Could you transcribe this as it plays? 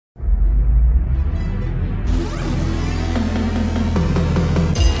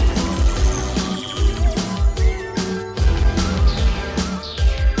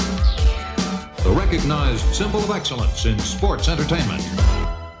recognized symbol of excellence in sports entertainment.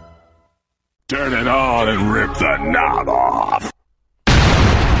 Turn it on and rip the knob off.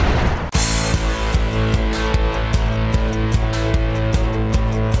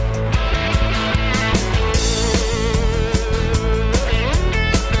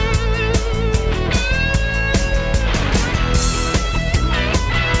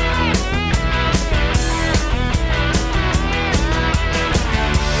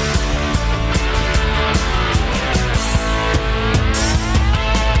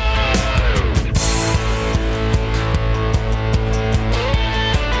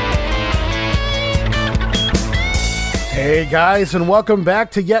 Hey guys, and welcome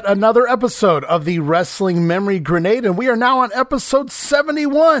back to yet another episode of the Wrestling Memory Grenade, and we are now on episode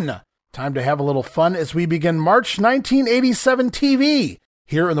 71. Time to have a little fun as we begin March 1987 TV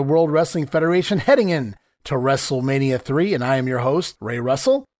here in the World Wrestling Federation, heading in to WrestleMania 3, and I am your host, Ray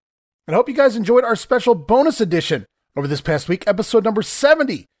Russell. And I hope you guys enjoyed our special bonus edition over this past week, episode number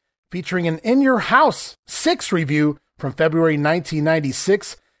 70, featuring an In Your House 6 review from February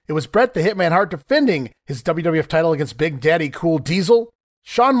 1996. It was Bret the Hitman Hart defending his WWF title against Big Daddy Cool Diesel,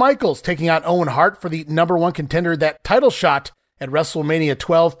 Shawn Michaels taking on Owen Hart for the number one contender that title shot at WrestleMania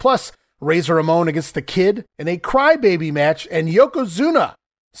 12, plus Razor Ramon against The Kid in a crybaby match, and Yokozuna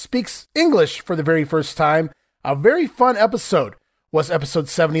speaks English for the very first time. A very fun episode was episode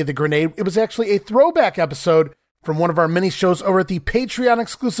 70 of The Grenade. It was actually a throwback episode from one of our mini shows over at the Patreon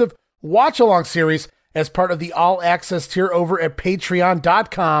exclusive watch-along series as part of the all-access tier over at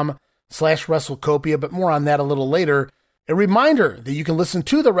patreon.com/WrestleCopia, but more on that a little later. A reminder that you can listen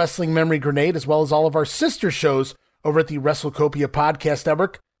to the Wrestling Memory Grenade as well as all of our sister shows over at the WrestleCopia Podcast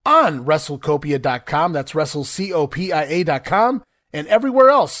Network on WrestleCopia.com, that's WrestleCopia.com, and everywhere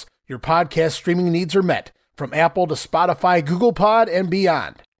else your podcast streaming needs are met, from Apple to Spotify, Google Pod, and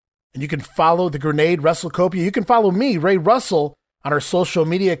beyond. And you can follow the Grenade, WrestleCopia. You can follow me, Ray Russell, on our social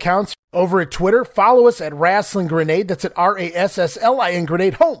media accounts over at Twitter. Follow us at Wrestling Grenade. That's at RASSLIN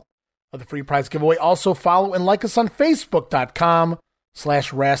Grenade, home of the free prize giveaway. Also follow and like us on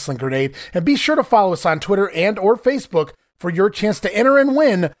Facebook.com/Wrestling Grenade. And be sure to follow us on Twitter and or Facebook for your chance to enter and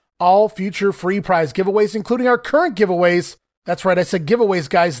win all future free prize giveaways, including our current giveaways. That's right, I said giveaways,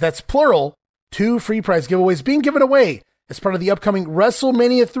 guys. That's plural. 2 free prize giveaways being given away as part of the upcoming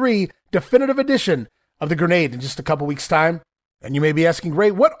WrestleMania 3 Definitive Edition of the Grenade in just a couple weeks' time. And you may be asking, Ray,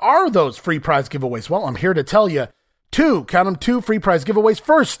 what are those free prize giveaways? Well, I'm here to tell you 2, count them, 2 free prize giveaways.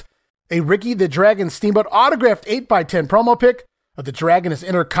 First, a Ricky the Dragon Steamboat autographed 8x10 promo pic of the Dragon as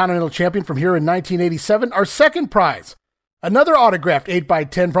Intercontinental Champion from here in 1987. Our second prize, another autographed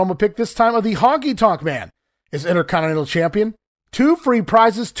 8x10 promo pic, this time of the Honky Tonk Man as Intercontinental Champion. 2 free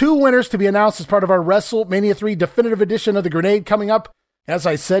prizes, 2 winners to be announced as part of our WrestleMania 3 Definitive Edition of the Grenade coming up, as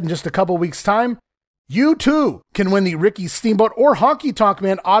I said, in just a couple weeks' time. You too can win the Ricky Steamboat or Honky Tonk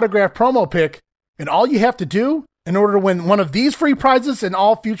Man autograph promo pic, and all you have to do in order to win one of these free prizes and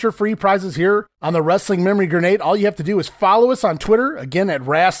all future free prizes here on the Wrestling Memory Grenade, all you have to do is follow us on Twitter, again at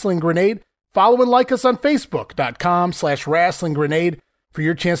Wrestling Grenade. Follow and like us on Facebook.com/Wrestling Grenade for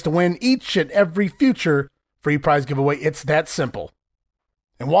your chance to win each and every future free prize giveaway. It's that simple.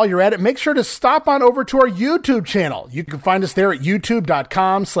 And while you're at it, make sure to stop on over to our YouTube channel. You can find us there at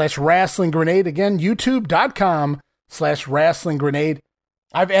youtube.com/Wrestling Grenade. Again, youtube.com/Wrestling Grenade.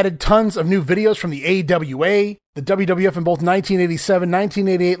 I've added tons of new videos from the AWA, the WWF in both 1987,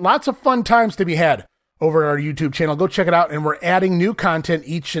 1988. Lots of fun times to be had over at our YouTube channel. Go check it out, and we're adding new content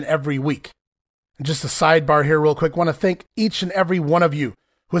each and every week. And just a sidebar here real quick. I want to thank each and every one of you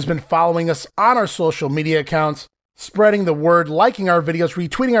who has been following us on our social media accounts, spreading the word, liking our videos,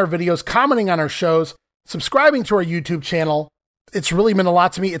 retweeting our videos, commenting on our shows, subscribing to our YouTube channel. It's really meant a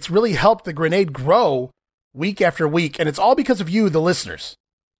lot to me. It's really helped the Grenade grow week after week, and it's all because of you, the listeners.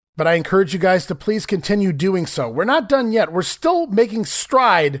 But I encourage you guys to please continue doing so. We're not done yet. We're still making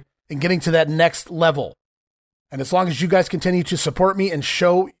stride in getting to that next level. And as long as you guys continue to support me and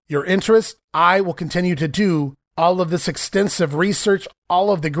show your interest, I will continue to do all of this extensive research, all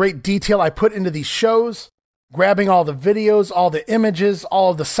of the great detail I put into these shows, grabbing all the videos, all the images,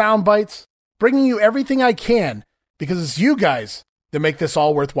 all of the sound bites, bringing you everything I can, because it's you guys that make this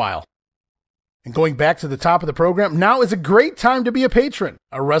all worthwhile. And going back to the top of the program, now is a great time to be a patron,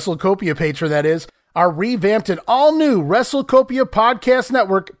 a WrestleCopia patron, that is, our revamped and all-new WrestleCopia Podcast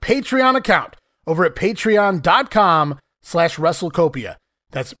Network Patreon account over at patreon.com/WrestleCopia.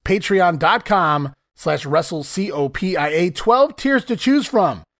 That's patreon.com/WrestleCopia. 12 tiers to choose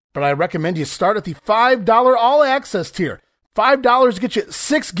from, but I recommend you start at the $5 all-access tier. $5 gets you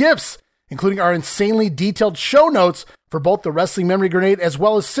 6 gifts, including our insanely detailed show notes for both the Wrestling Memory Grenade as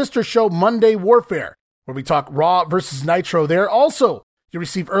well as sister show Monday Warfare. where we talk Raw versus Nitro there. Also, you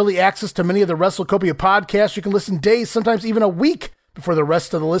receive early access to many of the WrestleCopia podcasts. You can listen days, sometimes even a week before the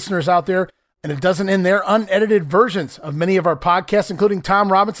rest of the listeners out there. And it doesn't end there. Unedited versions of many of our podcasts, including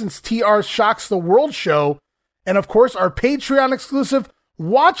Tom Robinson's TR Shocks the World show. And of course, our Patreon exclusive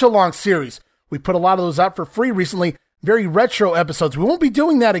watch along series. We put a lot of those out for free recently. Very retro episodes. We won't be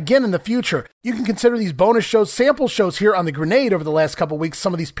doing that again in the future. You can consider these bonus shows, sample shows here on the Grenade over the last couple weeks.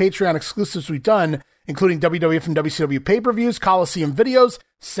 Some of these Patreon exclusives we've done, including WWF and WCW pay-per-views, Coliseum videos,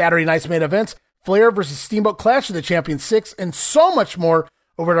 Saturday night's main events, Flair versus Steamboat Clash of the Champions 6, and so much more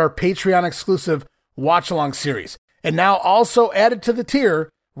over at our Patreon exclusive watch-along series. And now also added to the tier,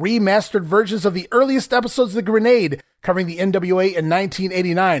 remastered versions of the earliest episodes of the Grenade covering the NWA in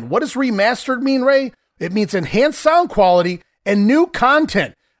 1989. What does remastered mean, Ray? It means enhanced sound quality and new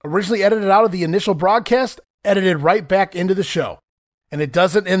content, originally edited out of the initial broadcast, edited right back into the show. And it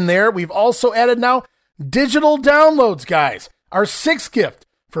doesn't end there. We've also added now digital downloads, guys. Our sixth gift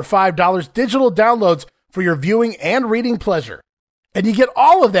for $5, digital downloads for your viewing and reading pleasure. And you get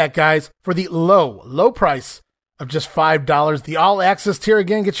all of that, guys, for the low price of just $5. The all-access tier,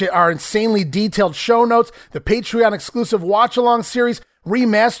 again, gets you our insanely detailed show notes, the Patreon exclusive watch-along series,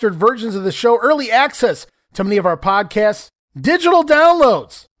 remastered versions of the show, early access to many of our podcasts, digital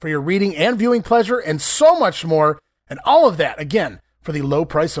downloads for your reading and viewing pleasure, and so much more. And all of that, again, for the low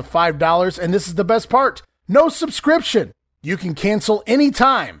price of $5. And this is the best part. No subscription. You can cancel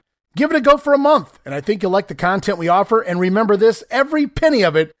anytime. Give it a go for a month. And I think you'll like the content we offer. And remember this, every penny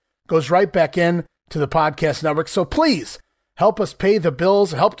of it goes right back in to the podcast network. So please, help us pay the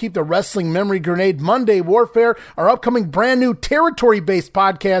bills, help keep the Wrestling Memory Grenade, Monday Warfare, our upcoming brand new territory-based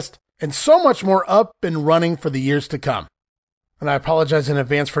podcast, and so much more up and running for the years to come. And I apologize in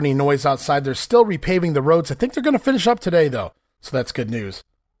advance for any noise outside. They're still repaving the roads. I think they're going to finish up today, though, so that's good news.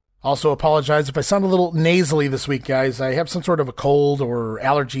 Also apologize if I sound a little nasally this week, guys. I have some sort of a cold or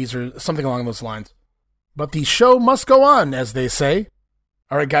allergies or something along those lines. But the show must go on, as they say.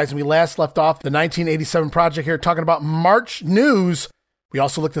 All right, guys, when we last left off the 1987 project here, talking about March news, we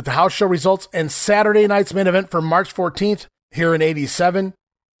also looked at the house show results and Saturday night's main event for March 14th here in 87.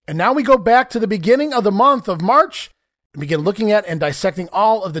 And now we go back to the beginning of the month of March and begin looking at and dissecting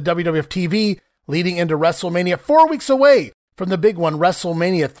all of the WWF TV leading into WrestleMania, 4 weeks away from the big one,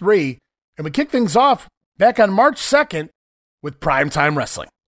 WrestleMania 3. And we kick things off back on March 2nd with Primetime Wrestling.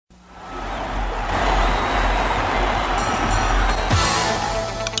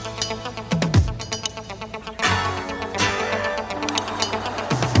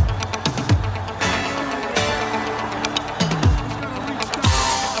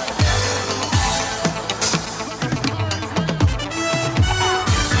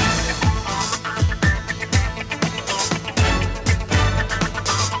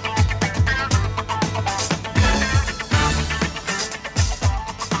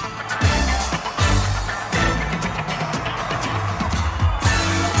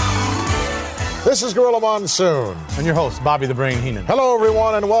 This is Gorilla Monsoon. And your host, Bobby the Brain Heenan. Hello,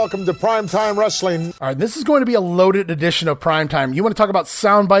 everyone, and welcome to Primetime Wrestling. All right, this is going to be a loaded edition of Primetime. You want to talk about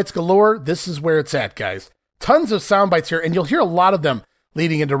sound bites galore? This is where it's at, guys. Tons of sound bites here, and you'll hear a lot of them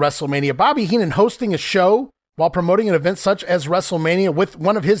leading into WrestleMania. Bobby Heenan hosting a show while promoting an event such as WrestleMania with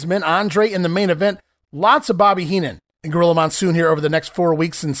one of his men, Andre, in the main event. Lots of Bobby Heenan and Gorilla Monsoon here over the next 4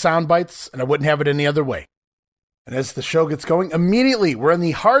 weeks in sound bites, and I wouldn't have it any other way. And as the show gets going, immediately we're in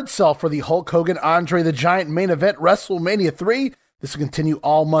the hard sell for the Hulk Hogan Andre the Giant main event, WrestleMania 3. This will continue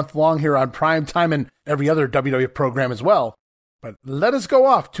all month long here on Primetime and every other WWF program as well. But let us go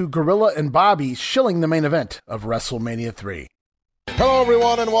off to Gorilla and Bobby shilling the main event of WrestleMania 3. Hello,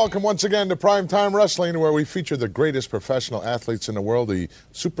 everyone, and welcome once again to Primetime Wrestling, where we feature the greatest professional athletes in the world, the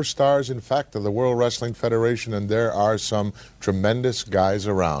superstars, in fact, of the World Wrestling Federation, and there are some tremendous guys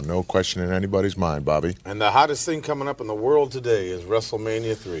around. No question in anybody's mind, Bobby. And the hottest thing coming up in the world today is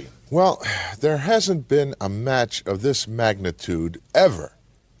WrestleMania 3. Well, there hasn't been a match of this magnitude ever.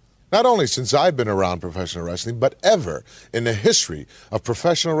 Not only since I've been around professional wrestling, but ever in the history of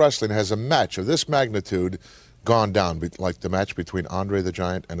professional wrestling has a match of this magnitude gone down, like the match between Andre the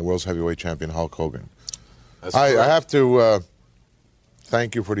Giant and the world's heavyweight champion Hulk Hogan. I have to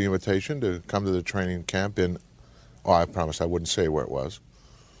thank you for the invitation to come to the training camp I promised I wouldn't say where it was.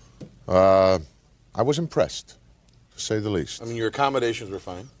 I was impressed, to say the least. I mean, your accommodations were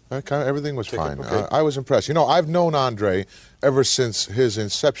fine. Everything was fine. Okay. I was impressed. You know, I've known Andre ever since his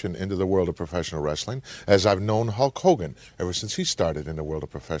inception into the world of professional wrestling, as I've known Hulk Hogan ever since he started in the world of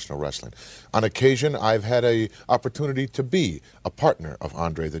professional wrestling. On occasion, I've had an opportunity to be a partner of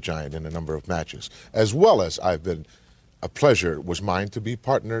Andre the Giant in a number of matches, as well as a pleasure was mine to be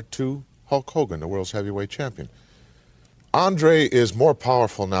partner to Hulk Hogan, the world's heavyweight champion. Andre is more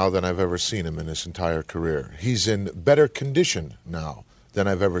powerful now than I've ever seen him in his entire career. He's in better condition now than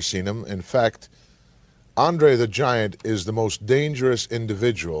I've ever seen him. In fact, Andre the Giant is the most dangerous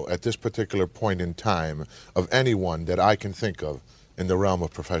individual at this particular point in time of anyone that I can think of in the realm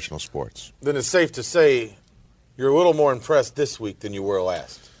of professional sports. Then it's safe to say you're a little more impressed this week than you were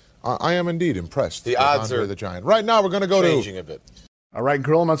last. I am indeed impressed. The with odds Andre are the Giant. Right now, we're going to go changing a bit. All right,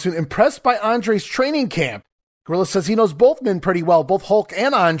 Gorilla Monsoon, impressed by Andre's training camp. Gorilla says he knows both men pretty well, both Hulk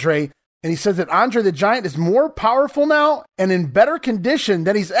and Andre, and he says that Andre the Giant is more powerful now and in better condition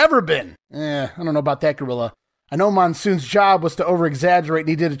than he's ever been. I don't know about that, Gorilla. I know Monsoon's job was to over-exaggerate, and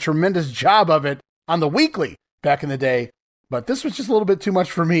he did a tremendous job of it on the weekly back in the day, but this was just a little bit too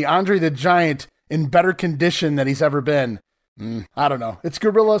much for me. Andre the Giant in better condition than he's ever been. I don't know. It's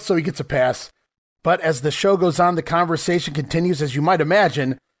Gorilla, so he gets a pass. But as the show goes on, the conversation continues, as you might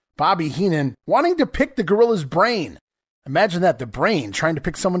imagine, Bobby Heenan wanting to pick the Gorilla's brain. Imagine that, the brain, trying to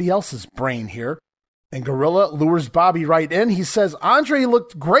pick somebody else's brain here. And Gorilla lures Bobby right in. He says Andre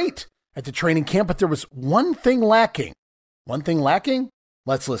looked great at the training camp, but there was one thing lacking. One thing lacking?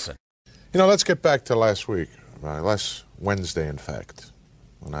 Let's listen. Let's get back to last week. Last Wednesday, in fact,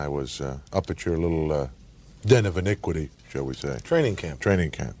 when I was up at your little den of iniquity, shall we say. Training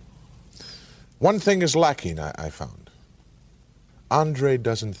camp. One thing is lacking, I found. Andre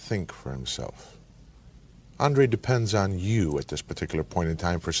doesn't think for himself. Andre depends on you at this particular point in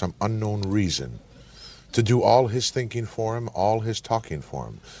time for some unknown reason to do all his thinking for him, all his talking for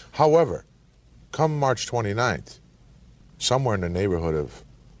him. However, come March 29th, somewhere in the neighborhood of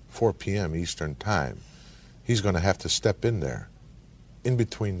 4 p.m. Eastern Time, he's going to have to step in there, in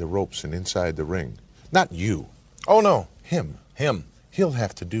between the ropes and inside the ring. Not you. Oh, no. Him. He'll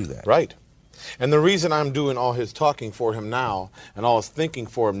have to do that. Right. And the reason I'm doing all his talking for him now and all his thinking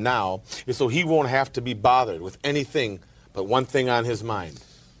for him now is so he won't have to be bothered with anything but one thing on his mind,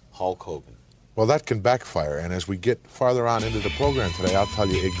 Hulk Hogan. Well, that can backfire, and as we get farther on into the program today, I'll tell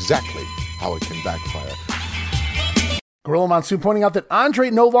you exactly how it can backfire. Gorilla Monsoon pointing out that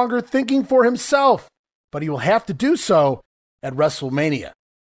Andre no longer thinking for himself, but he will have to do so at WrestleMania.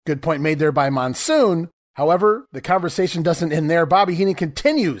 Good point made there by Monsoon. However, the conversation doesn't end there. Bobby Heenan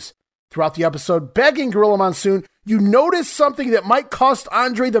continues throughout the episode, begging Gorilla Monsoon, you notice something that might cost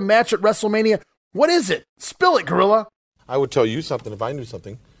Andre the match at WrestleMania. What is it? Spill it, Gorilla. I would tell you something if I knew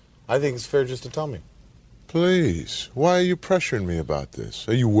something. I think it's fair just to tell me. Please, why are you pressuring me about this?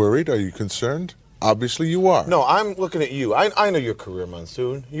 Are you worried? Are you concerned? Obviously you are. No, I'm looking at you. I know your career,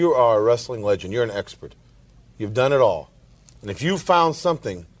 Monsoon. You are a wrestling legend. You're an expert. You've done it all. And if you found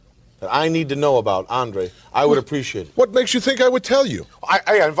something that I need to know about Andre, I would appreciate it. What makes you think I would tell you?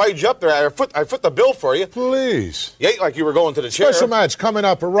 I invited you up there. I foot the bill for you. Please. You ate like you were going to the chair. Special match coming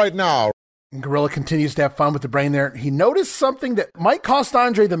up right now. And Gorilla continues to have fun with the brain there. He noticed something that might cost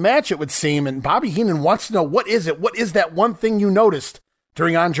Andre the match, it would seem, and Bobby Heenan wants to know, what is it? What is that one thing you noticed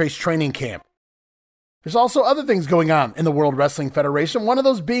during Andre's training camp? There's also other things going on in the World Wrestling Federation, one of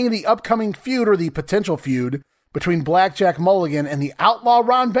those being the upcoming feud, or the potential feud, between Blackjack Mulligan and the Outlaw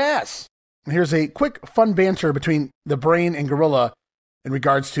Ron Bass. And here's a quick, fun banter between the Brain and Gorilla in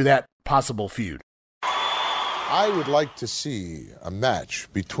regards to that possible feud. I would like to see a match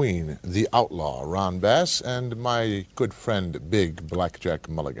between the Outlaw Ron Bass and my good friend Big Blackjack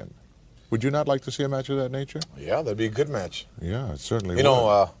Mulligan. Would you not like to see a match of that nature? Yeah, that'd be a good match. Yeah, it certainly would. You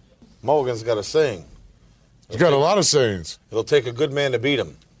know, Mulligan's got a saying. He's got a lot of sayings. It'll take a good man to beat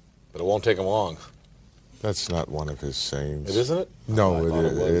him, but it won't take him long. That's not one of his sayings. It isn't it? No,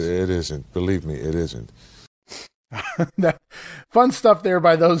 it isn't. Believe me, it isn't. Fun stuff there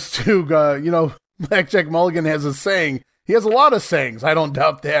by those two. Blackjack Mulligan has a saying. He has a lot of sayings. I don't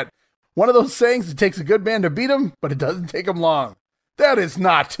doubt that. One of those sayings, it takes a good man to beat him, but it doesn't take him long. That is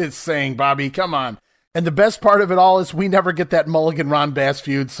not his saying, Bobby. Come on. And the best part of it all is we never get that Mulligan-Ron Bass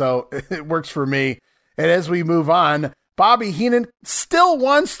feud, so it works for me. And as we move on, Bobby Heenan still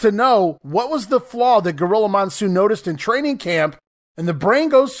wants to know what was the flaw that Gorilla Monsoon noticed in training camp, and the Brain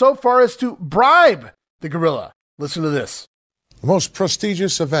goes so far as to bribe the Gorilla. Listen to this. The most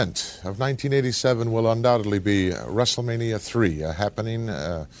prestigious event of 1987 will undoubtedly be WrestleMania 3 happening.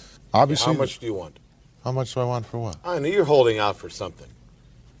 Obviously, How much do you want? How much do I want for what? I know you're holding out for something.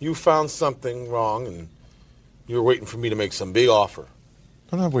 You found something wrong, and you're waiting for me to make some big offer.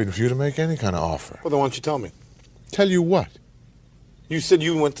 I'm not waiting for you to make any kind of offer. Well, then why don't you tell me? Tell you what? You said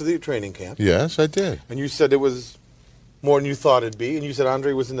you went to the training camp. Yes, I did. And you said it was more than you thought it'd be, and you said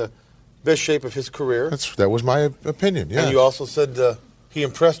Andre was in the best shape of his career. That was my opinion, yeah. And you also said He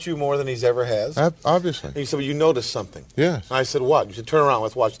impressed you more than he's ever has. Obviously. And you said, well, you noticed something. Yes. And I said, what? You said, turn around,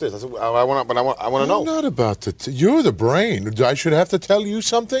 let's watch this. I said, I want to know. I'm not about to. You're the brain. I should have to tell you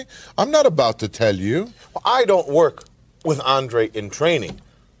something? I'm not about to tell you. Well, I don't work with Andre in training.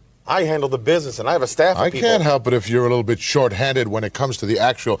 I handle the business, and I have a staff of I people. can't help it if you're a little bit short-handed when it comes to the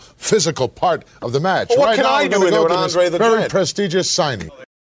actual physical part of the match. Well, what right can now, I we're do gonna with go it with to this Andre the very Giant? prestigious signing.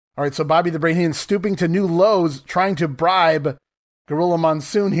 All right, so Bobby the Brain Heenan stooping to new lows, trying to bribe Gorilla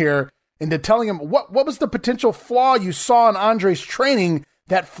Monsoon here into telling him what was the potential flaw you saw in Andre's training.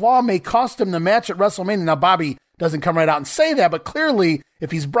 That flaw may cost him the match at WrestleMania. Now, Bobby doesn't come right out and say that, but clearly,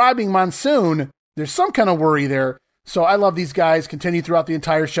 if he's bribing Monsoon, there's some kind of worry there. So I love these guys, continue throughout the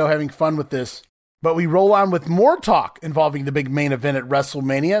entire show having fun with this. But we roll on with more talk involving the big main event at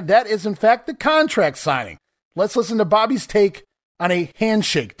WrestleMania. That is, in fact, the contract signing. Let's listen to Bobby's take on a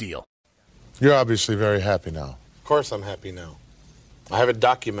handshake deal. You're obviously very happy now. Of course I'm happy now. I have it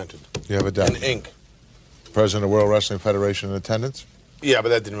documented. You have a doubt. In ink. President of the World Wrestling Federation in attendance? Yeah, but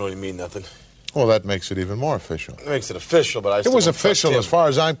that didn't really mean nothing. Well, that makes it even more official. It makes it official, but I It still was don't trust official him. as far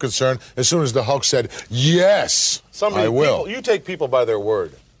as I'm concerned as soon as the Hulk said, yes, I will. You take people by their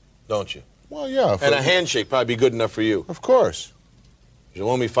word, don't you? Well, yeah. And a handshake probably be good enough for you. Of course. You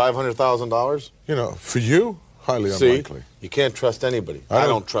owe me $500,000? You know, for you, highly See, unlikely. you can't trust anybody. I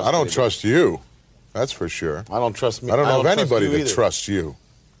don't trust I don't anybody. trust you. That's for sure. I don't trust me. I don't know of trust anybody you that either. trusts you,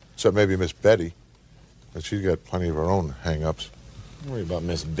 except maybe Miss Betty. But she's got plenty of her own hang-ups. Don't worry about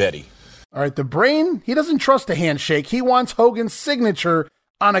Miss Betty. All right, the Brain, he doesn't trust a handshake. He wants Hogan's signature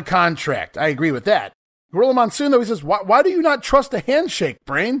on a contract. I agree with that. Gorilla Monsoon, though, he says, why do you not trust a handshake,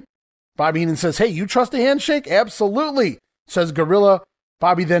 Brain? Bobby Heenan says, hey, you trust a handshake? Absolutely, says Gorilla.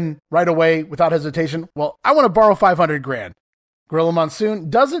 Bobby then, right away, without hesitation, well, I want to borrow $500,000. Gorilla Monsoon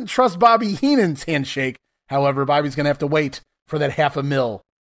doesn't trust Bobby Heenan's handshake. However, Bobby's going to have to wait for that $500,000.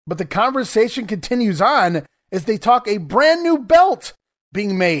 But the conversation continues on as they talk a brand new belt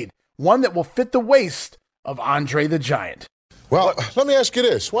being made, one that will fit the waist of Andre the Giant. Well, let me ask you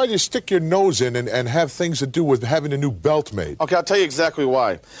this. Why do you stick your nose in and have things to do with having a new belt made? Okay, I'll tell you exactly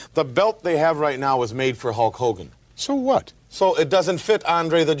why. The belt they have right now was made for Hulk Hogan. So what? So it doesn't fit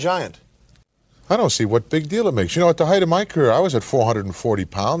Andre the Giant. I don't see what big deal it makes. You know, at the height of my career, I was at 440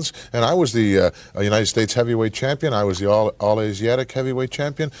 pounds, and I was the United States heavyweight champion. I was the All-Asiatic heavyweight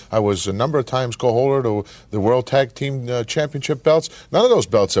champion. I was a number of times co-holder to the World Tag Team Championship belts. None of those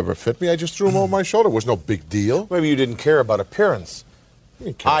belts ever fit me. I just threw them over my shoulder. It was no big deal. Maybe you didn't care about appearance.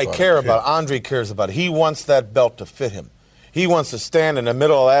 I care about it. Andre cares about it. He wants that belt to fit him. He wants to stand in the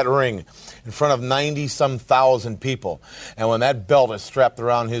middle of that ring in front of 90-some thousand people. And when that belt is strapped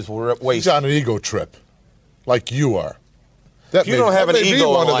around his waist... He's on an ego trip, like you are. You don't have an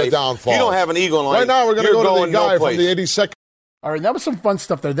ego in life. You don't have an ego in life. Right now, we're going to go to the guy from the 82nd. All right, that was some fun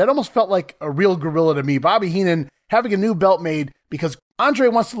stuff there. That almost felt like a real gorilla to me. Bobby Heenan having a new belt made because Andre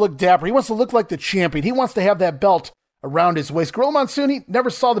wants to look dapper. He wants to look like the champion. He wants to have that belt around his waist. Gorilla Monsoon, he never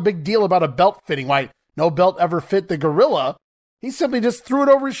saw the big deal about a belt fitting. Why no belt ever fit the gorilla. He simply just threw it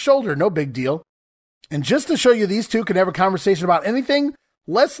over his shoulder. No big deal. And just to show you these two can have a conversation about anything,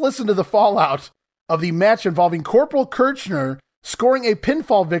 let's listen to the fallout of the match involving Corporal Kirchner scoring a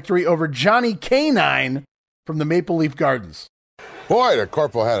pinfall victory over Johnny K9 from the Maple Leaf Gardens. Boy, the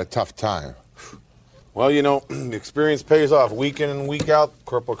Corporal had a tough time. Well, you know, the experience pays off. Week in and week out,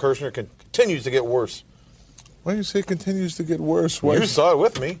 Corporal Kirchner continues to get worse. Why do you say it continues to get worse? You saw it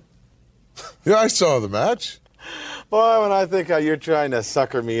with me. Yeah, I saw the match. Boy, when I think how you're trying to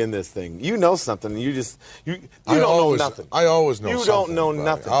sucker me in this thing, you know something. You don't know nothing. I always know you something. You don't know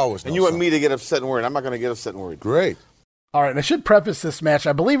nothing. I always know and you want something. me to get upset and worried. I'm not going to get upset and worried. Great. All right, and I should preface this match.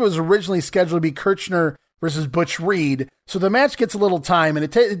 I believe it was originally scheduled to be Kirchner versus Butch Reed. So the match gets a little time, and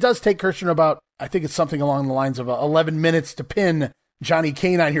it does take Kirchner about, I think it's something along the lines of 11 minutes to pin Johnny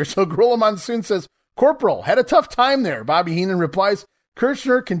K9 here. So Gorilla Monsoon says, Corporal, had a tough time there. Bobby Heenan replies,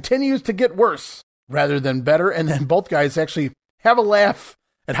 Kirchner continues to get worse rather than better. And then both guys actually have a laugh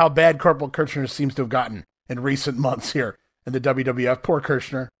at how bad Corporal Kirchner seems to have gotten in recent months here in the WWF. Poor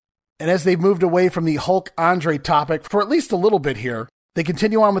Kirchner. And as they've moved away from the Hulk Andre topic for at least a little bit here, they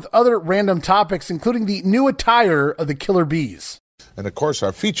continue on with other random topics, including the new attire of the Killer Bees. And of course,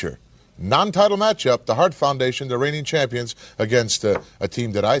 our feature, non-title matchup, the Hart Foundation, the reigning champions, against a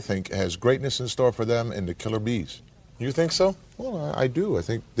team that I think has greatness in store for them in the Killer Bees. You think so? Well, I do. I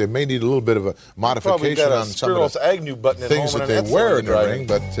think they may need a little bit of a modification got a on some of the Agnew button things that they wear in the ring,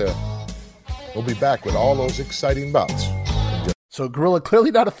 but we'll be back with all those exciting bouts. So Gorilla clearly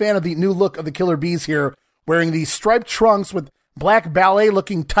not a fan of the new look of the Killer Bees here, wearing these striped trunks with black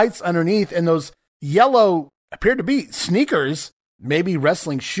ballet-looking tights underneath and those yellow, appear to be sneakers maybe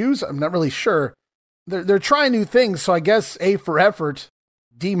wrestling shoes. I'm not really sure. They're trying new things, so I guess A for effort,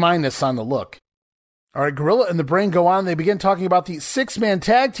 D- on the look. All right, Gorilla and the Brain go on. They begin talking about the 6-man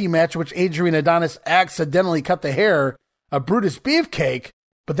tag team match, which Adrian Adonis accidentally cut the hair of Brutus Beefcake.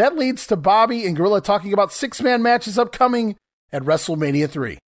 But that leads to Bobby and Gorilla talking about 6-man matches upcoming at WrestleMania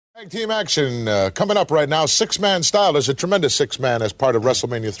 3. Tag team action coming up right now. 6-man style. There's a tremendous 6-man as part of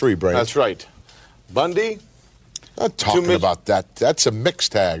WrestleMania 3, Brain. That's right. Bundy. Not talking about that. That's a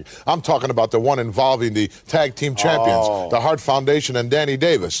mixed tag. I'm talking about the one involving the tag team champions, the Hart Foundation and Danny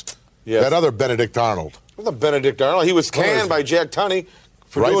Davis. Yes. That other Benedict Arnold. The Benedict Arnold. He was canned by Jack Tunney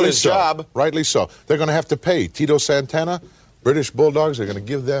for doing his job. Rightly so. They're going to have to pay Tito Santana. British Bulldogs are going to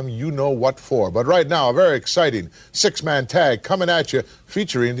give them you-know-what for. But right now, a very exciting 6-man tag coming at you,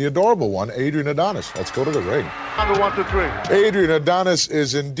 featuring the adorable one, Adrian Adonis. Let's go to the ring. Number 1 to 3. Adrian Adonis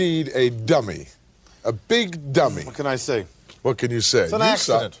is indeed a dummy. A big dummy. What can I say? What can you say? It's an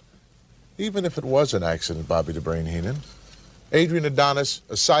accident. Even if it was an accident, Bobby the Brain Heenan, Adrian Adonis,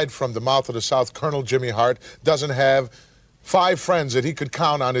 aside from the mouth of the South, Colonel Jimmy Hart, doesn't have 5 friends that he could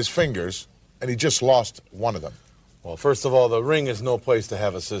count on his fingers, and he just lost one of them. Well, first of all, the ring is no place to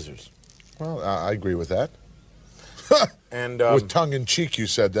have a scissors. Well, I agree with that. And with tongue-in-cheek, you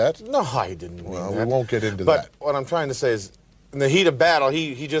said that. No, I didn't mean Well, that. we won't get into but that. What I'm trying to say is, in the heat of battle,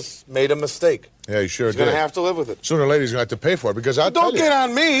 he just made a mistake. Yeah, he sure He's did. going to have to live with it. Sooner or later, he's going to have to pay for it, because Don't get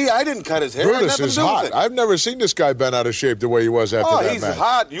on me. I didn't cut his hair. Brutus I is hot. I've never seen this guy bent out of shape the way he was after that he's match.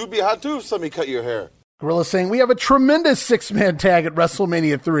 hot. You'd be hot, too, if somebody cut your hair. Gorilla saying, we have a tremendous 6-man tag at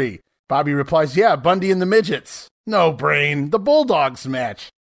WrestleMania 3. Bobby replies, yeah, Bundy and the Midgets. No, Brain, the Bulldogs match.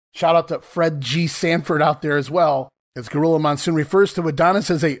 Shout out to Fred G. Sanford out there as well, as Gorilla Monsoon refers to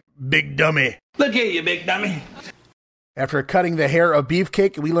Adonis as a big dummy. Look here, you big dummy. After cutting the hair of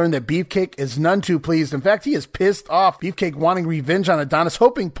Beefcake, we learn that Beefcake is none too pleased. In fact, he is pissed off. Beefcake wanting revenge on Adonis,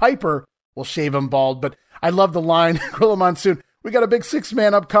 hoping Piper will shave him bald. But I love the line, Gorilla Monsoon, we got a big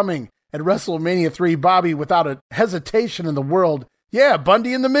 6-man upcoming at WrestleMania 3. Bobby, without a hesitation in the world, yeah,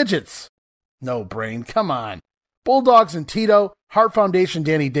 Bundy and the Midgets. No, Brain, come on. Bulldogs and Tito, Hart Foundation,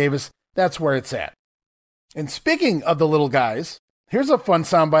 Danny Davis, that's where it's at. And speaking of the little guys, here's a fun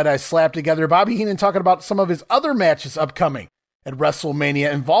soundbite I slapped together. Bobby Heenan talking about some of his other matches upcoming at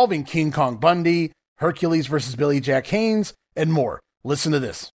WrestleMania involving King Kong Bundy, Hercules versus Billy Jack Haynes, and more. Listen to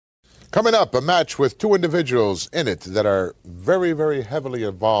this. Coming up, a match with 2 individuals in it that are very, very heavily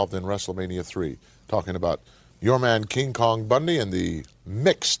involved in WrestleMania 3. Talking about your man King Kong Bundy and the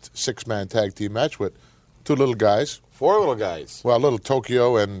mixed 6-man tag team match with 2 little guys. 4 little guys. Well, Little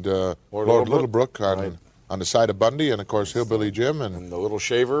Tokyo and Lord Littlebrook right. on the side of Bundy, and of course Hillbilly Jim and the Little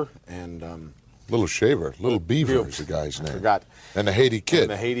Shaver and Little Shaver, Little Beaver is the guy's name. I forgot. And the Haiti Kid.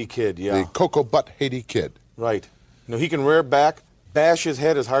 And the Haiti Kid, yeah. The Cocoa Butt Haiti Kid. Right. You know, he can rear back, bash his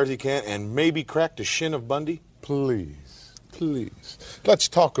head as hard as he can, and maybe crack the shin of Bundy. Please. Let's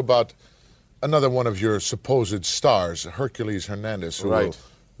talk about another one of your supposed stars, Hercules Hernandez, who will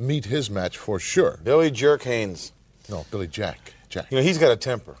meet his match for sure. Billy Jerk Haynes. No, Billy Jack. You know, he's got a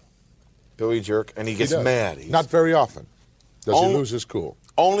temper. Billy Jerk, and he gets mad. Not very often does he lose his cool.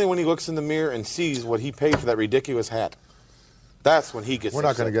 Only when he looks in the mirror and sees what he paid for that ridiculous hat. That's when he gets We're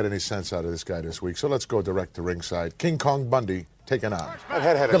not going to get any sense out of this guy this week, so let's go direct to ringside. King Kong Bundy taking on That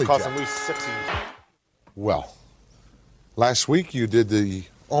hat had Billy to cost Jack. him at least 60. Well, last week you did the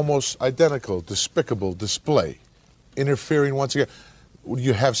almost identical, despicable display, interfering once again.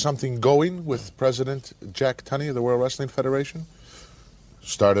 You have something going with President Jack Tunney of the World Wrestling Federation?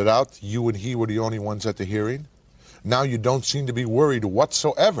 Started out, you and he were the only ones at the hearing. Now you don't seem to be worried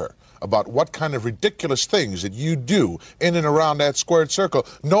whatsoever about what kind of ridiculous things that you do in and around that squared circle.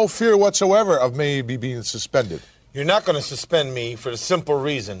 No fear whatsoever of maybe being suspended. You're not going to suspend me for the simple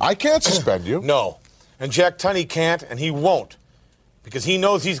reason. I can't suspend you. No. And Jack Tunney can't, and he won't. Because he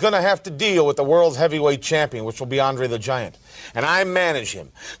knows he's going to have to deal with the world's heavyweight champion, which will be Andre the Giant. And I manage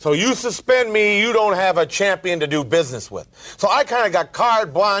him. So you suspend me, you don't have a champion to do business with. So I kind of got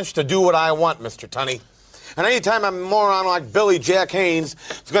carte blanche to do what I want, Mr. Tunney. And anytime a moron like Billy Jack Haynes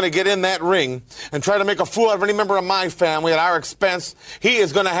is going to get in that ring and try to make a fool out of any member of my family at our expense, he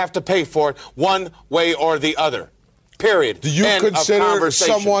is going to have to pay for it one way or the other. Period. Do you End of consider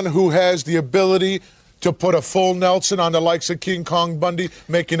conversation. someone who has the ability to put a full Nelson on the likes of King Kong Bundy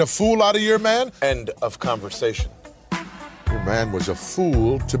making a fool out of your man? End of conversation. Your man was a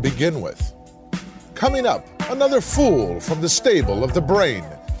fool to begin with. Coming up, another fool from the stable of the Brain,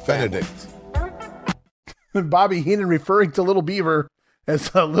 Benedict. Bobby Heenan referring to Little Beaver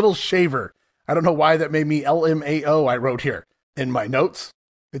as a little shaver. I don't know why that made me LMAO, I wrote here in my notes.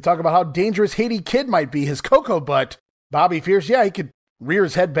 They talk about how dangerous Haiti Kid might be, his cocoa butt, Bobby fears, he could rear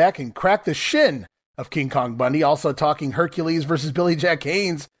his head back and crack the shin of King Kong Bundy. Also talking Hercules versus Billy Jack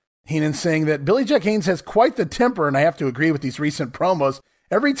Haynes. Heenan saying that Billy Jack Haynes has quite the temper, and I have to agree with these recent promos.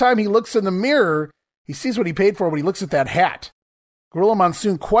 Every time he looks in the mirror, he sees what he paid for when he looks at that hat. Gorilla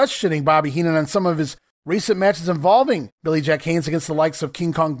Monsoon questioning Bobby Heenan on some of his recent matches involving Billy Jack Haynes against the likes of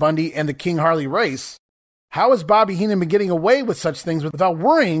King Kong Bundy and the King Harley Race. How has Bobby Heenan been getting away with such things without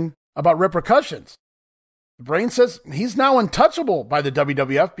worrying about repercussions? The Brain says he's now untouchable by the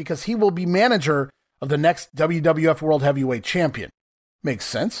WWF because he will be manager of the next WWF World Heavyweight Champion. Makes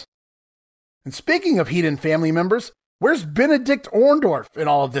sense. And speaking of Heenan family members, where's Benedict Orndorff in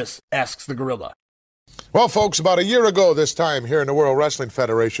all of this, asks the Gorilla. Well, folks, about a year ago this time here in the World Wrestling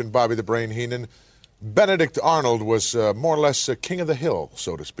Federation, Bobby the Brain Heenan, Benedict Arnold was more or less king of the hill,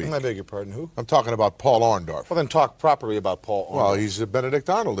 so to speak. I beg your pardon, who? I'm talking about Paul Orndorff. Well, then talk properly about Paul Orndorff. Well, he's Benedict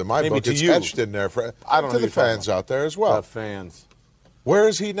Arnold in my Maybe book. to It's you. etched in there for I don't to know the fans out there as well. The fans. Where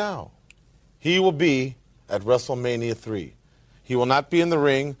is he now? He will be at WrestleMania 3. He will not be in the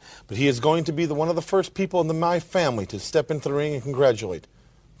ring, but he is going to be one of the first people in my family to step into the ring and congratulate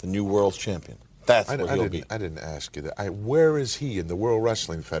the new world's champion. That's where he'll be. I didn't ask you that. Where is he in the World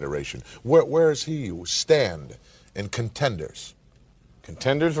Wrestling Federation? Where does he stand in contenders?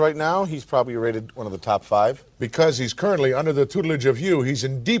 Contenders right now, he's probably rated one of the top 5. Because he's currently under the tutelage of you, he's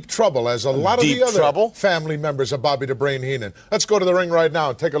in deep trouble, as a lot of the other family members of Bobby the Brain Heenan. Let's go to the ring right now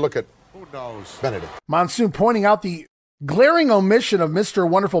and take a look at, who knows, Benedict. Monsoon pointing out the glaring omission of Mr.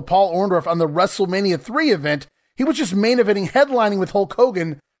 Wonderful Paul Orndorff on the WrestleMania 3 event. He was just main eventing, headlining with Hulk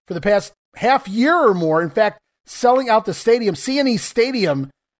Hogan for the past half year or more. In fact, selling out the stadium, CNE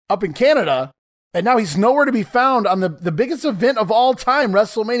Stadium up in Canada. And now he's nowhere to be found on the biggest event of all time,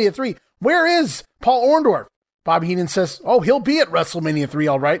 WrestleMania 3. Where is Paul Orndorff? Bobby Heenan says, he'll be at WrestleMania 3,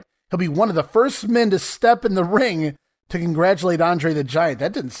 all right. He'll be one of the first men to step in the ring to congratulate Andre the Giant.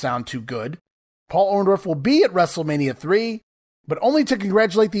 That didn't sound too good. Paul Orndorff will be at WrestleMania 3, but only to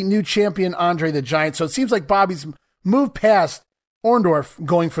congratulate the new champion, Andre the Giant. So it seems like Bobby's moved past Orndorff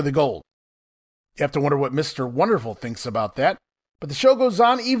going for the gold. You have to wonder what Mr. Wonderful thinks about that. But the show goes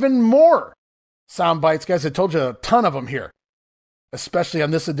on. Even more sound bites, guys. I told you a ton of them here, especially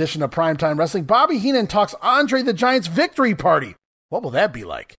on this edition of Primetime Wrestling. Bobby Heenan talks Andre the Giant's victory party. What will that be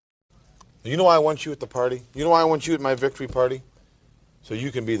like? You know why I want you at the party? You know why I want you at my victory party? So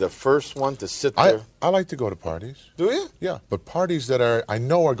you can be the first one to sit there. I like to go to parties. Do you? Yeah, but parties that I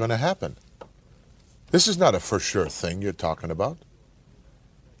know are going to happen. This is not a for sure thing you're talking about.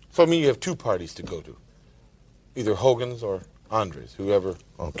 So I mean you have 2 parties to go to. Either Hogan's or Andre's, whoever.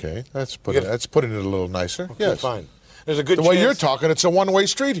 Okay, that's putting it a little nicer. Okay, yes. fine. There's a good The chance. way you're talking, it's a one-way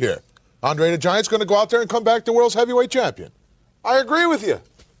street here. Andre the Giant's going to go out there and come back the world's heavyweight champion. I agree with you.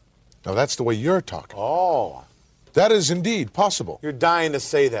 Now, that's the way you're talking. Oh. That is indeed possible. You're dying to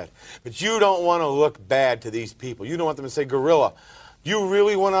say that. But you don't want to look bad to these people. You don't want them to say, Gorilla, you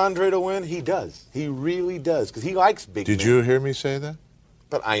really want Andre to win? He does. He really does, because he likes big men. Did you hear me say that?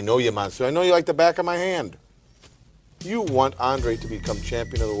 But I know you, Monster. I know you like the back of my hand. You want Andre to become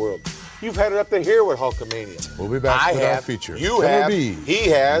champion of the world. You've had it up to here with Hulkamania. We'll be back with our feature. You have. He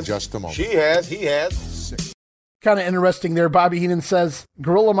has. In just a moment. She has. He has. Kind of interesting there. Bobby Heenan says,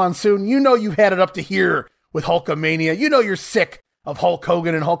 Gorilla Monsoon, you know you've had it up to here with Hulkamania. You know you're sick of Hulk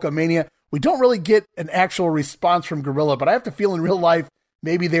Hogan and Hulkamania. We don't really get an actual response from Gorilla, but I have to feel in real life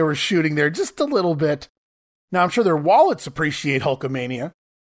maybe they were shooting there just a little bit. Now, I'm sure their wallets appreciate Hulkamania.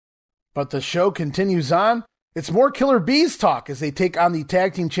 But the show continues on. It's more Killer Bees talk as they take on the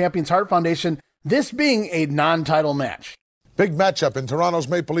Tag Team Champions Hart Foundation, this being a non-title match. Big matchup in Toronto's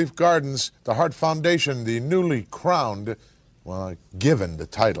Maple Leaf Gardens. The Hart Foundation, the newly crowned, given the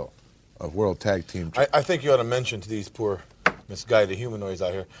title of World Tag Team Champions. I think you ought to mention to these poor misguided humanoids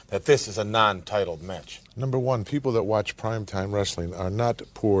out here that this is a non-titled match. Number one, people that watch primetime wrestling are not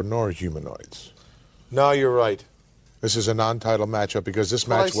poor nor humanoids. No, you're right. This is a non-title matchup because this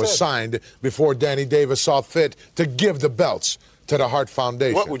match was signed before Danny Davis saw fit to give the belts to the Hart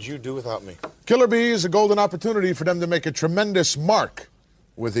Foundation. What would you do without me? Killer Bees, a golden opportunity for them to make a tremendous mark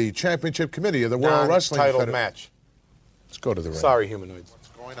with the championship committee of the World Wrestling Federation. Non-title match. Let's go to the ring. Sorry, humanoids. What's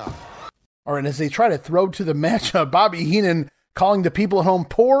going on? All right, and as they try to throw to the match, Bobby Heenan calling the people at home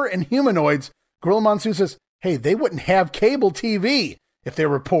poor and humanoids, Gorilla Monsoon says, hey, they wouldn't have cable TV if they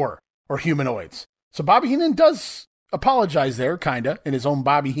were poor or humanoids. So Bobby Heenan does apologize there, kinda, in his own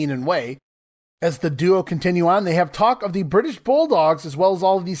Bobby Heenan way. As the duo continue on, they have talk of the British Bulldogs as well as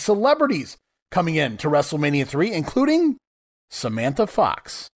all of these celebrities coming in to WrestleMania 3, including Samantha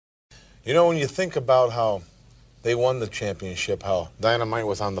Fox. You know, when you think about how they won the championship, how Dynamite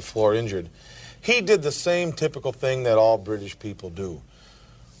was on the floor injured, He did the same typical thing that all British people do.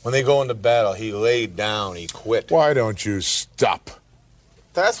 When they go into battle, he laid down, he quit. Why don't you stop?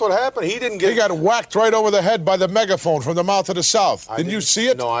 That's what happened. He didn't get... He got whacked right over the head by the megaphone from the mouth of the South. Didn't you see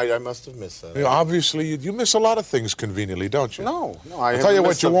it? No, I must have missed that. Obviously, you miss a lot of things conveniently, don't you? No, I'll tell you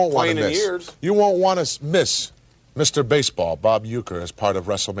what you won't want to miss. You won't want to miss Mr. Baseball, Bob Uecker, as part of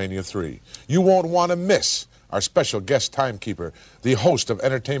WrestleMania 3. You won't want to miss our special guest timekeeper, the host of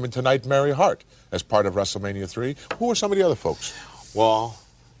Entertainment Tonight, Mary Hart, as part of WrestleMania 3. Who are some of the other folks? Well,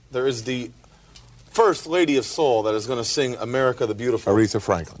 there is the First Lady of Soul that is going to sing America the Beautiful. Aretha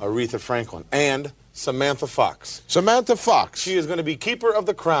Franklin. And Samantha Fox. Samantha Fox. She is going to be keeper of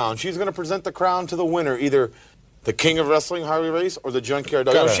the crown. She's going to present the crown to the winner, either the king of wrestling, Harley Race, or the junkyard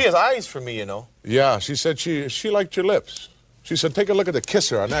dog. She has eyes for me, you know. Yeah, she said she liked your lips. She said, take a look at the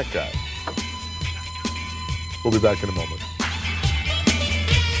kisser on that guy. We'll be back in a moment.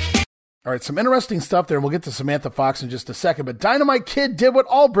 All right, some interesting stuff there. We'll get to Samantha Fox in just a second, but Dynamite Kid did what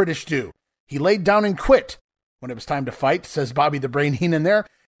all British do. He laid down and quit when it was time to fight, says Bobby the Brain Heenan there.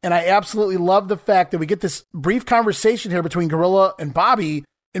 And I absolutely love the fact that we get this brief conversation here between Gorilla and Bobby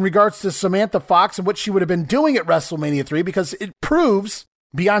in regards to Samantha Fox and what she would have been doing at WrestleMania 3, because it proves,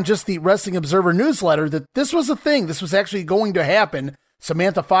 beyond just the Wrestling Observer newsletter, that this was a thing. This was actually going to happen.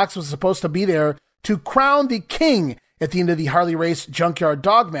 Samantha Fox was supposed to be there to crown the king at the end of the Harley Race Junkyard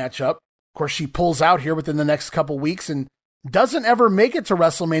Dog matchup. Of course, she pulls out here within the next couple weeks and doesn't ever make it to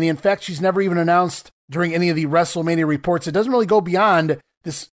WrestleMania. In fact, she's never even announced during any of the WrestleMania reports. It doesn't really go beyond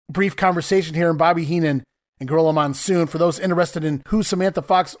this brief conversation here in Bobby Heenan and Gorilla Monsoon. For those interested in who Samantha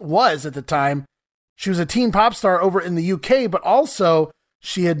Fox was at the time, she was a teen pop star over in the UK, but also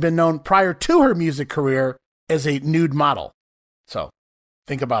she had been known prior to her music career as a nude model. So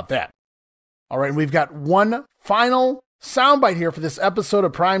think about that. All right, and we've got one final soundbite here for this episode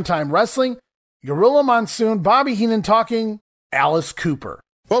of Primetime Wrestling. Gorilla Monsoon, Bobby Heenan talking Alice Cooper.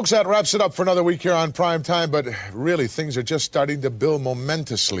 Folks, that wraps it up for another week here on Primetime, but really things are just starting to build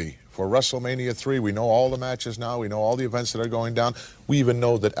momentously for WrestleMania 3. We know all the matches now. We know all the events that are going down. We even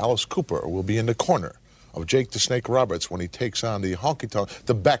know that Alice Cooper will be in the corner of Jake the Snake Roberts when he takes on the honky-tonk,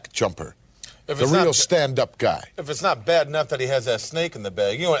 the back jumper, the real stand-up guy. If it's not bad enough that he has that snake in the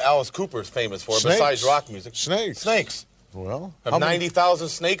bag, you know what Alice Cooper is famous for besides rock music? Snakes. Well, have 90,000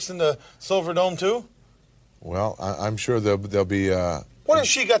 snakes in the Silver Dome too? Well, I'm sure there'll be. What has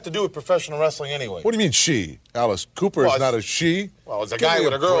she got to do with professional wrestling anyway? What do you mean she? Alice Cooper is not a she. Well, it's a guy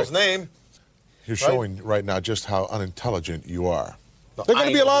with a girl's name. You're showing right now just how unintelligent you are. There are going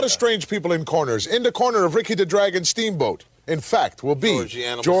to be a lot of strange people in corners. In the corner of Ricky the Dragon Steamboat, in fact, will be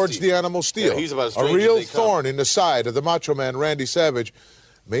George the Animal Steel. Yeah, he's about as strange a real as they come. thorn in the side of the Macho Man Randy Savage.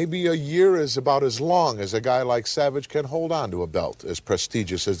 Maybe a year is about as long as a guy like Savage can hold on to a belt as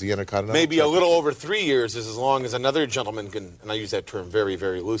prestigious as the Intercontinental. Maybe a little over 3 years is as long as another gentleman can, and I use that term very,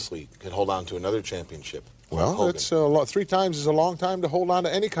 very loosely, can hold on to another championship. Well, it's 3 times is a long time to hold on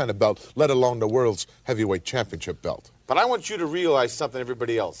to any kind of belt, let alone the world's heavyweight championship belt. But I want you to realize something,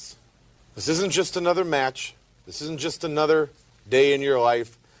 everybody else. This isn't just another match. This isn't just another day in your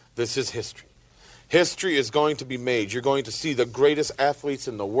life. This is history. History is going to be made. You're going to see the greatest athletes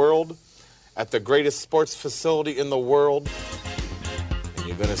in the world at the greatest sports facility in the world. And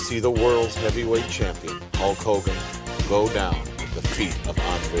you're going to see the world's heavyweight champion, Hulk Hogan, go down at the feet of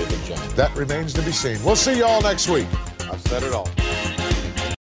Andre the Giant. That remains to be seen. We'll see you all next week. I've said it all.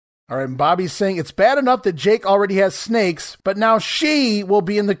 All right, and Bobby's saying it's bad enough that Jake already has snakes, but now she will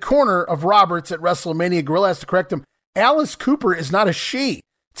be in the corner of Roberts at WrestleMania. Gorilla has to correct him. Alice Cooper is not a she.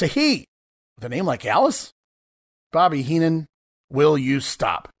 It's a he. With a name like Alice? Bobby Heenan, will you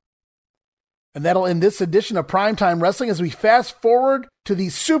stop? And that'll end this edition of Primetime Wrestling as we fast forward to the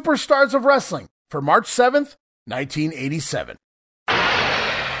Superstars of Wrestling for March 7th, 1987.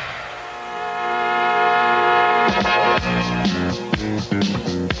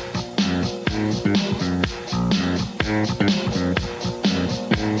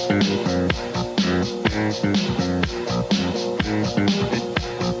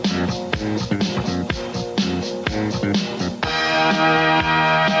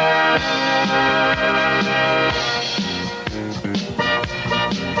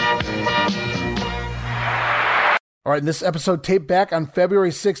 All right, in this episode taped back on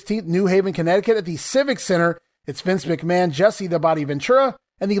February 16th, New Haven, Connecticut at the Civic Center, it's Vince McMahon, Jesse the Body Ventura,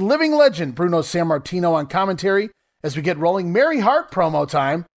 and the living legend Bruno Sammartino on commentary as we get rolling Mary Hart promo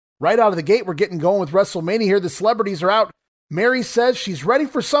time. Right out of the gate, we're getting going with WrestleMania here. The celebrities are out. Mary says she's ready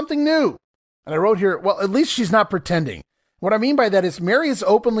for something new. And I wrote here, well, at least she's not pretending. What I mean by that is Mary is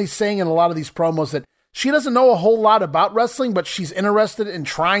openly saying in a lot of these promos that she doesn't know a whole lot about wrestling, but she's interested in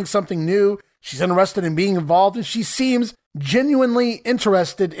trying something new. She's interested in being involved, and she seems genuinely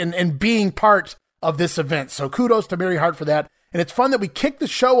interested in being part of this event. So kudos to Mary Hart for that. And it's fun that we kick the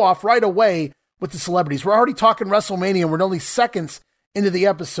show off right away with the celebrities. We're already talking WrestleMania, and we're only seconds into the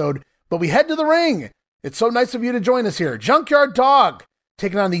episode, but we head to the ring. It's so nice of you to join us here. Junkyard Dog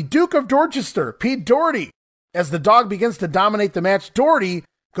taking on the Duke of Dorchester, Pete Doherty. As the Dog begins to dominate the match, Doherty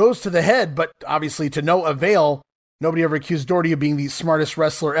goes to the head, but obviously to no avail. Nobody ever accused Doherty of being the smartest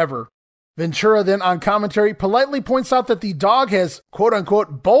wrestler ever. Ventura then on commentary politely points out that the Dog has,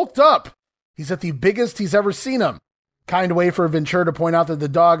 quote-unquote, bulked up. He's at the biggest he's ever seen him. Kind way for Ventura to point out that the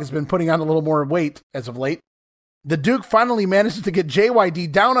Dog has been putting on a little more weight as of late. The Duke finally manages to get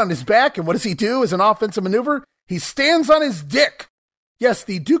JYD down on his back, and what does he do as an offensive maneuver? He stands on his dick. Yes,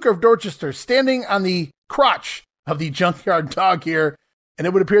 the Duke of Dorchester standing on the crotch of the Junkyard Dog here, and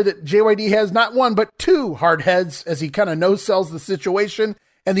it would appear that JYD has not one but two hard heads as he kind of no-sells the situation,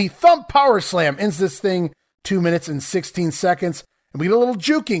 and the thump power slam ends this thing 2 minutes and 16 seconds, and we get a little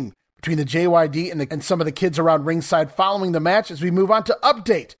juking between the JYD and some of the kids around ringside following the match. As we move on to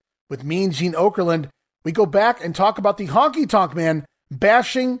Update with Mean Gene Okerlund, we go back and talk about the Honky Tonk Man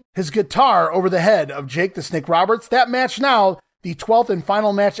bashing his guitar over the head of Jake the Snake Roberts. That match now, the 12th and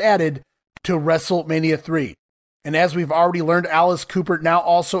final match added to WrestleMania 3. And as we've already learned, Alice Cooper now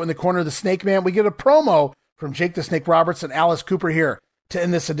also in the corner of the Snake Man. We get a promo from Jake the Snake Roberts and Alice Cooper here to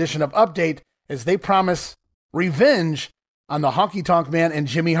end this edition of Update as they promise revenge on the Honky Tonk Man and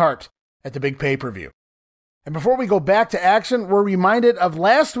Jimmy Hart at the big pay-per-view. And before we go back to action, we're reminded of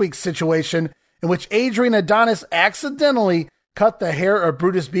last week's situation in which Adrian Adonis accidentally cut the hair of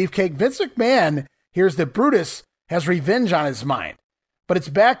Brutus Beefcake. Vince McMahon hears that Brutus has revenge on his mind. But it's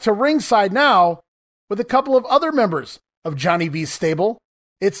back to ringside now with a couple of other members of Johnny V's stable.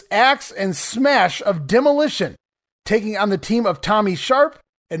 It's Axe and Smash of Demolition taking on the team of Tommy Sharp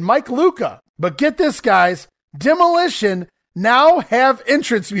and Mike Luca. But get this, guys, Demolition now have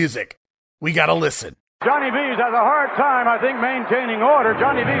entrance music. We gotta listen. Johnny V's has a hard time, I think, maintaining order.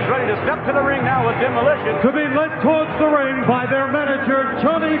 Johnny V's ready to step to the ring now with Demolition. To be led towards the ring by their manager,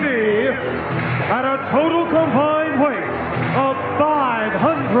 Johnny V, at a total combined weight of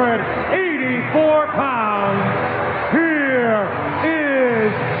 584 pounds. Here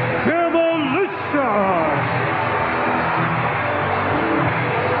is Demolition.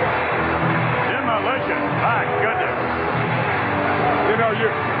 Demolition, my goodness. You know, you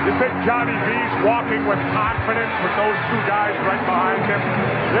think Johnny V's walking with confidence with those two guys right behind him?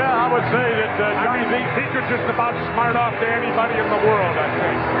 Yeah, I would say that Johnny V, he could just about smart off to anybody in the world, I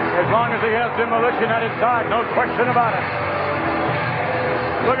think. as long as he has Demolition at his side, no question about it.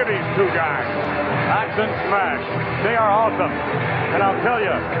 Look at these two guys. Axe and Smash, they are awesome. And I'll tell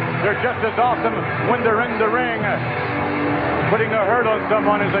you, they're just as awesome when they're in the ring, putting a hurt on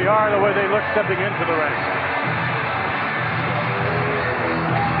someone as they are the way they look stepping into the ring.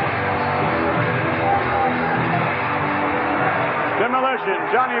 Demolition,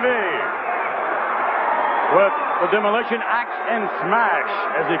 Johnny V, with the Demolition Axe and Smash,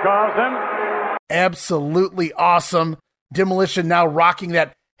 as he calls them. Absolutely awesome. Demolition now rocking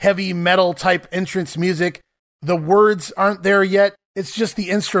that heavy metal type entrance music. The words aren't there yet. It's just the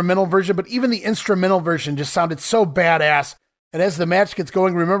instrumental version, but even the instrumental version just sounded so badass. And as the match gets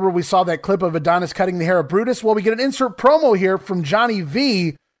going, remember we saw that clip of Adonis cutting the hair of Brutus? Well, we get an insert promo here from Johnny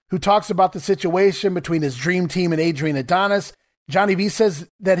V, who talks about the situation between his dream team and Adrian Adonis. Johnny V says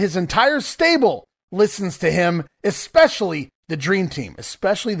that his entire stable listens to him, especially the dream team.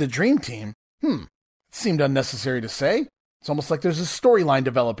 Especially the dream team? It seemed unnecessary to say. It's almost like there's a storyline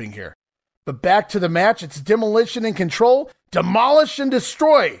developing here. But back to the match, it's Demolition in control. Demolish and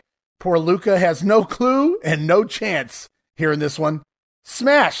destroy. Poor Luca has no clue and no chance here in this one.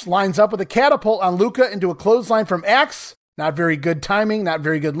 Smash lines up with a catapult on Luca into a clothesline from Axe. Not very good timing, not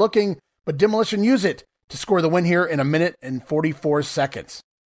very good looking, but Demolition use it to score the win here in 1 minute and 44 seconds.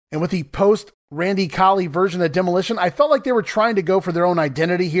 And with the post-Randy Colley version of Demolition, I felt like they were trying to go for their own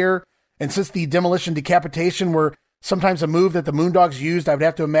identity here. And since the Demolition decapitation were sometimes a move that the Moondogs used, I would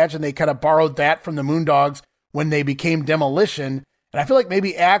have to imagine they kind of borrowed that from the Moondogs when they became Demolition. And I feel like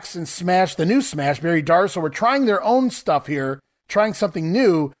maybe Axe and Smash, the new Smash, Barry Darsow, were trying their own stuff here, trying something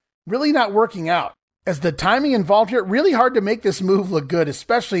new, really not working out. As the timing involved here, really hard to make this move look good,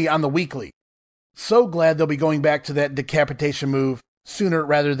 especially on the weekly. So glad they'll be going back to that decapitation move sooner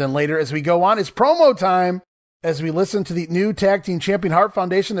rather than later. As we go on, it's promo time. As we listen to the new Tag Team Champion Hart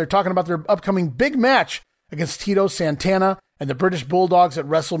Foundation, they're talking about their upcoming big match against Tito Santana and the British Bulldogs at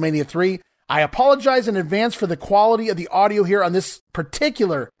WrestleMania 3. I apologize in advance for the quality of the audio here on this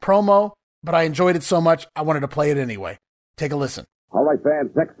particular promo, but I enjoyed it so much, I wanted to play it anyway. Take a listen. All right,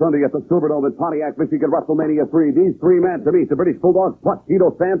 fans, next Sunday at the Silverdome in Pontiac, Michigan, WrestleMania 3. These three men to meet the British Bulldogs plus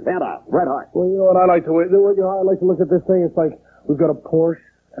Tito Santana, Bret Hart. Well, you know what I like to I like to look at this thing. It's like we've got a Porsche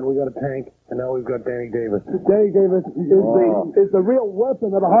and we got a tank, and now we've got Danny Davis. Danny Davis is the real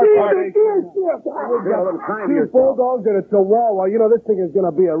weapon of the Hart Party. We've got two Bulldogs and a Chihuahua. You know, this thing is going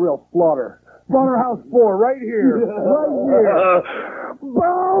to be a real slaughter. Slaughterhouse 4 right here. Right here.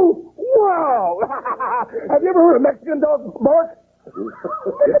 Bow! Wow! Have you ever heard a Mexican dog bark? Those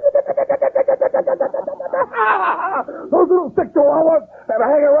little sick chihuahuas that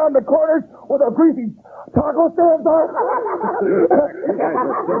hang around the corners with their greasy taco stands are.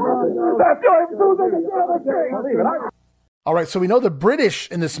 That's the only food they can get on the thing. All right, so we know the British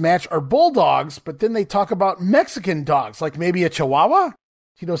in this match are bulldogs, but then they talk about Mexican dogs, like maybe a Chihuahua?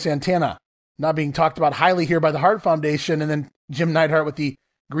 Tito Santana not being talked about highly here by the Hart Foundation, and then Jim Neidhart with the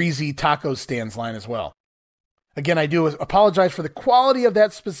greasy taco stands line as well. Again, I do apologize for the quality of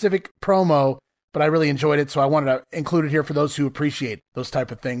that specific promo, but I really enjoyed it, so I wanted to include it here for those who appreciate those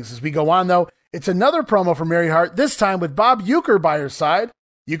type of things. As we go on, though, it's another promo from Mary Hart, this time with Bob Uecker by her side.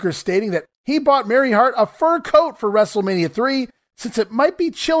 Uecker stating that he bought Mary Hart a fur coat for WrestleMania 3 since it might be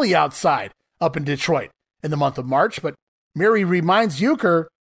chilly outside up in Detroit in the month of March, but Mary reminds Uecker,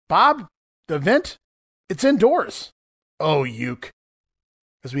 Bob, the event, it's indoors. Oh, Ueck.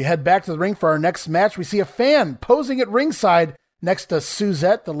 As we head back to the ring for our next match, we see a fan posing at ringside next to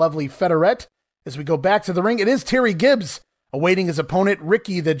Suzette, the lovely featherette. As we go back to the ring, it is Terry Gibbs awaiting his opponent,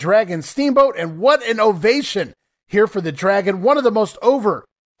 Ricky the Dragon Steamboat, and what an ovation here for the Dragon, one of the most over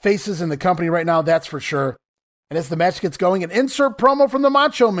faces in the company right now, that's for sure. And as the match gets going, an insert promo from the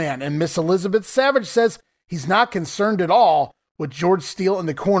Macho Man, and Miss Elizabeth Savage says he's not concerned at all with George Steele in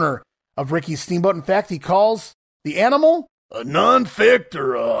the corner of Ricky Steamboat. In fact, he calls the animal a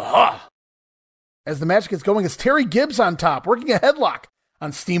non-factor, ha! As the match gets going, it's Terry Gibbs on top, working a headlock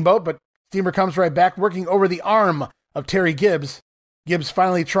on Steamboat, but Steamer comes right back, working over the arm of Terry Gibbs. Gibbs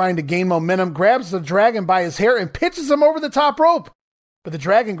finally trying to gain momentum, grabs the Dragon by his hair and pitches him over the top rope. But the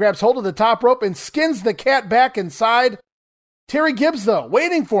Dragon grabs hold of the top rope and skins the cat back inside. Terry Gibbs, though,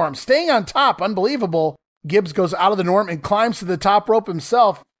 waiting for him, staying on top, unbelievable. Gibbs goes out of the norm and climbs to the top rope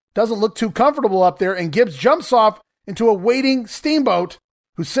himself. Doesn't look too comfortable up there, and Gibbs jumps off into a waiting Steamboat,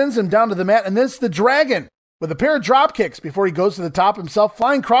 who sends him down to the mat, and then it's the Dragon with a pair of drop kicks before he goes to the top himself.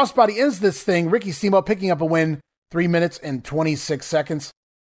 Flying crossbody ends this thing. Ricky Steamboat picking up a win, 3 minutes and 26 seconds.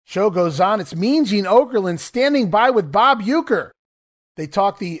 Show goes on. It's Mean Gene Okerlund standing by with Bob Uecker. They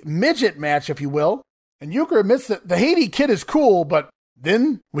talk the midget match, if you will, and Uecker admits that the Haiti Kid is cool, but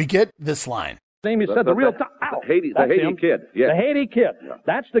then we get this line. He said the real Haiti Kid. Yeah. The Haiti Kid. Yeah.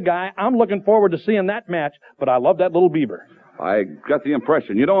 That's the guy. I'm looking forward to seeing that match, but I love that little beaver. I got the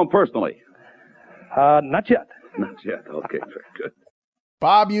impression. You know him personally? Not yet. Not yet. Okay, very good.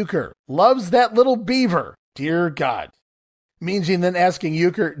 Bob Uecker loves that little beaver. Dear God. Mean Gene then asking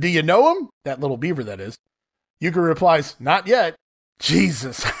Uecker, do you know him? That little beaver, that is. Uecker replies, not yet.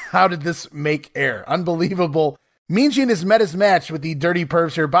 Jesus, how did this make air? Unbelievable. Mean Gene has met his match with the Dirty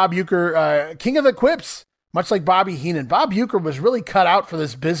Pervs here. Bob Uecker, king of the quips, much like Bobby Heenan. Bob Uecker was really cut out for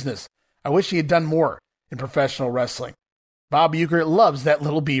this business. I wish he had done more in professional wrestling. Bob Uecker loves that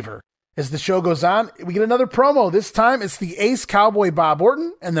little beaver. As the show goes on, we get another promo. This time it's the Ace Cowboy Bob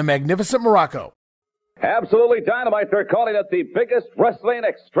Orton and the Magnificent Morocco. Absolutely dynamite. They're calling it the biggest wrestling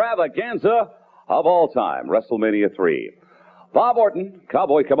extravaganza of all time, WrestleMania 3. Bob Orton,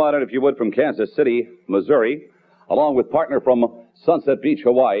 Cowboy, come on in if you would from Kansas City, Missouri, along with partner from Sunset Beach,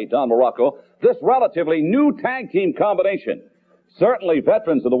 Hawaii, Don Morocco. This relatively new tag team combination. Certainly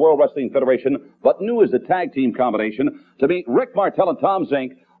veterans of the World Wrestling Federation, but new as a tag team combination to meet Rick Martel and Tom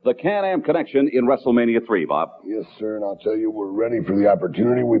Zink, the Can-Am Connection in WrestleMania 3, Bob. Yes, sir, and I'll tell you, we're ready for the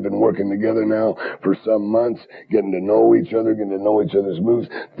opportunity. We've been working together now for some months, getting to know each other, getting to know each other's moves.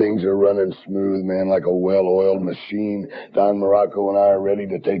 Things are running smooth, man, like a well-oiled machine. Don Morocco and I are ready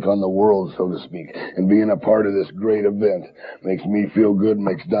to take on the world, so to speak, and being a part of this great event makes me feel good,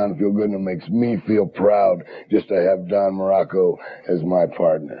 makes Don feel good, and it makes me feel proud just to have Don Morocco as my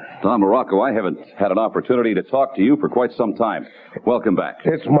partner. Don Morocco, I haven't had an opportunity to talk to you for quite some time. Welcome back.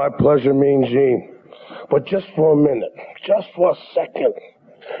 It's my pleasure, Mean Gene. But just for a minute, just for a second,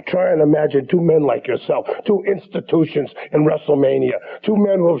 try and imagine two men like yourself, two institutions in WrestleMania, two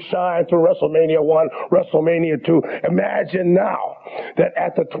men who have shined through WrestleMania 1, WrestleMania 2. Imagine now that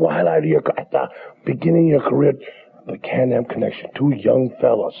at the twilight of at the beginning of your career, the Can-Am Connection, two young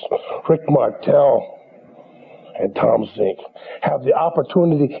fellas, Rick Martel and Tom Zink, have the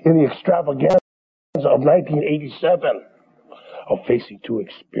opportunity in the extravaganza of 1987 of facing two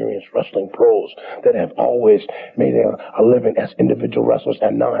experienced wrestling pros that have always made a living as individual wrestlers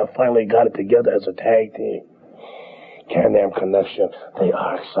and now have finally got it together as a tag team. Can-Am Connection, they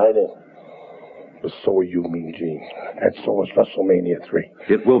are excited. But so are you, Mean Gene. And so is WrestleMania 3.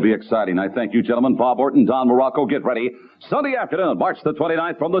 It will be exciting. I thank you, gentlemen. Bob Orton, Don Morocco, get ready. Sunday afternoon, March the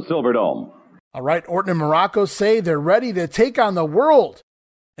 29th from the Silverdome. All right, Orton and Morocco say they're ready to take on the world.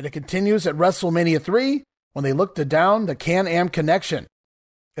 And it continues at WrestleMania 3 when they look to down the Can-Am Connection.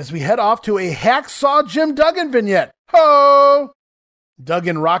 As we head off to a Hacksaw Jim Duggan vignette. Ho!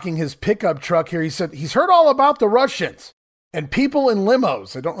 Duggan rocking his pickup truck here. He said he's heard all about the Russians and people in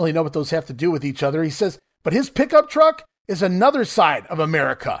limos. I don't really know what those have to do with each other. He says, but his pickup truck is another side of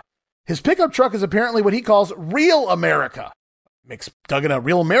America. His pickup truck is apparently what he calls real America. Makes Duggan a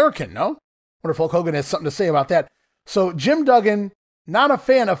real American, no? Wonder if Hulk Hogan has something to say about that. So Jim Duggan, not a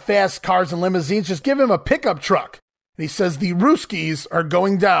fan of fast cars and limousines, just give him a pickup truck. And he says the Ruskies are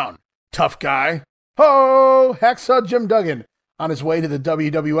going down. Tough guy. Ho! Hacksaw Jim Duggan on his way to the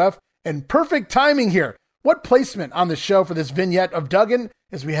WWF. And perfect timing here. What placement on the show for this vignette of Duggan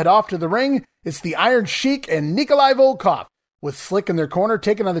as we head off to the ring? It's the Iron Sheik and Nikolai Volkov with Slick in their corner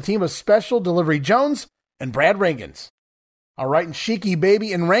taking on the team of Special Delivery Jones and Brad Rangans. All right, and Sheiky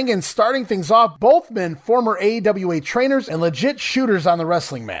Baby and Rangans starting things off, both men former AWA trainers and legit shooters on the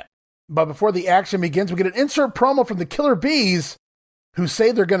wrestling mat. But before the action begins, we get an insert promo from the Killer Bees, who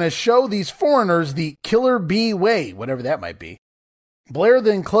say they're going to show these foreigners the Killer Bee way, whatever that might be. Blair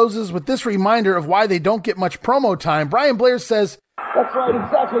then closes with this reminder of why they don't get much promo time. Brian Blair says, "That's right,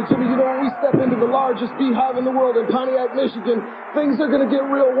 exactly, Jimmy. You know, when we step into the largest beehive in the world in Pontiac, Michigan, things are going to get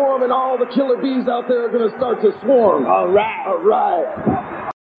real warm and all the killer bees out there are going to start to swarm." All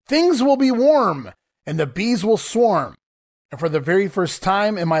right. Things will be warm and the bees will swarm. And for the very first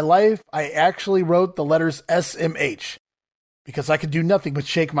time in my life, I actually wrote the letters SMH because I could do nothing but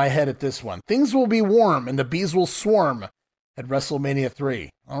shake my head at this one. Things will be warm and the bees will swarm at WrestleMania 3.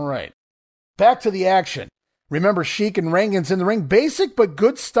 All right. Back to the action. Remember Sheik and Rangans in the ring. Basic but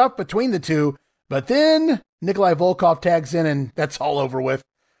good stuff between the two. But then Nikolai Volkov tags in and that's all over with.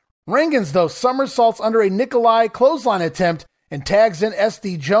 Rangans, though, somersaults under a Nikolai clothesline attempt and tags in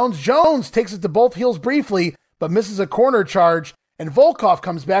SD Jones. Jones takes it to both heels briefly, but misses a corner charge. And Volkov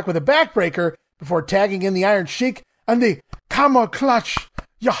comes back with a backbreaker before tagging in the Iron Sheik. And the Kama Clutch.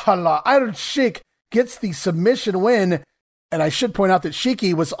 Yahala. Iron Sheik gets the submission win. And I should point out that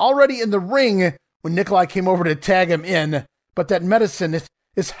Sheiky was already in the ring when Nikolai came over to tag him in. But that medicine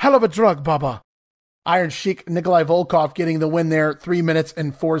is hell of a drug, Baba. Iron Sheik Nikolai Volkov getting the win there, 3 minutes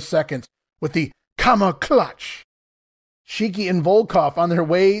and 4 seconds with the Kama Clutch. Sheiky and Volkov on their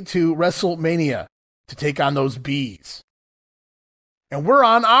way to WrestleMania to take on those bees. And we're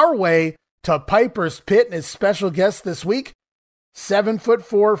on our way to Piper's Pit and his special guest this week,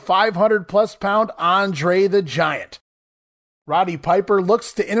 7'4", 500+ pound Andre the Giant. Roddy Piper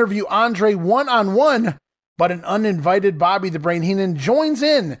looks to interview Andre one-on-one, but an uninvited Bobby the Brain Heenan joins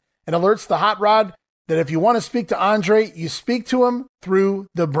in and alerts the Hot Rod that if you want to speak to Andre, you speak to him through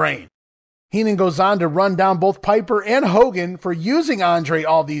the brain. Heenan goes on to run down both Piper and Hogan for using Andre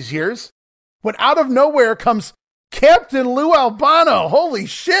all these years, when out of nowhere comes Captain Lou Albano. Holy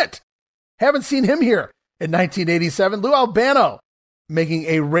shit! Haven't seen him here in 1987. Lou Albano making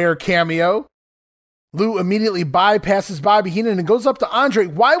a rare cameo. Lou immediately bypasses Bobby Heenan and goes up to Andre.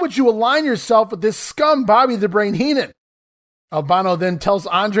 Why would you align yourself with this scum, Bobby the Brain Heenan? Albano then tells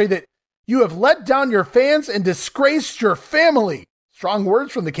Andre that you have let down your fans and disgraced your family. Strong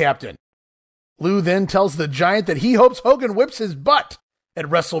words from the captain. Lou then tells the Giant that he hopes Hogan whips his butt at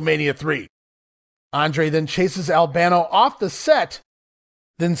WrestleMania 3. Andre then chases Albano off the set,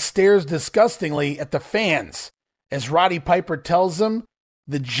 then stares disgustingly at the fans as Roddy Piper tells him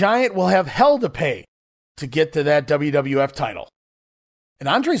the Giant will have hell to pay to get to that WWF title. And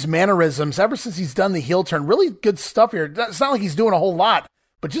Andre's mannerisms, ever since he's done the heel turn, really good stuff here. It's not like he's doing a whole lot,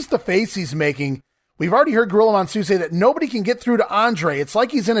 but just the face he's making. We've already heard Gorilla Monsoon say that nobody can get through to Andre. It's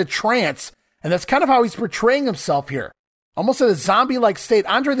like he's in a trance, and that's kind of how he's portraying himself here. Almost in a zombie-like state.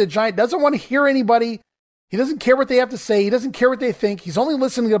 Andre the Giant doesn't want to hear anybody. He doesn't care what they have to say. He doesn't care what they think. He's only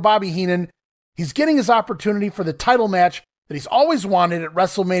listening to Bobby Heenan. He's getting his opportunity for the title match that he's always wanted at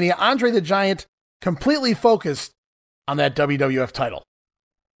WrestleMania. Andre the Giant completely focused on that WWF title.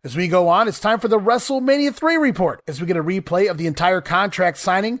 As we go on, it's time for the WrestleMania 3 report as we get a replay of the entire contract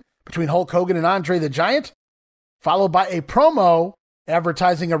signing between Hulk Hogan and Andre the Giant, followed by a promo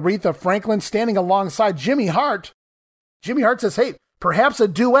advertising Aretha Franklin standing alongside Jimmy Hart. Jimmy Hart says, hey, perhaps a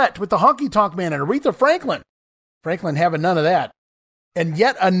duet with the Honky Tonk Man and Aretha Franklin. Franklin having none of that. And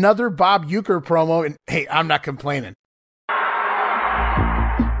yet another Bob Uecker promo, and hey, I'm not complaining.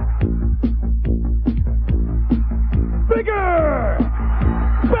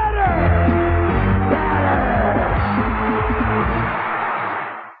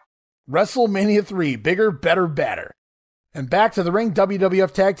 WrestleMania 3, bigger, better, badder. And back to the ring,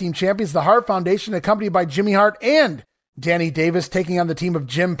 WWF Tag Team Champions, the Hart Foundation, accompanied by Jimmy Hart and Danny Davis, taking on the team of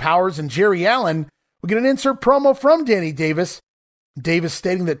Jim Powers and Jerry Allen. We get an insert promo from Danny Davis. Davis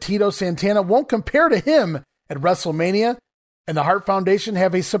stating that Tito Santana won't compare to him at WrestleMania, and the Hart Foundation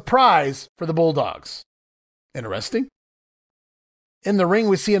have a surprise for the Bulldogs. Interesting. In the ring,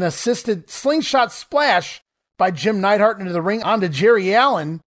 we see an assisted slingshot splash by Jim Neidhart into the ring onto Jerry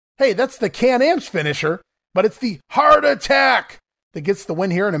Allen. Hey, that's the Can-Am's finisher, but it's the Heart Attack that gets the win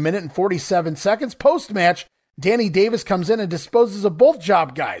here in 1 minute and 47 seconds. Post-match, Danny Davis comes in and disposes of both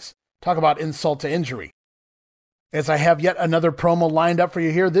job guys. Talk about insult to injury. As I have yet another promo lined up for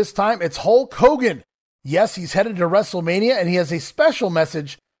you here, this time it's Hulk Hogan. Yes, he's headed to WrestleMania, and he has a special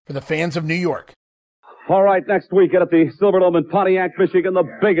message for the fans of New York. All right, next weekend at the Silverdome in Pontiac, Michigan, the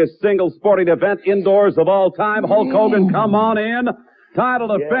biggest single sporting event indoors of all time. Hulk Hogan, come on in.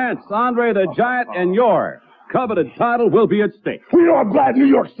 Title defense, Andre the Giant, and your coveted title will be at stake. You know, I'm glad New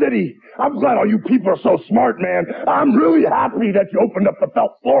York City. I'm glad all you people are so smart, man. I'm really happy that you opened up the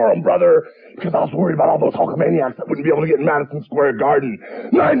Felt Forum, brother, because I was worried about all those Hulkamaniacs that wouldn't be able to get in Madison Square Garden.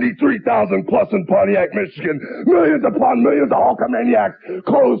 93,000 plus in Pontiac, Michigan. Millions upon millions of Hulkamaniacs.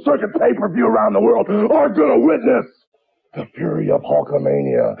 Closed circuit pay-per-view around the world are going to witness the fury of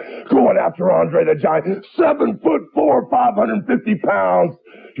Hulkamania going after Andre the Giant. 7'4", 550 pounds.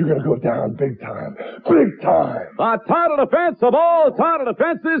 You're going to go down big time. Big time. The title defense of all title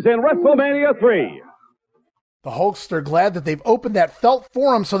defenses in WrestleMania 3. The Hulkster glad that they've opened that Felt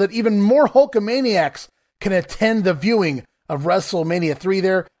Forum so that even more Hulkamaniacs can attend the viewing of WrestleMania 3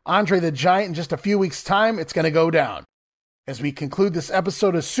 there. Andre the Giant, in just a few weeks' time, it's going to go down. As we conclude this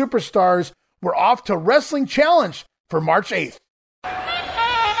episode of Superstars, we're off to Wrestling Challenge for March 8th.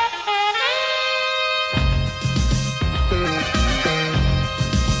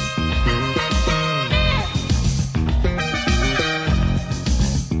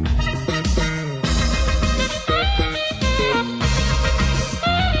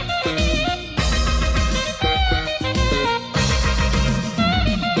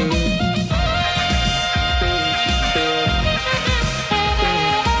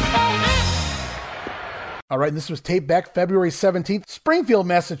 All right, and this was taped back February 17th, Springfield,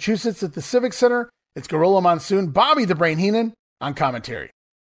 Massachusetts at the Civic Center. It's Gorilla Monsoon, Bobby the Brain Heenan on commentary.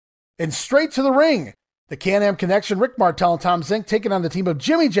 And straight to the ring, the Can-Am Connection, Rick Martel and Tom Zink taking on the team of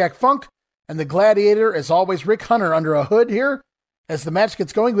Jimmy Jack Funk and the Gladiator, as always, Rick Hunter under a hood here. As the match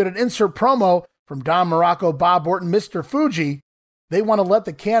gets going, we had an insert promo from Don Morocco, Bob Orton, Mr. Fuji. They want to let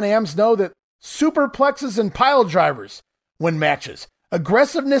the Can-Ams know that superplexes and pile drivers win matches.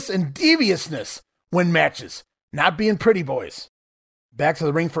 Aggressiveness and deviousness win matches, not being pretty boys. Back to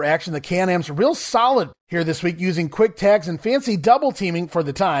the ring for action. The Can-Am's real solid here this week, using quick tags and fancy double teaming for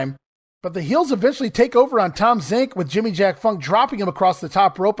the time. But the heels eventually take over on Tom Zink, with Jimmy Jack Funk dropping him across the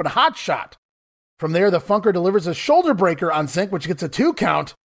top rope and a hot shot. From there, the Funker delivers a shoulder breaker on Zink, which gets a 2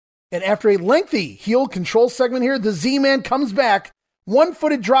 count. And after a lengthy heel control segment here, the Z-Man comes back.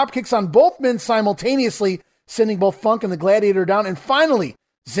 One-footed drop kicks on both men simultaneously, sending both Funk and the Gladiator down. And finally,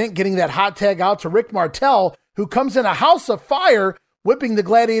 Zink getting that hot tag out to Rick Martel, who comes in a house of fire, whipping the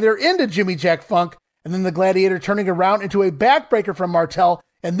Gladiator into Jimmy Jack Funk, and then the Gladiator turning around into a backbreaker from Martel.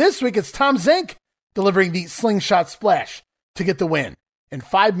 And this week it's Tom Zink delivering the slingshot splash to get the win in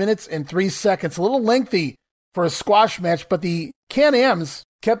 5 minutes and 3 seconds. A little lengthy for a squash match, but the Can-Ams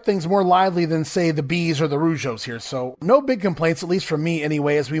kept things more lively than, say, the Bees or the Rougeos here. So no big complaints, at least from me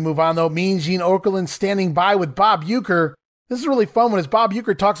anyway. As we move on, though, Mean Gene Okerlund standing by with Bob Uecker. This is really fun when as Bob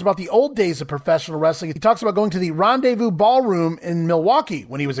Uecker talks about the old days of professional wrestling. He talks about going to the Rendezvous Ballroom in Milwaukee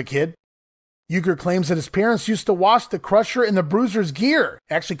when he was a kid. Uecker claims that his parents used to wash the Crusher and the Bruiser's gear.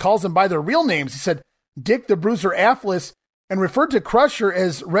 Actually calls them by their real names. He said Dick the Bruiser Afflis and referred to Crusher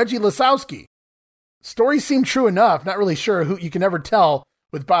as Reggie Lasowski. Story seemed true enough. Not really sure who, you can never tell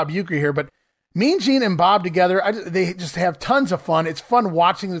with Bob Uecker here, but Mean Gene and Bob together, they just have tons of fun. It's fun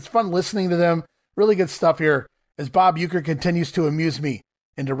watching them. It's fun listening to them. Really good stuff here as Bob Uecker continues to amuse me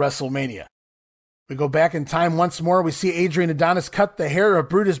into WrestleMania. We go back in time once more. We see Adrian Adonis cut the hair of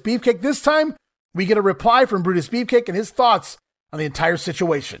Brutus Beefcake. This time, we get a reply from Brutus Beefcake and his thoughts on the entire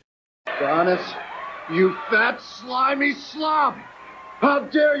situation. Adonis, you fat, slimy slob! How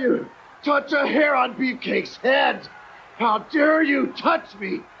dare you touch a hair on Beefcake's head? How dare you touch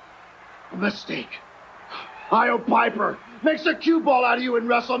me? A mistake. Io Piper makes a cue ball out of you in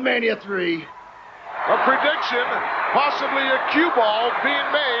WrestleMania 3. A prediction, possibly a cue ball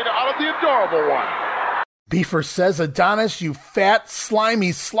being made out of the adorable one. Beaver says, Adonis, you fat,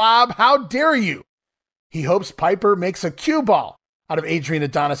 slimy slob, how dare you? He hopes Piper makes a cue ball out of Adrian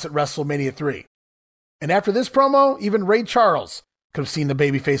Adonis at WrestleMania 3. And after this promo, even Ray Charles could have seen the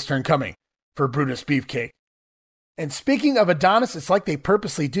babyface turn coming for Brutus Beefcake. And speaking of Adonis, it's like they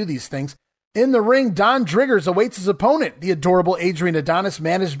purposely do these things. In the ring, Don Driggers awaits his opponent, the adorable Adrian Adonis,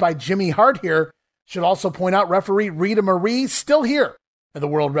 managed by Jimmy Hart here. Should also point out referee Rita Marie, still here at the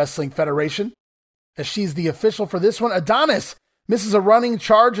World Wrestling Federation, as she's the official for this one. Adonis misses a running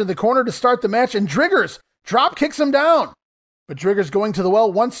charge in the corner to start the match, and Driggers drop kicks him down. But Driggers, going to the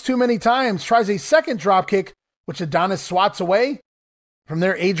well once too many times, tries a second drop kick, which Adonis swats away. From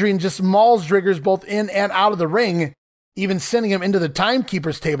there, Adrian just mauls Driggers both in and out of the ring, even sending him into the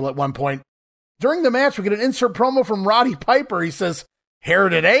timekeeper's table at one point. During the match, we get an insert promo from Roddy Piper. He says, "Hair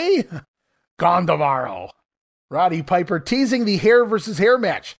today? Gone tomorrow." Roddy Piper teasing the hair versus hair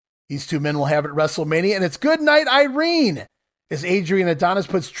match these two men will have at WrestleMania, and it's Good Night Irene, as Adrian Adonis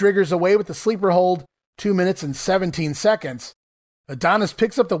puts Driggers away with the sleeper hold, 2 minutes and 17 seconds. Adonis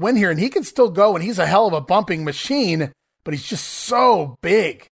picks up the win here, and he can still go, and he's a hell of a bumping machine, but he's just so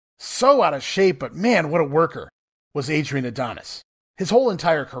big, so out of shape, but man, what a worker was Adrian Adonis, his whole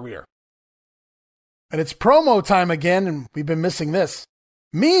entire career. And it's promo time again, and we've been missing this.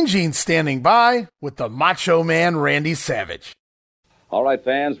 Mean Gene standing by with the Macho Man Randy Savage. All right,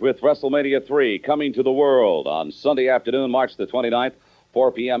 fans, with WrestleMania 3 coming to the world on Sunday afternoon, March the 29th,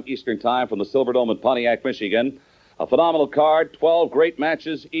 4 p.m. Eastern Time from the Silverdome in Pontiac, Michigan. A phenomenal card, 12 great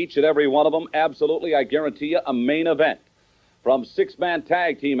matches, each and every one of them. Absolutely, I guarantee you, a main event. From six-man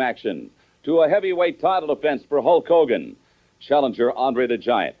tag team action to a heavyweight title defense for Hulk Hogan, challenger Andre the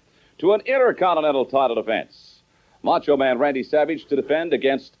Giant, to an intercontinental title defense. Macho Man Randy Savage to defend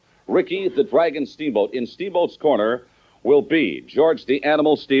against Ricky the Dragon Steamboat. In Steamboat's corner will be George the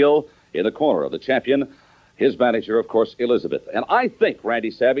Animal Steele in the corner of the champion. His manager, of course, Elizabeth. And I think,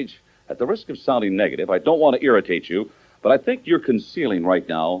 Randy Savage, at the risk of sounding negative, I don't want to irritate you, but I think you're concealing right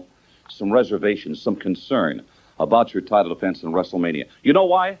now some reservations, some concern about your title defense in WrestleMania. You know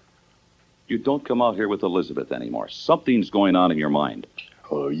why? You don't come out here with Elizabeth anymore. Something's going on in your mind.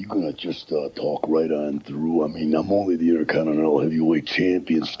 Are you going to just talk right on through? I mean, I'm only the Intercontinental Heavyweight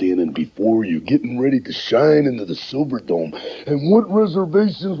Champion standing before you, getting ready to shine into the Silverdome. And what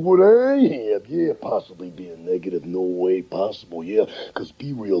reservations would I have? Yeah, possibly being negative. No way possible. Yeah, because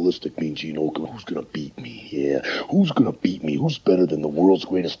be realistic, Mean Gene Oakley. Who's going to beat me? Yeah, who's going to beat me? Who's better than the world's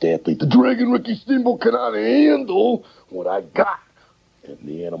greatest athlete? The Dragon Ricky Steamboat cannot handle what I got. And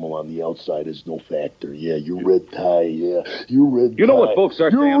the animal on the outside is no factor. Yeah, your red tie. Yeah, your red tie. You know what folks are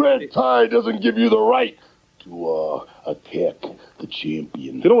saying? Your red tie doesn't give you the right to attack the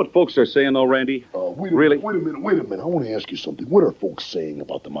champion. You know what folks are saying, though, Randy? Wait a minute. I want to ask you something. What are folks saying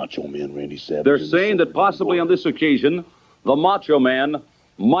about the Macho Man, Randy Savage? They're saying that possibly on this occasion, the Macho Man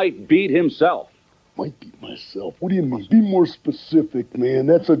might beat himself. Might beat myself? What do you mean? Be more specific, man.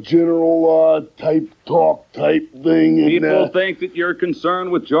 That's a general type thing. People think that you're concerned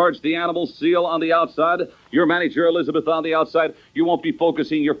with George the Animal Steele on the outside, your manager Elizabeth on the outside. You won't be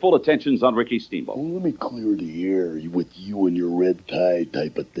focusing your full attentions on Ricky Steamboat. Well, let me clear the air with you and your red tie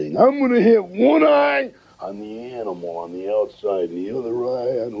type of thing. I'm going to have one eye on the animal on the outside and the other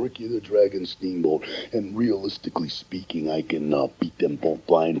eye on Ricky the Dragon Steamboat. And realistically speaking, I can beat them both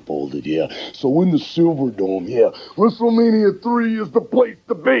blindfolded, yeah. So in the Silverdome, yeah, WrestleMania 3 is the place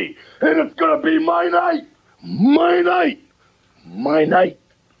to be. And it's going to be my night. My night. My night.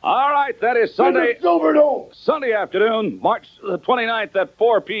 All right, that is Sunday. Silverdome. Sunday afternoon, March the 29th at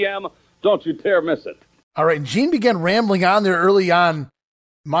 4 p.m. Don't you dare miss it. All right, Gene began rambling on there early on.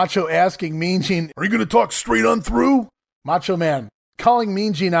 Macho asking Mean Gene, "Are you going to talk straight on through?" Macho Man calling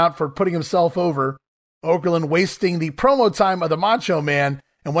Mean Gene out for putting himself over. Okerlund wasting the promo time of the Macho Man.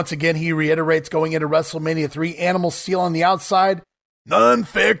 And once again, he reiterates going into WrestleMania 3, Animal Steele on the outside.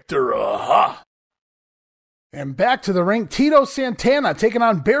 Non-factor, aha. And back to the ring, Tito Santana taking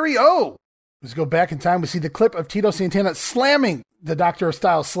on Barry O. Let's go back in time. We see the clip of Tito Santana slamming the Doctor of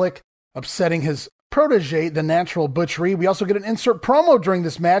Style Slick, upsetting his protege, the Natural Butch Reed. We also get an insert promo during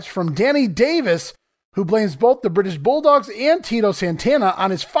this match from Danny Davis, who blames both the British Bulldogs and Tito Santana on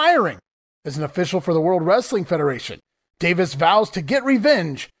his firing as an official for the World Wrestling Federation. Davis vows to get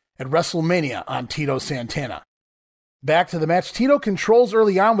revenge at WrestleMania on Tito Santana. Back to the match, Tito controls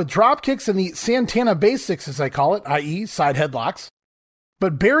early on with drop kicks and the Santana basics, as I call it, i.e. side headlocks.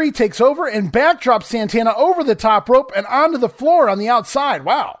 But Barry takes over and backdrops Santana over the top rope and onto the floor on the outside.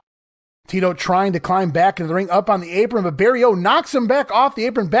 Wow. Tito trying to climb back into the ring up on the apron, but Barry O knocks him back off the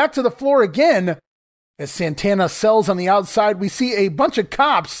apron, back to the floor again. As Santana sells on the outside, we see a bunch of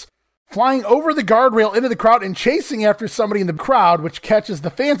cops flying over the guardrail into the crowd and chasing after somebody in the crowd, which catches the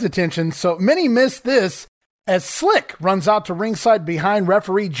fans' attention. So many missed this As Slick runs out to ringside behind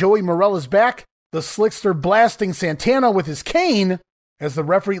referee Joey Morella's back, the Slickster blasting Santana with his cane. As the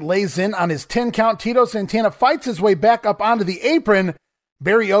referee lays in on his 10 count, Tito Santana fights his way back up onto the apron,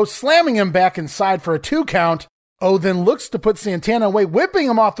 Barry O slamming him back inside for a 2 count. O then looks to put Santana away, whipping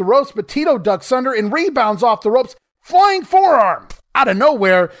him off the ropes, but Tito ducks under and rebounds off the ropes. Flying forearm! Out of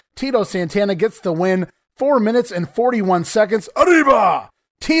nowhere, Tito Santana gets the win, 4 minutes and 41 seconds. Arriba!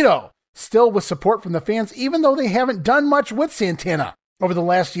 Tito, still with support from the fans, even though they haven't done much with Santana. Over the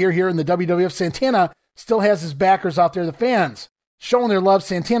last year here in the WWF, Santana still has his backers out there, the fans, showing their love.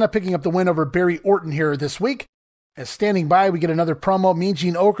 Santana picking up the win over Barry Orton here this week. As standing by, we get another promo, Mean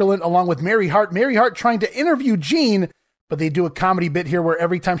Gene Okerlund along with Mary Hart. Mary Hart trying to interview Gene, but they do a comedy bit here where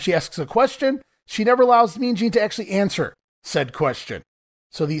every time she asks a question, she never allows Mean Gene to actually answer said question.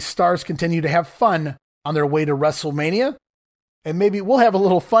 So these stars continue to have fun on their way to WrestleMania. And maybe we'll have a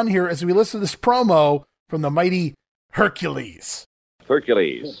little fun here as we listen to this promo from the mighty Hercules.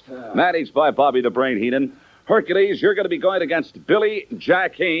 Hercules, managed by Bobby the Brain Heenan. Hercules, you're going to be going against Billy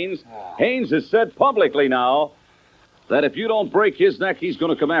Jack Haynes. Haynes has said publicly now that if you don't break his neck, he's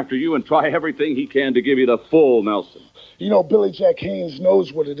going to come after you and try everything he can to give you the full Nelson. You know, Billy Jack Haynes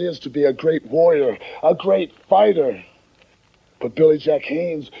knows what it is to be a great warrior, a great fighter. But Billy Jack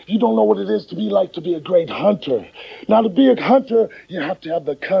Haynes, you don't know what it is to be a great hunter. Now, to be a hunter, you have to have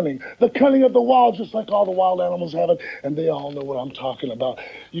the cunning of the wild, just like all the wild animals have it, and they all know what I'm talking about.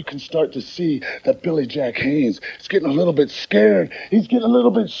 You can start to see that Billy Jack Haynes is getting a little bit scared. He's getting a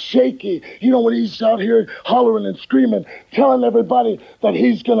little bit shaky. You know, when he's out here hollering and screaming, telling everybody that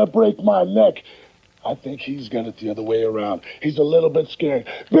he's going to break my neck. I think he's got it the other way around. He's a little bit scared.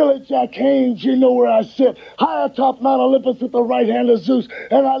 Billy Jack Haynes, you know where I sit, high atop Mount Olympus with the right hand of Zeus,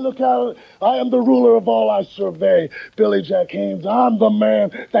 and I look out, I am the ruler of all I survey. Billy Jack Haynes, I'm the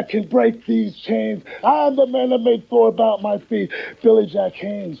man that can break these chains. I'm the man that made Thor about my feet. Billy Jack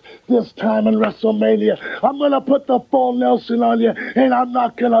Haynes, this time in WrestleMania, I'm going to put the full Nelson on you, and I'm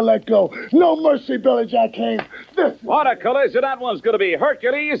not going to let go. No mercy, Billy Jack Haynes. What a collision that one's going to be.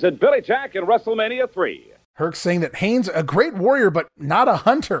 Hercules and Billy Jack in WrestleMania 3. Herc saying that Haynes, a great warrior, but not a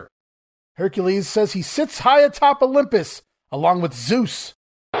hunter. Hercules says he sits high atop Olympus, along with Zeus.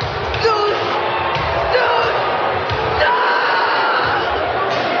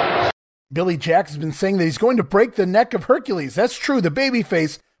 Billy Jack has been saying that he's going to break the neck of Hercules. That's true, the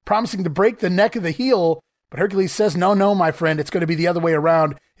babyface promising to break the neck of the heel. But Hercules says, no, my friend, it's going to be the other way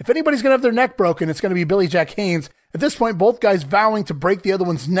around. If anybody's going to have their neck broken, it's going to be Billy Jack Haynes. At this point, both guys vowing to break the other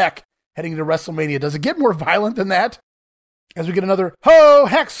one's neck heading into WrestleMania. Does it get more violent than that? As we get another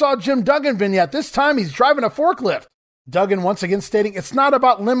Hacksaw Jim Duggan vignette. This time he's driving a forklift. Duggan once again stating, it's not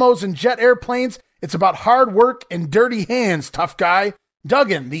about limos and jet airplanes. It's about hard work and dirty hands, tough guy.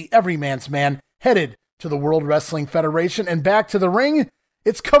 Duggan, the everyman's man, headed to the World Wrestling Federation. And back to the ring,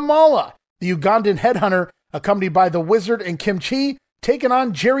 it's Kamala, the Ugandan headhunter, accompanied by the Wizard and Kim Chi, taking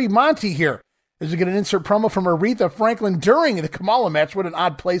on Jerry Monty here. As we get an insert promo from Aretha Franklin during the Kamala match. What an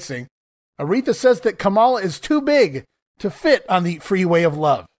odd placing. Aretha says that Kamala is too big to fit on the freeway of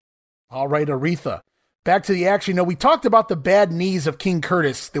love. All right, Aretha. Back to the action. We talked about the bad knees of King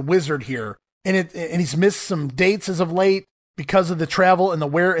Curtis, the Wizard here, and he's missed some dates as of late because of the travel and the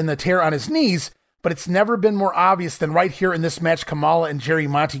wear and the tear on his knees, but it's never been more obvious than right here in this match, Kamala and Jerry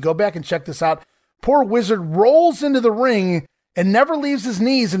Monty. Go back and check this out. Poor Wizard rolls into the ring and never leaves his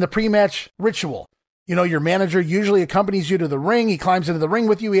knees in the pre-match ritual. Your manager usually accompanies you to the ring. He climbs into the ring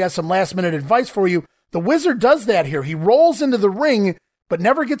with you. He has some last-minute advice for you. The Wizard does that here. He rolls into the ring, but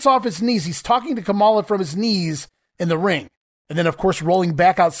never gets off his knees. He's talking to Kamala from his knees in the ring. And then, of course, rolling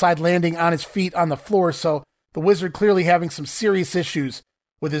back outside, landing on his feet on the floor. So the Wizard clearly having some serious issues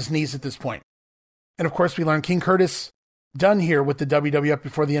with his knees at this point. And, of course, we learn King Curtis done here with the WWF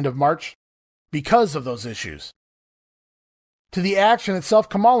before the end of March because of those issues. To the action itself,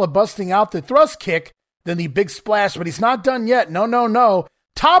 Kamala busting out the thrust kick, then the big splash, but he's not done yet. No.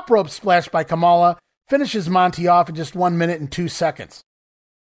 Top rope splash by Kamala finishes Monty off in just 1 minute and 2 seconds.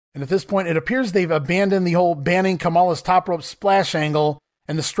 And at this point, it appears they've abandoned the whole banning Kamala's top rope splash angle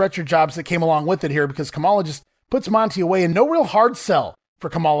and the stretcher jobs that came along with it here, because Kamala just puts Monty away, and no real hard sell for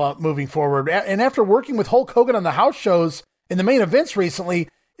Kamala moving forward. And after working with Hulk Hogan on the house shows in the main events recently,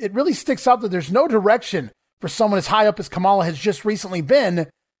 it really sticks out that there's no direction for someone as high up as Kamala has just recently been.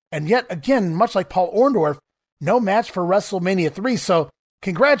 And yet again, much like Paul Orndorff, no match for WrestleMania 3. So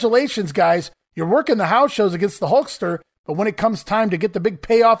congratulations, guys. You're working the house shows against the Hulkster, but when it comes time to get the big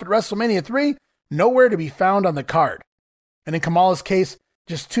payoff at WrestleMania 3, nowhere to be found on the card. And in Kamala's case,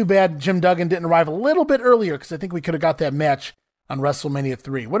 just too bad Jim Duggan didn't arrive a little bit earlier, because I think we could have got that match on WrestleMania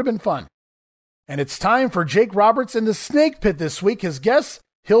 3. Would have been fun. And it's time for Jake Roberts in the Snake Pit this week. His guests,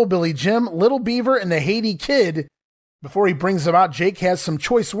 Hillbilly Jim, Little Beaver, and the Haiti Kid. Before he brings them out, Jake has some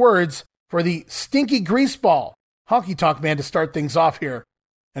choice words for the Stinky Greaseball, Honky Tonk Man, to start things off here.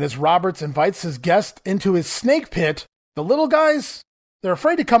 And as Roberts invites his guest into his snake pit, the little guys, they're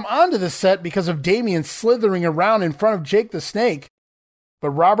afraid to come onto the set because of Damien slithering around in front of Jake the Snake.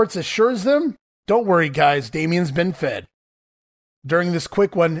 But Roberts assures them, don't worry guys, Damien's been fed. During this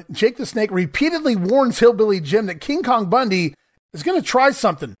quick one, Jake the Snake repeatedly warns Hillbilly Jim that King Kong Bundy is going to try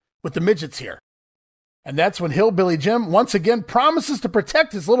something with the midgets here. And that's when Hillbilly Jim once again promises to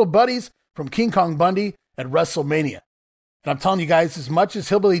protect his little buddies from King Kong Bundy at WrestleMania. And I'm telling you guys, as much as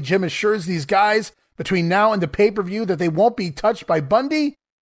Hillbilly Jim assures these guys between now and the pay-per-view that they won't be touched by Bundy,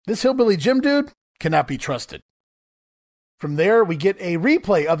 this Hillbilly Jim dude cannot be trusted. From there, we get a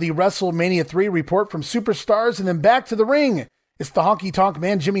replay of the WrestleMania 3 report from Superstars, and then back to the ring. It's the Honky Tonk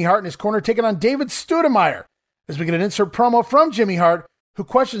Man, Jimmy Hart, in his corner, taking on David Stoudemire, as we get an insert promo from Jimmy Hart, who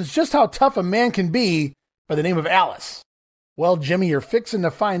questions just how tough a man can be by the name of Alice. Well, Jimmy, you're fixing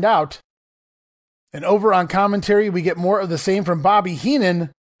to find out. And over on commentary, we get more of the same from Bobby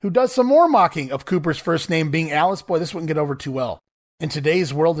Heenan, who does some more mocking of Cooper's first name being Alice. Boy, this wouldn't get over too well. In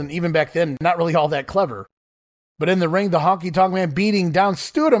today's world, and even back then, not really all that clever. But in the ring, the Honky Tonk Man beating down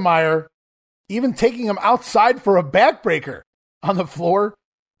Stoudemire, even taking him outside for a backbreaker on the floor.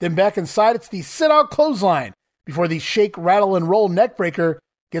 Then back inside, it's the sit-out clothesline before the shake, rattle, and roll neckbreaker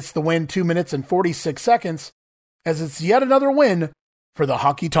gets the win, 2 minutes and 46 seconds, as it's yet another win for the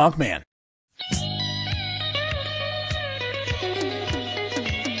Honky Tonk Man.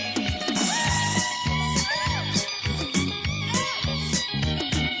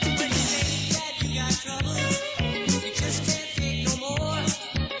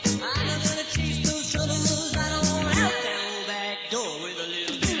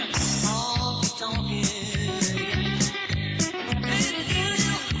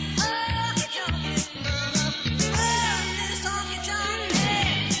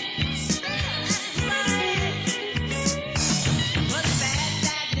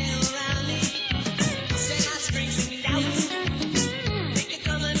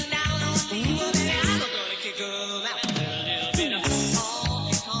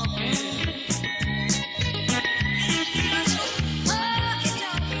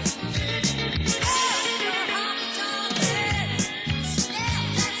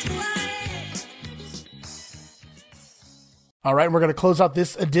 All right, we're going to close out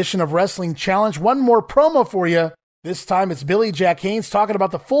this edition of Wrestling Challenge. One more promo for you. This time it's Billy Jack Haynes talking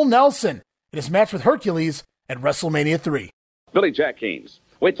about the Full Nelson in his match with Hercules at WrestleMania 3. Billy Jack Haynes.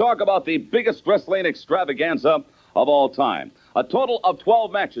 We talk about the biggest wrestling extravaganza of all time. A total of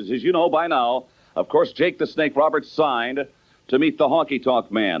 12 matches, as you know by now. Of course, Jake the Snake Roberts signed to meet the Honky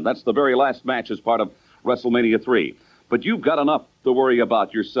Tonk Man. That's the very last match as part of WrestleMania 3. But you've got enough to worry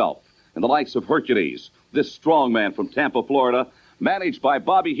about yourself. And the likes of Hercules, this strong man from Tampa, Florida, managed by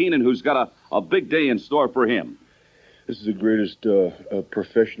Bobby Heenan, who's got a big day in store for him. This is the greatest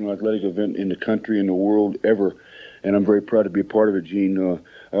professional athletic event in the country and the world ever, and I'm very proud to be a part of it, Gene.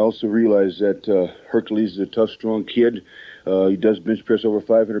 I also realize that Hercules is a tough, strong kid. He does bench press over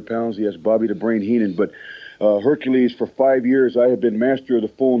 500 pounds. He has Bobby the Brain Heenan, but Hercules, for 5 years, I have been master of the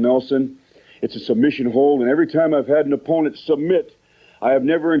Full Nelson. It's a submission hold, and every time I've had an opponent submit, I have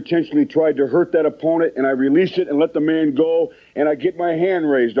never intentionally tried to hurt that opponent, and I release it and let the man go, and I get my hand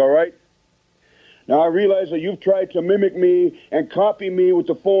raised, all right? Now, I realize that you've tried to mimic me and copy me with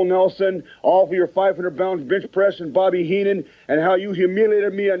the Full Nelson, all for your 500-pound bench press and Bobby Heenan, and how you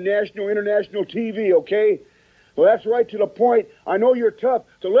humiliated me on national, international TV, okay? Well, that's right to the point. I know you're tough,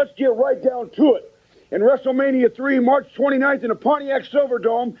 so let's get right down to it. In WrestleMania 3, March 29th in the Pontiac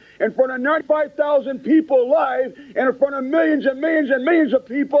Silverdome, in front of 95,000 people live, and in front of millions and millions and millions of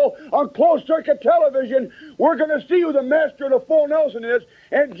people on closed-circuit television, we're going to see who the master of the Full Nelson is.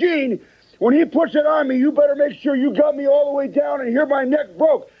 And, Gene, when he puts it on me, you better make sure you got me all the way down and hear my neck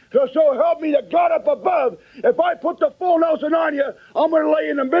broke. So help me to God up above. If I put the Full Nelson on you, I'm going to lay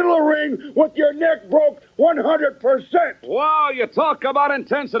in the middle of the ring with your neck broke 100%. Wow, you talk about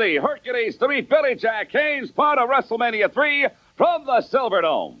intensity. Hercules to meet Billy Jack Haynes, part of WrestleMania 3 from the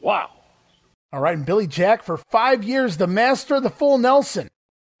Silverdome. Wow. All right, and Billy Jack, for 5 years, the master of the Full Nelson.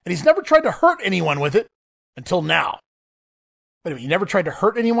 And he's never tried to hurt anyone with it until now. Wait a minute, you never tried to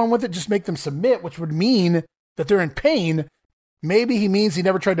hurt anyone with it? Just make them submit, which would mean that they're in pain. Maybe he means he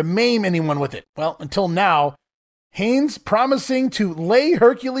never tried to maim anyone with it. Well, until now, Haynes promising to lay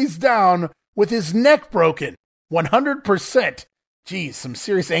Hercules down with his neck broken. 100%. Geez, some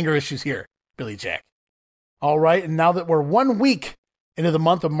serious anger issues here, Billy Jack. All right, and now that we're 1 week into the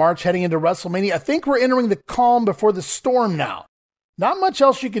month of March, heading into WrestleMania. I think we're entering the calm before the storm now. Not much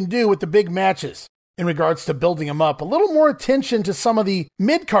else you can do with the big matches in regards to building them up. A little more attention to some of the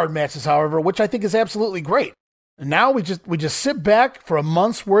mid-card matches, however, which I think is absolutely great. And now we just sit back for a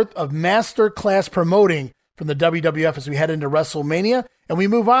month's worth of master class promoting from the WWF as we head into WrestleMania, and we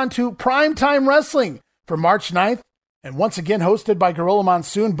move on to Primetime Wrestling for March 9th, and once again hosted by Gorilla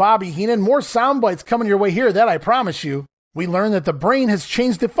Monsoon, Bobby Heenan. More sound bites coming your way here, that I promise you. We learn that the Brain has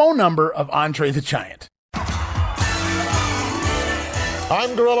changed the phone number of Andre the Giant.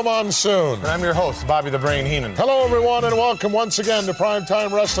 I'm Gorilla Monsoon. And I'm your host, Bobby the Brain Heenan. Hello, everyone, and welcome once again to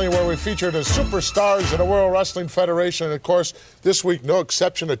Primetime Wrestling, where we feature the superstars of the World Wrestling Federation. And, of course, this week, no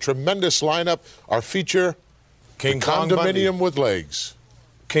exception, a tremendous lineup. Our feature, King Kong Condominium with Legs.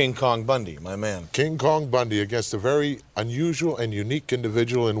 King Kong Bundy, my man. King Kong Bundy against a very unusual and unique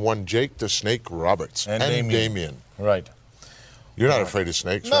individual in one Jake the Snake Roberts. And Damien. Right. You're not afraid of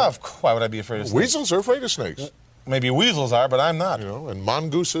snakes, No, right? why would I be afraid of snakes? Weasels are afraid of snakes. Maybe weasels are, but I'm not. You know, and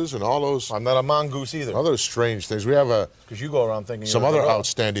mongooses and all those. I'm not a mongoose either. Other strange things. We have because you go around thinking some other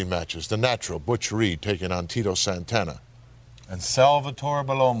outstanding matches. The Natural, Butch Reed taking on Tito Santana. And Salvatore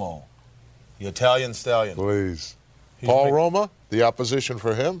Bellomo, the Italian stallion. Please. Paul Roma, the opposition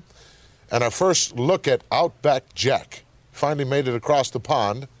for him. And our first look at Outback Jack. Finally made it across the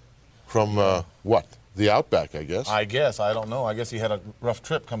pond from what? The Outback, I guess. I don't know. I guess he had a rough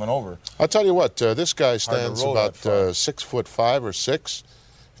trip coming over. I'll tell you what, this guy stands about 6'5" or 6",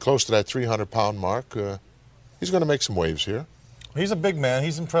 close to that 300-pound mark. He's going to make some waves here. He's a big man.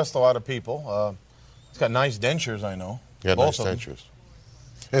 He's impressed a lot of people. He's got nice dentures, I know. Yeah, nice dentures.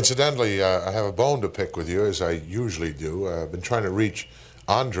 Incidentally, I have a bone to pick with you, as I usually do. I've been trying to reach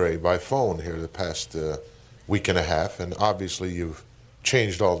Andre by phone here the past week and a half, and obviously you've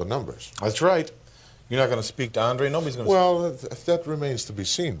changed all the numbers. That's right. You're not going to speak to Andre? Nobody's going to Well, that remains to be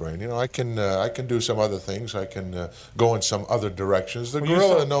seen, Brain. You know, I can do some other things. I can go in some other directions. The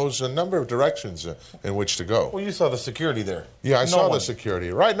Gorilla knows a number of directions in which to go. Well, you saw the security there. Yeah, I saw the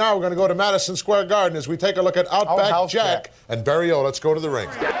security. Right now, we're going to go to Madison Square Garden as we take a look at Outback Jack and Barry O. Let's go to the ring.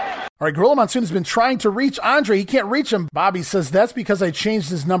 All right, Gorilla Monsoon has been trying to reach Andre. He can't reach him. Bobby says that's because I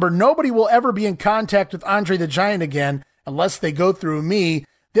changed his number. Nobody will ever be in contact with Andre the Giant again unless they go through me.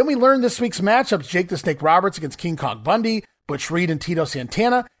 Then we learned this week's matchups, Jake the Snake Roberts against King Kong Bundy, Butch Reed and Tito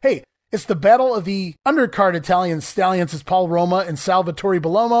Santana. Hey, it's the battle of the undercard Italian stallions as Paul Roma and Salvatore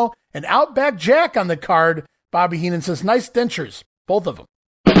Bellomo, and Outback Jack on the card. Bobby Heenan says, nice dentures, both of them.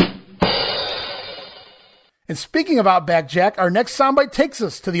 And speaking of Outback Jack, our next soundbite takes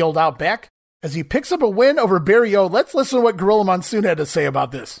us to the old Outback. As he picks up a win over Barry O, let's listen to what Gorilla Monsoon had to say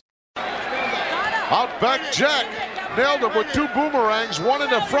about this. Outback Jack nailed him with two boomerangs, one in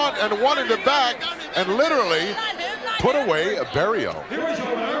the front and one in the back, and literally put away a Barry O. Here is your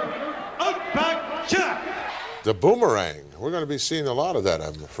winner, Outback Jack. The boomerang. We're going to be seeing a lot of that,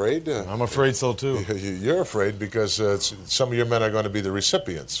 I'm afraid. I'm afraid so, too. You're afraid because some of your men are going to be the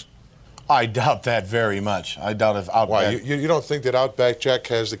recipients. I doubt that very much. I doubt if Outback... Why, you don't think that Outback Jack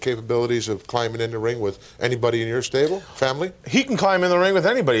has the capabilities of climbing in the ring with anybody in your stable, family? He can climb in the ring with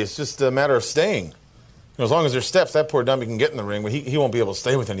anybody. It's just a matter of staying. As long as there's steps, that poor dummy can get in the ring, but he won't be able to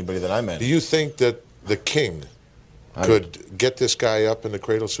stay with anybody that I'm in. Do you think that the King could get this guy up in the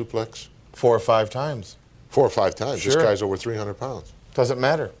cradle suplex? 4 or 5 times. 4 or 5 times? Sure. This guy's over 300 pounds. Doesn't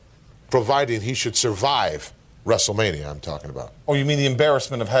matter. Providing he should survive WrestleMania, I'm talking about. Oh, you mean the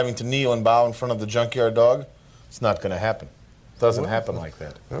embarrassment of having to kneel and bow in front of the Junkyard Dog? It's not going to happen. Doesn't happen like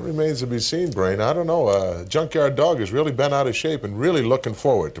that. That remains to be seen, Brain. I don't know. Junkyard Dog has really been out of shape and really looking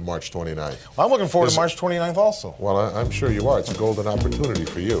forward to March 29th. Well, I'm looking forward to March 29th also. Well, I'm sure you are. It's a golden opportunity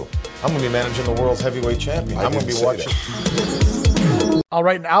for you. I'm going to be managing the world's heavyweight champion. I'm going to be watching. All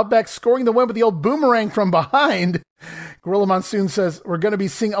right, and Outback scoring the win with the old boomerang from behind. Gorilla Monsoon says we're going to be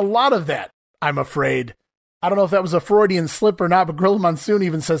seeing a lot of that, I'm afraid. I don't know if that was a Freudian slip or not, but Gorilla Monsoon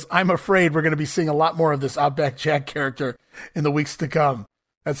even says, I'm afraid we're going to be seeing a lot more of this Outback Jack character in the weeks to come.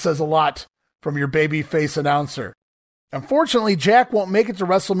 That says a lot from your babyface announcer. Unfortunately, Jack won't make it to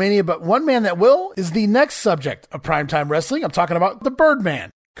WrestleMania, but one man that will is the next subject of Primetime Wrestling. I'm talking about the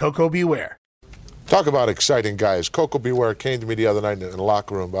Birdman, Koko B. Ware. Talk about exciting guys. Koko B. Ware came to me the other night in the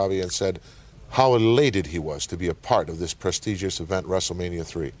locker room, Bobby, and said how elated he was to be a part of this prestigious event, WrestleMania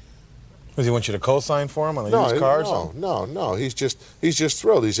 3. Does he want you to co-sign for him on the used cars? No. He's just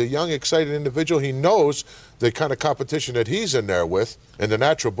thrilled. He's a young, excited individual. He knows the kind of competition that he's in there with, and the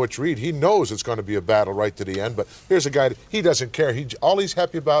natural Butch Reed. He knows it's going to be a battle right to the end. But here's a guy that he doesn't care. All he's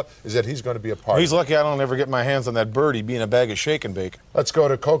happy about is that he's going to be a part. He's lucky I don't ever get my hands on that birdie being a bag of shake and bake. Let's go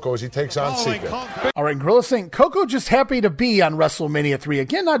to Coco as he takes on Sika. All right, Gorilla saying Coco just happy to be on WrestleMania 3.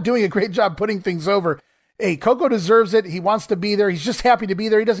 Again, not doing a great job putting things over. Hey, Coco deserves it. He wants to be there. He's just happy to be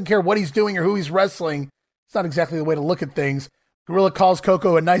there. He doesn't care what he's doing or who he's wrestling. It's not exactly the way to look at things. Gorilla calls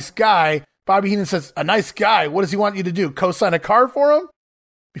Coco a nice guy. Bobby Heenan says, a nice guy? What does he want you to do? Co-sign a car for him?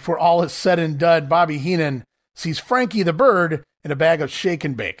 Before all is said and done, Bobby Heenan sees Frankie the Bird in a bag of shake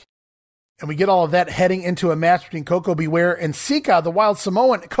and bake. And we get all of that heading into a match between Coco Beware and Sika, the Wild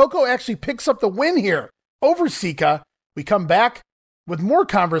Samoan. Coco actually picks up the win here over Sika. We come back with more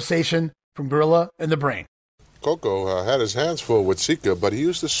conversation from Gorilla and the Brain. Coco had his hands full with Sika, but he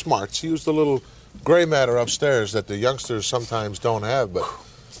used the smarts. He used the little gray matter upstairs that the youngsters sometimes don't have. But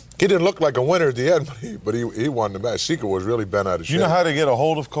he didn't look like a winner at the end, but he won the match. Sika was really bent out of shape. You know how to get a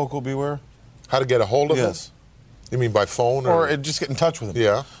hold of Coco Beware? How to get a hold of him? Yes. You mean by phone? Or just get in touch with him.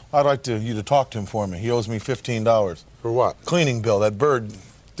 Yeah. I'd like you to talk to him for me. He owes me $15. For what? Cleaning bill. That bird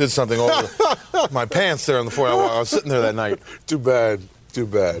did something over my pants there on the floor. I was sitting there that night. Too bad.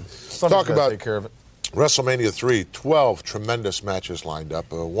 Talk about take care of it. WrestleMania 3, 12 tremendous matches lined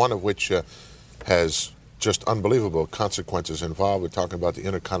up, one of which has just unbelievable consequences involved. We're talking about the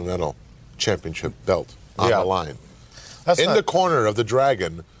Intercontinental Championship belt on the line. The corner of the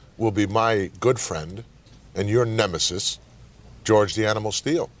Dragon will be my good friend and your nemesis, George the Animal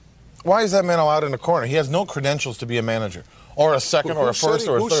Steele. Why is that man allowed in the corner? He has no credentials to be a manager. Or a second, or a first,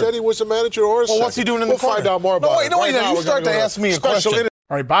 or a third. Who said he was a manager or a second? Well, what's he doing in the corner? We'll find out more about it. You start to ask me a question.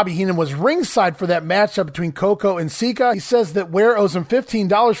 All right, Bobby Heenan was ringside for that matchup between Coco and Sika. He says that Ware owes him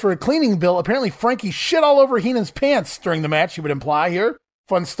 $15 for a cleaning bill. Apparently, Frankie shit all over Heenan's pants during the match, he would imply here.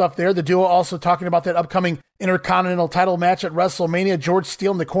 Fun stuff there. The duo also talking about that upcoming Intercontinental title match at WrestleMania. George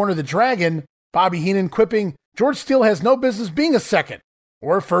Steele in the corner of the Dragon. Bobby Heenan quipping, George Steele has no business being a second,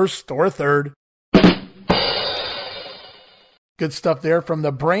 or a first, or a third. Good stuff there from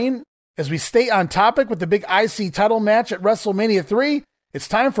the Brain. As we stay on topic with the big IC title match at WrestleMania 3, it's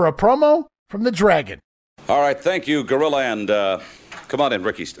time for a promo from the Dragon. All right, thank you, Gorilla, and come on in,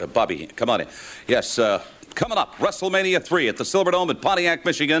 Ricky, Bobby, come on in. Yes, coming up, WrestleMania 3 at the Silverdome in Pontiac,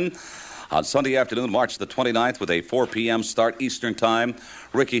 Michigan, on Sunday afternoon, March the 29th, with a 4 p.m. start Eastern Time.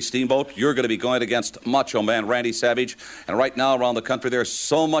 Ricky Steamboat, you're going to be going against Macho Man Randy Savage, and right now around the country, there's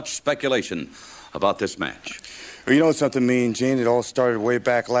so much speculation about this match. Well, you know something, me and Gene, it all started way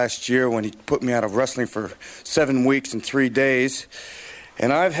back last year when he put me out of wrestling for 7 weeks and 3 days.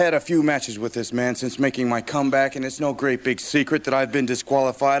 And I've had a few matches with this man since making my comeback, and it's no great big secret that I've been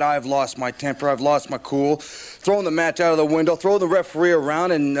disqualified. I've lost my temper, I've lost my cool, thrown the match out of the window, thrown the referee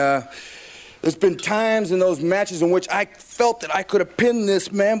around, and there's been times in those matches in which I felt that I could have pinned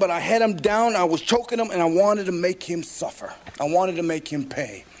this man, but I had him down, I was choking him, and I wanted to make him suffer. I wanted to make him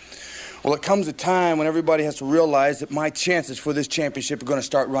pay. Well, it comes a time when everybody has to realize that my chances for this championship are going to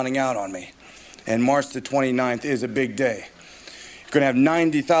start running out on me. And March the 29th is a big day. You're going to have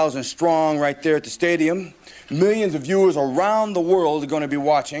 90,000 strong right there at the stadium. Millions of viewers around the world are going to be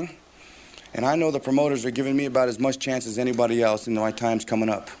watching. And I know the promoters are giving me about as much chance as anybody else, and my time's coming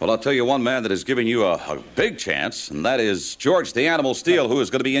up. Well, I'll tell you one man that is giving you a big chance, and that is George the Animal Steele, who is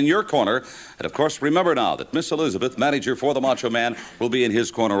going to be in your corner. And, of course, remember now that Miss Elizabeth, manager for the Macho Man, will be in his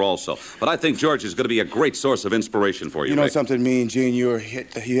corner also. But I think George is going to be a great source of inspiration for you. You know something, me and Gene, you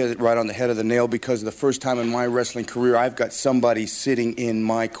hit it right on the head of the nail, because the first time in my wrestling career, I've got somebody sitting in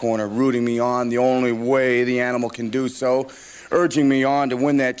my corner, rooting me on the only way the Animal can do so, urging me on to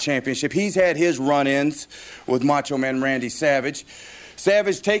win that championship. He's had his run-ins with Macho Man Randy Savage.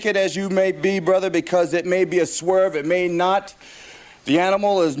 Savage, take it as you may be, brother, because it may be a swerve, it may not. The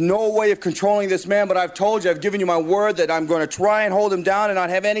Animal is no way of controlling this man, but I've told you, I've given you my word that I'm going to try and hold him down and not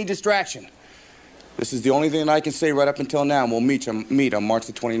have any distraction. This is the only thing that I can say right up until now, and we'll meet on March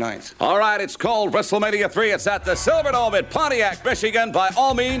the 29th. All right, it's called WrestleMania 3. It's at the Silverdome in Pontiac, Michigan. By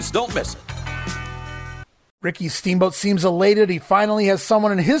all means, don't miss it. Ricky Steamboat seems elated. He finally has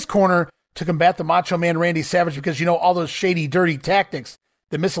someone in his corner to combat the Macho Man Randy Savage, because you know all those shady, dirty tactics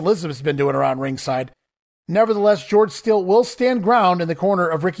that Miss Elizabeth's been doing around ringside. Nevertheless, George Steele will stand ground in the corner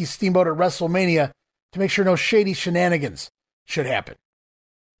of Ricky Steamboat at WrestleMania to make sure no shady shenanigans should happen.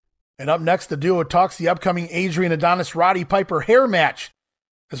 And up next, the duo talks the upcoming Adrian Adonis Roddy Piper hair match,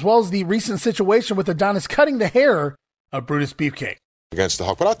 as well as the recent situation with Adonis cutting the hair of Brutus Beefcake against the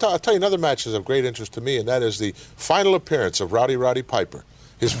Hulk. But I'll tell you another match is of great interest to me, and that is the final appearance of Roddy Piper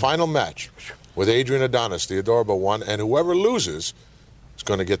his final match with Adrian Adonis, the adorable one, and whoever loses is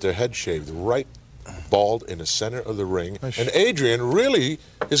going to get their head shaved right bald in the center of the ring. And Adrian really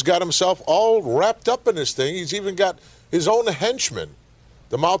has got himself all wrapped up in this thing. He's even got his own henchman,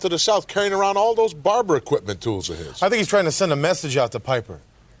 the Mouth of the South, carrying around all those barber equipment tools of his. I think he's trying to send a message out to Piper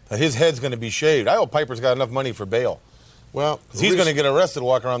that his head's going to be shaved. I hope Piper's got enough money for bail. Well, he's going to get arrested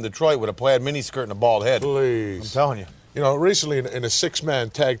walking around Detroit with a plaid miniskirt and a bald head. Please. I'm telling you. You know, recently in a six-man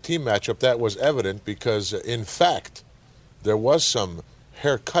tag team matchup, that was evident because, in fact, there was some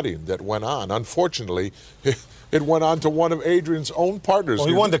hair cutting that went on. Unfortunately, it went on to one of Adrian's own partners. Well,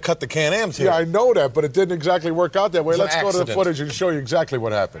 he wanted to cut the Can-Am's here. Yeah, I know that, but it didn't exactly work out that way. Let's go to the accident. footage and show you exactly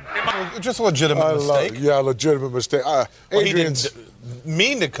what happened. Just a legitimate mistake. Yeah, legitimate mistake. Adrian's he didn't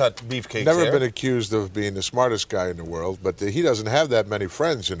mean to cut Beefcake's never hair. been accused of being the smartest guy in the world, but he doesn't have that many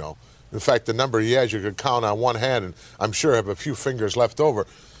friends, you know. In fact, the number he has, you could count on one hand, and I'm sure have a few fingers left over.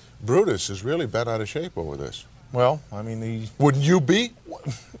 Brutus has really been out of shape over this. Well, I mean, wouldn't you be?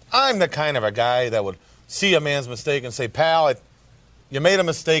 I'm the kind of a guy that would see a man's mistake and say, pal, you made a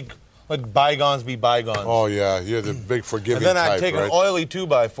mistake. Let bygones be bygones. Oh, yeah, you're the big forgiving And then type, I'd take right? an oily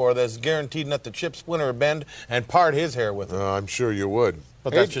 2x4 that's guaranteed not to chip, splinter, or bend and part his hair with it. I'm sure you would.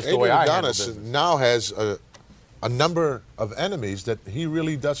 But that's just the way I handle Adonis business. now has a number of enemies that he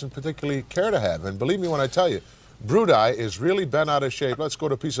really doesn't particularly care to have. And believe me when I tell you, Brudai is really bent out of shape. Let's go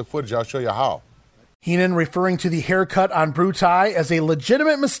to a piece of footage. I'll show you how. Heenan referring to the haircut on Brutai as a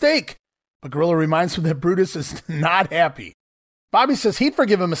legitimate mistake. But Gorilla reminds him that Brutus is not happy. Bobby says he'd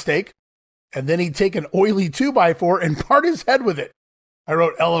forgive a mistake, and then he'd take an oily 2x4 and part his head with it. I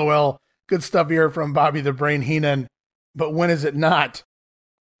wrote, LOL, good stuff here from Bobby the Brain Heenan, but when is it not?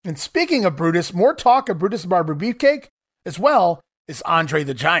 And speaking of Brutus, more talk of Brutus Barber Beefcake, as well as Andre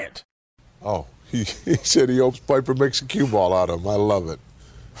the Giant. Oh, he said he hopes Piper makes a cue ball out of him. I love it.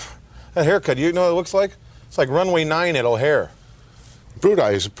 That haircut, you know what it looks like? It's like Runway 9 at O'Hare.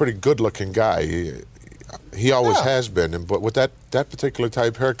 Brudai is a pretty good-looking guy. He always has been, but with that particular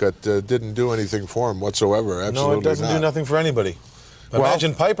type haircut didn't do anything for him whatsoever. Absolutely No, it doesn't not. do nothing for anybody.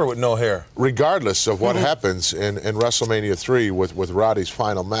 Imagine Piper with no hair. Regardless of what happens in WrestleMania 3 with Roddy's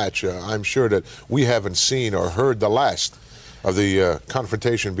final match, I'm sure that we haven't seen or heard the last of the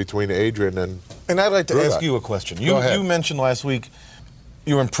confrontation between Adrian and And I'd like to Brudai. ask you a question. Go ahead. You mentioned last week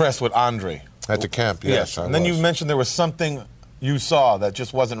you were impressed with Andre. At the camp, yes. And then you mentioned there was something you saw that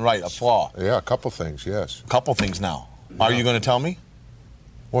just wasn't right, a flaw. Yeah, a couple things, yes. A couple things now. Are you going to tell me?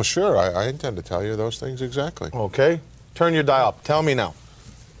 Well, sure. I intend to tell you those things exactly. Okay. Turn your dial up. Tell me now.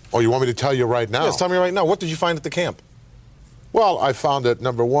 Oh, you want me to tell you right now? Yes, tell me right now. What did you find at the camp? Well, I found that,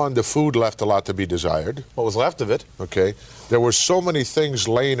 number one, the food left a lot to be desired. What was left of it? Okay. There were so many things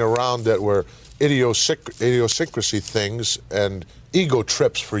laying around that were idiosyncrasy things and ego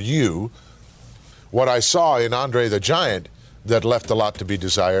trips for you. What I saw in Andre the Giant that left a lot to be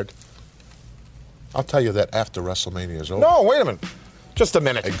desired, I'll tell you that after WrestleMania is over. No, wait a minute. Just a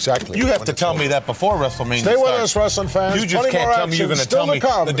minute. Exactly. You have to tell me that before WrestleMania Stay with starts. us, wrestling fans. You just can't tell me you're going to tell me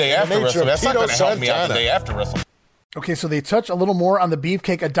the day after WrestleMania. That's not going to help me out the day after WrestleMania. Okay, so they touch a little more on the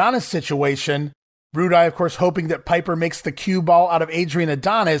Beefcake Adonis situation. Brudai, of course, hoping that Piper makes the cue ball out of Adrian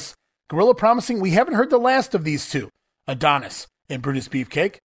Adonis. Gorilla promising we haven't heard the last of these two, Adonis and Brutus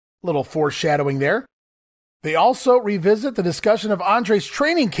Beefcake. Little foreshadowing there. They also revisit the discussion of Andre's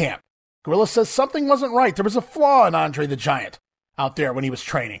training camp. Gorilla says something wasn't right. There was a flaw in Andre the Giant out there when he was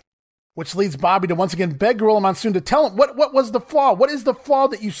training, which leads Bobby to once again beg Gorilla Monsoon to tell him what was the flaw. What is the flaw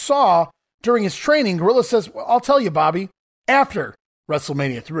that you saw during his training? Gorilla says, well, I'll tell you, Bobby, after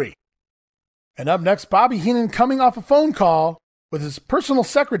WrestleMania 3. And up next, Bobby Heenan coming off a phone call with his personal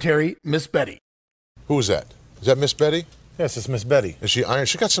secretary, Miss Betty. Who's that? Is that Miss Betty? Yes, it's Miss Betty. Is she iron?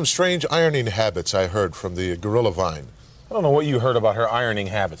 She got some strange ironing habits, I heard, from the Gorilla Vine. I don't know what you heard about her ironing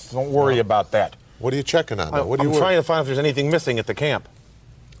habits. Don't worry about that. What are you checking on? What are I'm you trying to find out if there's anything missing at the camp.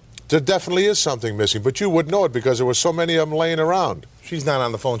 There definitely is something missing, but you would know it because there were so many of them laying around. She's not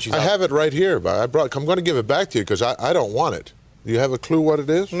on the phone. She's I out. have it right here, but I'm going to give it back to you because I don't want it. Do you have a clue what it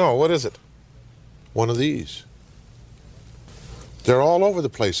is? No, what is it? One of these. They're all over the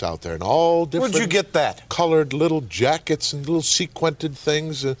place out there, and all different. Where'd you get that? Colored little jackets and little sequented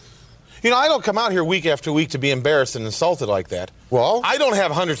things. You know, I don't come out here week after week to be embarrassed and insulted like that. Well, I don't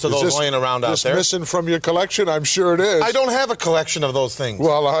have hundreds of those laying around out there. Missing from your collection? I'm sure it is. I don't have a collection of those things.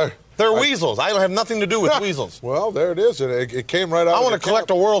 Well, they're weasels. I don't have nothing to do with weasels. Well, there it is. It came right out. I want to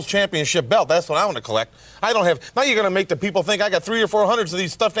collect a world championship belt. That's what I want to collect. I don't have. Now you're going to make the people think I got 300 or 400 of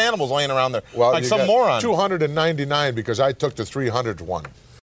these stuffed animals laying around there, well, like some moron. 299 because I took the 300 one.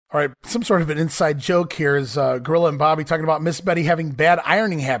 All right, some sort of an inside joke here is Gorilla and Bobby talking about Miss Betty having bad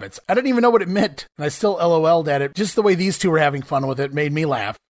ironing habits. I didn't even know what it meant, and I still LOL'd at it. Just the way these two were having fun with it made me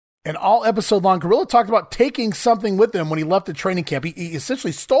laugh. And all episode long, Gorilla talked about taking something with him when he left the training camp. He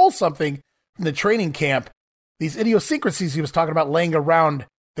essentially stole something from the training camp. These idiosyncrasies he was talking about laying around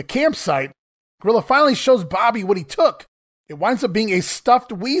the campsite. Gorilla finally shows Bobby what he took. It winds up being a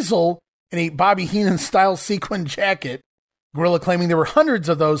stuffed weasel in a Bobby Heenan-style sequin jacket. Gorilla claiming there were hundreds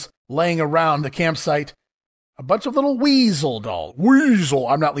of those laying around the campsite. A bunch of little weasel dolls. Weasel.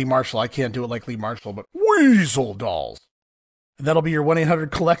 I'm not Lee Marshall. I can't do it like Lee Marshall, but weasel dolls. And that'll be your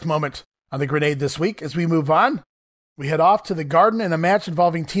 1-800-COLLECT moment on the grenade this week. As we move on, we head off to the Garden in a match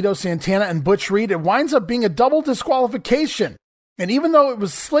involving Tito Santana and Butch Reed. It winds up being a double disqualification. And even though it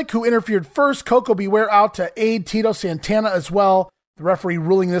was Slick who interfered first, Coco Beware out to aid Tito Santana as well. The referee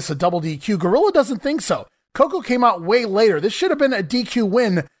ruling this a double DQ. Gorilla doesn't think so. Coco came out way later. This should have been a DQ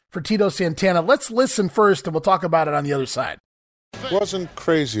win for Tito Santana. Let's listen first, and we'll talk about it on the other side. Wasn't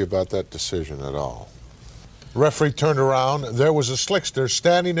crazy about that decision at all. Referee turned around. There was a Slickster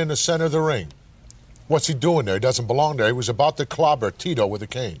standing in the center of the ring. What's he doing there? He doesn't belong there. He was about to clobber Tito with a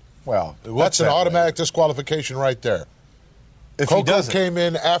cane. Well, that's an automatic disqualification right there. If Coco came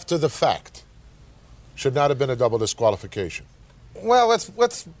in after the fact. Should not have been a double disqualification. Well,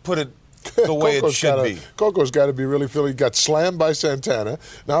 let's put it the way it should be. Coco's got to be really feeling. He got slammed by Santana.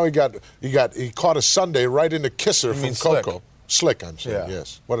 Now he caught a Sunday right in the kisser from Coco. Slick, I'm saying,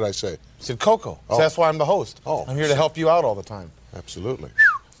 yes. What did I say? I said Coco. Oh. So that's why I'm the host. Oh, I'm here to help you out all the time. Absolutely.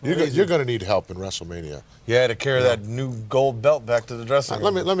 You're going to need help in WrestleMania. Yeah, to carry that new gold belt back to the dressing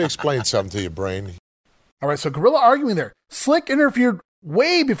room. Let me explain something to you, Brain. All right, so Gorilla arguing there. Slick interfered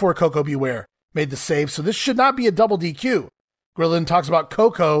way before Coco Beware made the save, so this should not be a double DQ. Gorilla then talks about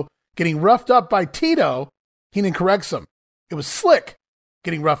Coco getting roughed up by Tito. Heenan corrects him. It was Slick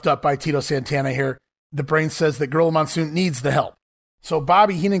getting roughed up by Tito Santana here. The Brain says that Gorilla Monsoon needs the help. So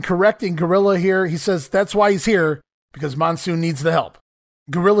Bobby Heenan correcting Gorilla here. He says that's why he's here, because Monsoon needs the help.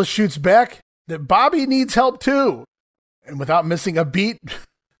 Gorilla shoots back that Bobby needs help too. And without missing a beat,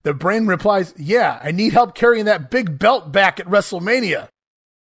 the Brain replies, yeah, I need help carrying that big belt back at WrestleMania.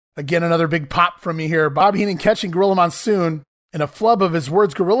 Again, another big pop from me here. Bobby Heenan catching Gorilla Monsoon. In a flub of his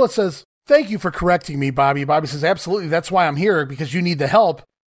words, Gorilla says, thank you for correcting me, Bobby. Bobby says, absolutely, that's why I'm here, because you need the help.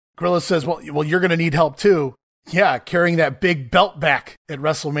 Gorilla says, well, you're going to need help too. Yeah, carrying that big belt back at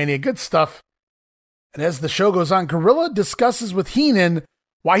WrestleMania. Good stuff. And as the show goes on, Gorilla discusses with Heenan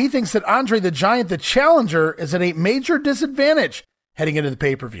why he thinks that Andre the Giant, the challenger, is at a major disadvantage heading into the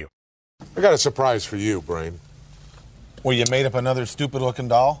pay-per-view. I got a surprise for you, Brain. Well, you made up another stupid-looking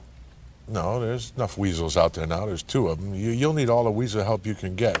doll? No, there's enough weasels out there now. There's two of them. You'll need all the weasel help you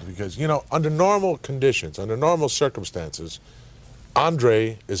can get because, under normal conditions, under normal circumstances,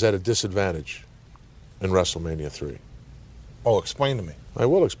 Andre is at a disadvantage in WrestleMania 3. Oh, explain to me. I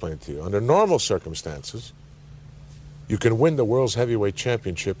will explain to you. Under normal circumstances, you can win the World's Heavyweight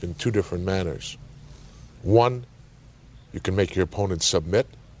Championship in two different manners. One, you can make your opponent submit.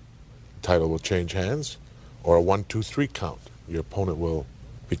 The title will change hands. Or a 1-2-3 count. Your opponent will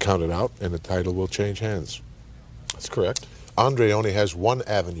be counted out, and the title will change hands. That's correct. Andre only has one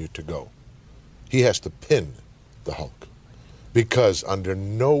avenue to go. He has to pin the Hulk. Because under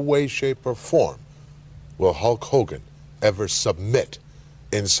no way, shape, or form will Hulk Hogan ever submit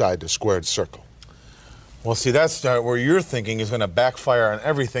inside the squared circle. Well, see, that's where you're thinking is going to backfire on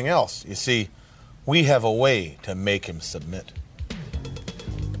everything else. You see, we have a way to make him submit.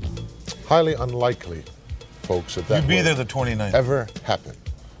 Highly unlikely, folks, that You'd be there the 29th. Ever happen.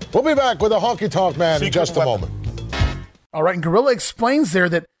 We'll be back with a Honky Tonk Man in just a moment. All right, and Gorilla explains there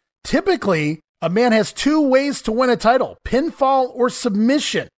that typically a man has two ways to win a title, pinfall or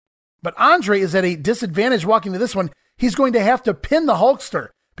submission. But Andre is at a disadvantage walking to this one. He's going to have to pin the Hulkster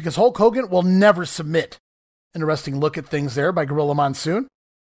because Hulk Hogan will never submit. Interesting look at things there by Gorilla Monsoon.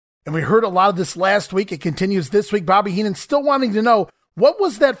 And we heard a lot of this last week. It continues this week. Bobby Heenan still wanting to know what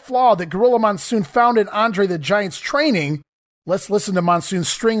was that flaw that Gorilla Monsoon found in Andre the Giant's training. Let's listen to Monsoon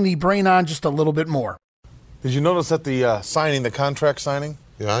string the Brain on just a little bit more. Did you notice at the signing, the contract signing?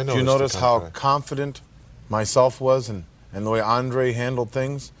 Yeah, I noticed. Did you notice how confident myself was and the way Andre handled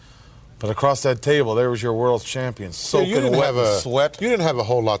things? But across that table, there was your world's champion, soaking wet in sweat. You didn't have a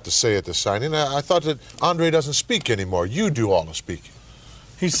whole lot to say at the signing. I thought that Andre doesn't speak anymore. You do all the speaking.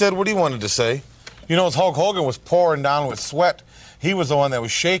 He said what he wanted to say. You know, as Hulk Hogan was pouring down with sweat, he was the one that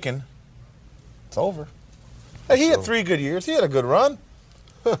was shaking. It's over. Hey, he had 3 good years. He had a good run.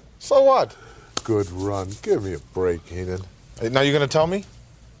 So what? Good run. Give me a break, Heenan. Now you're going to tell me?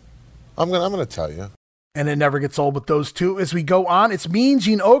 I'm going to tell you. And it never gets old with those two. As we go on, it's Mean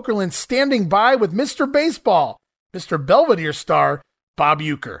Gene Okerlund standing by with Mr. Baseball, Mr. Belvedere star, Bob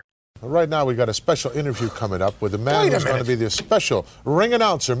Uecker. Right now, we got a special interview coming up with the man who's going to be the special ring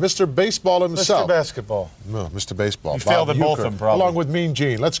announcer, Mr. Baseball himself. Mr. Basketball. No, Mr. Baseball. You failed at both of them, probably. Along with Mean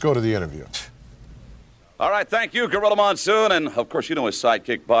Gene. Let's go to the interview. All right, thank you, Gorilla Monsoon, and of course you know his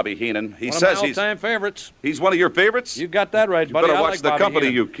sidekick, Bobby Heenan. He says one of my all-time favorites. He's one of your favorites? You got that right, you buddy. Better I watch like the Bobby company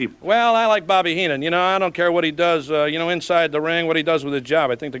Heenan. you keep. Well, I like Bobby Heenan. You know, I don't care what he does, inside the ring, what he does with his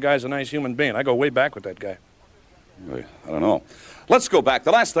job. I think the guy's a nice human being. I go way back with that guy. I don't know. Let's go back.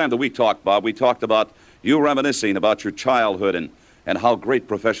 The last time that we talked, Bob, we talked about you reminiscing about your childhood and how great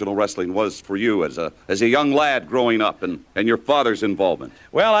professional wrestling was for you as a young lad growing up and your father's involvement.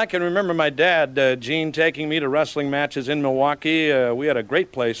 Well, I can remember my dad, Gene, taking me to wrestling matches in Milwaukee. We had a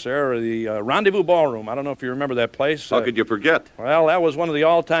great place there, the Rendezvous Ballroom. I don't know if you remember that place. How could you forget? Well, that was one of the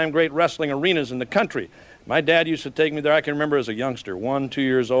all-time great wrestling arenas in the country. My dad used to take me there. I can remember as a youngster, 1, 2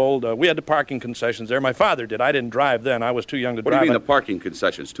 years old. We had the parking concessions there. My father did. I didn't drive then. I was too young to drive. What do you mean the parking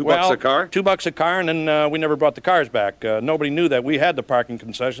concessions? $2 a car? $2 a car, and then we never brought the cars back. Nobody knew that we had the parking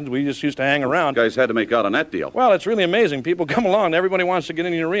concessions. We just used to hang around. You guys had to make out on that deal. Well, it's really amazing. People come along. Everybody wants to get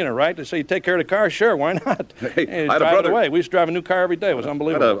in the arena, right? They say, you take care of the car? Sure, why not? Hey, I had a brother. Away. We used to drive a new car every day. It was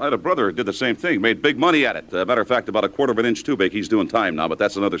unbelievable. I had a brother who did the same thing, made big money at it. Matter of fact, about 1/4 of an inch too big. He's doing time now, but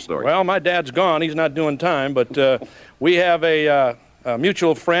that's another story. Well, my dad's gone. He's not doing time, but we have a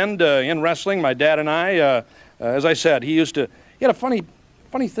mutual friend in wrestling, my dad and I. As I said, he had a funny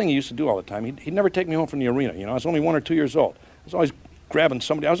thing he used to do all the time. He'd never take me home from the arena. You know, I was only 1 or 2 years old. I was always grabbing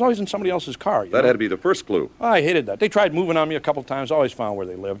somebody. I was always in somebody else's car. That had to be the first clue. I hated that. They tried moving on me a couple times. Always found where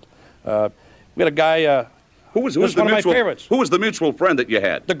they lived. We had a guy. Who was one of my favorites? Who was the mutual friend that you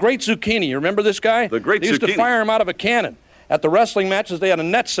had? The Great Zucchini. You remember this guy? The Great Zucchini. They used to fire him out of a cannon. At the wrestling matches, they had a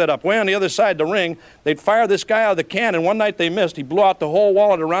net set up way on the other side of the ring. They'd fire this guy out of the cannon. One night they missed. He blew out the whole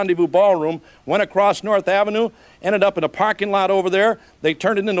wall of the Rendezvous Ballroom, went across North Avenue, ended up in a parking lot over there. They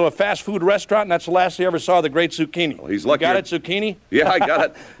turned it into a fast food restaurant, and that's the last they ever saw of the Great Zucchini. Well, he's lucky. You got it, Zucchini? Yeah, I got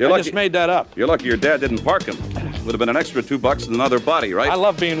it. I just made that up. You're lucky your dad didn't park him. Would have been an extra $2 in another body, right? I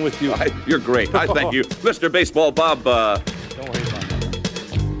love being with you. You're great. I thank you. Mr. Baseball Bob. Don't worry about it.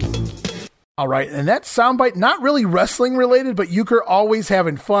 All right, and that soundbite, not really wrestling related, but Uecker always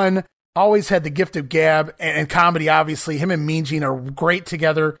having fun, always had the gift of gab and comedy, obviously. Him and Mean Gene are great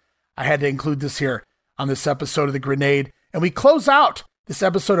together. I had to include this here on this episode of The Grenade. And we close out this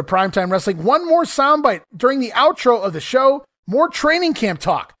episode of Primetime Wrestling. One more soundbite during the outro of the show, more training camp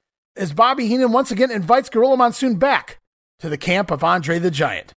talk, as Bobby Heenan once again invites Gorilla Monsoon back to the camp of Andre the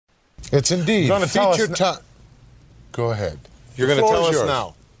Giant. It's indeed feature time. Go ahead. You're going to tell us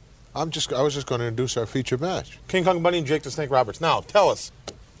now. I was just going to introduce our feature match. King Kong Bundy and Jake the Snake Roberts. Now, tell us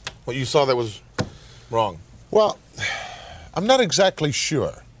what you saw that was wrong. Well, I'm not exactly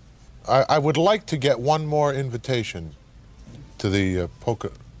sure. I would like to get one more invitation to the poker.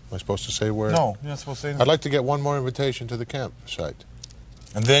 Am I supposed to say where? No, you're not supposed to say anything. I'd like to get one more invitation to the campsite.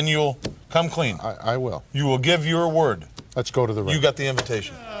 And then you'll come clean. I will. You will give your word. Let's go to the ring. You got the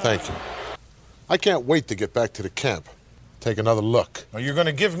invitation. Thank you. I can't wait to get back to the camp. Take another look. Are you going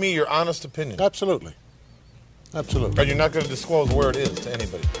to give me your honest opinion? Absolutely. Absolutely. Are you not going to disclose where it is to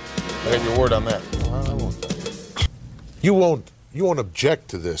anybody? I got your word on that. I won't. You won't object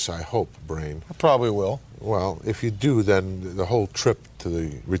to this, I hope, Brain. I probably will. Well, if you do, then the whole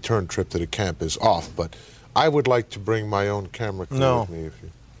return trip to the camp is off. But I would like to bring my own camera crew with me.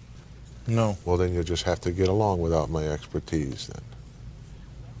 No. Well, then you'll just have to get along without my expertise then.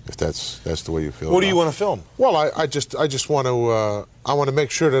 If that's the way you feel. What do you want to film? Well, I just want to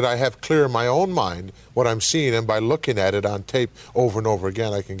make sure that I have clear in my own mind what I'm seeing, and by looking at it on tape over and over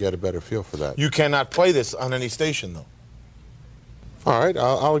again, I can get a better feel for that. You cannot play this on any station, though. All right,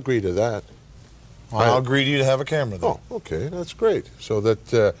 I'll agree to that. I'll agree to you to have a camera, though. Oh, okay, that's great. So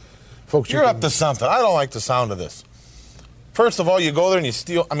that folks, you're up to something. I don't like the sound of this. First of all, you go there and you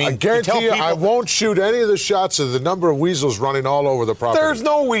steal. I guarantee you, I won't shoot any of the shots of the number of weasels running all over the property. There's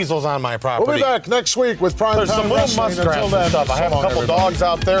no weasels on my property. We'll be back next week with Primetime Wrestling. There's some little muskrats and stuff. I have a couple dogs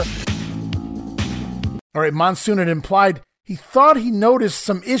out there. All right, Monsoon had implied he thought he noticed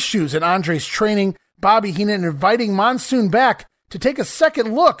some issues in Andre's training. Bobby Heenan inviting Monsoon back to take a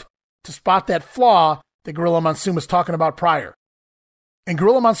second look to spot that flaw that Gorilla Monsoon was talking about prior. And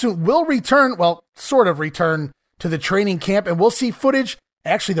Gorilla Monsoon will return, well, sort of return, to the training camp, and we'll see footage.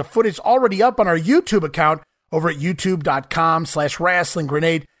 Actually, the footage already up on our YouTube account over at youtube.com/Wrestling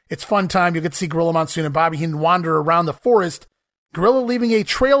Grenade. It's fun time. You can see Gorilla Monsoon and Bobby Heenan wander around the forest, Gorilla leaving a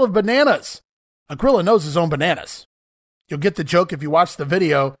trail of bananas. A gorilla knows his own bananas. You'll get the joke if you watch the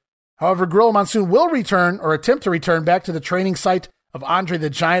video. However, Gorilla Monsoon will return, or attempt to return, back to the training site of Andre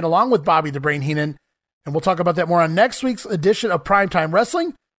the Giant, along with Bobby the Brain Heenan. And we'll talk about that more on next week's edition of Primetime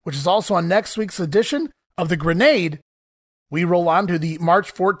Wrestling, which is also on next week's edition of The Grenade. We roll on to the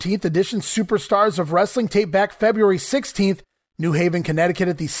March 14th edition Superstars of Wrestling, taped back February 16th, New Haven, Connecticut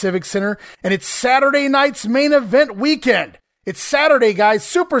at the Civic Center. And it's Saturday night's main event weekend. It's Saturday, guys.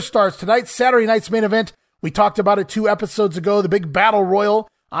 Superstars tonight, Saturday night's main event. We talked about it 2 episodes ago, the big battle royal.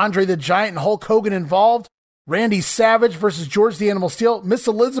 Andre the Giant and Hulk Hogan involved. Randy Savage versus George the Animal Steel. Miss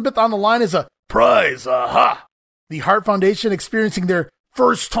Elizabeth on the line as a prize. Aha! The Hart Foundation experiencing their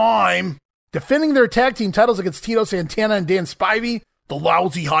first time defending their tag team titles against Tito Santana and Dan Spivey, the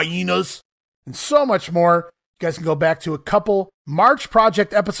Lousy Hyenas, and so much more. You guys can go back to a couple March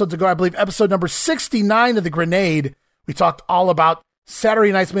Project episodes ago. I believe episode number 69 of The Grenade. We talked all about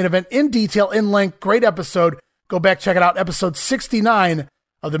Saturday night's main event in detail, in length. Great episode. Go back, check it out. Episode 69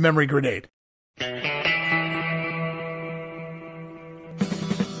 of The Memory Grenade.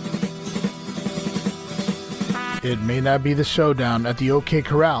 It may not be the showdown at the OK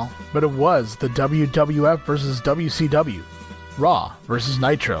Corral, but it was the WWF versus WCW, Raw versus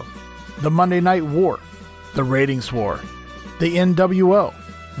Nitro, the Monday Night War, the Ratings War, the NWO,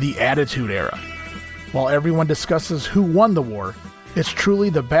 the Attitude Era. While everyone discusses who won the war, it's truly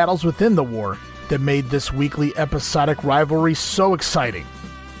the battles within the war that made this weekly episodic rivalry so exciting.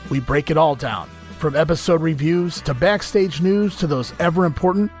 We break it all down, from episode reviews to backstage news to those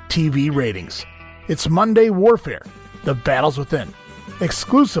ever-important TV ratings. It's Monday Warfare, the battles within,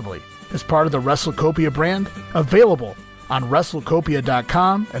 exclusively as part of the WrestleCopia brand, available on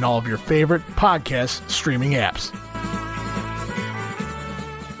WrestleCopia.com and all of your favorite podcast streaming apps.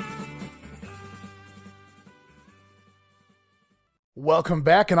 Welcome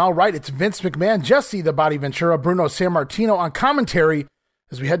back, and all right, it's Vince McMahon, Jesse the Body Ventura, Bruno Sammartino on commentary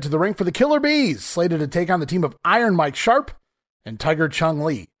as we head to the ring for the Killer Bees, slated to take on the team of Iron Mike Sharp and Tiger Chung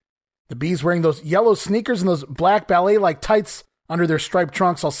Lee. The Bees wearing those yellow sneakers and those black ballet-like tights under their striped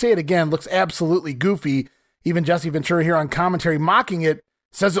trunks. I'll say it again, looks absolutely goofy. Even Jesse Ventura here on commentary mocking it,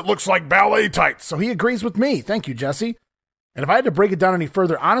 says it looks like ballet tights. So he agrees with me. Thank you, Jesse. And if I had to break it down any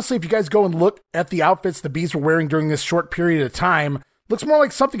further, honestly, if you guys go and look at the outfits the Bees were wearing during this short period of time, looks more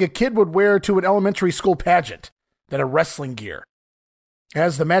like something a kid would wear to an elementary school pageant than a wrestling gear.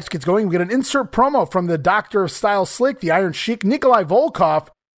 As the match gets going, we get an insert promo from the Doctor of Style Slick, the Iron Sheik, Nikolai Volkov.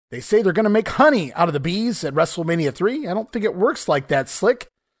 They say they're going to make honey out of the Bees at WrestleMania 3. I don't think it works like that, Slick.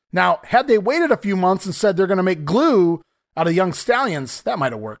 Now, had they waited a few months and said they're going to make glue out of Young Stallions, that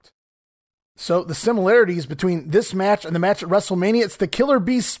might have worked. So the similarities between this match and the match at WrestleMania, it's the Killer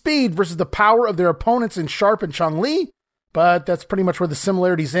Bees' speed versus the power of their opponents in Sharp and Chung Lee. But that's pretty much where the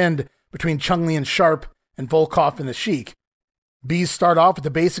similarities end between Chung Lee and Sharp and Volkov and the Sheik. Bees start off with the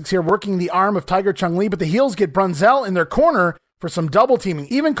basics here, working the arm of Tiger Chung Lee, but the heels get Brunzell in their corner for some double teaming,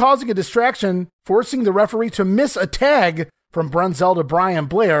 even causing a distraction, forcing the referee to miss a tag from Brunzell to Brian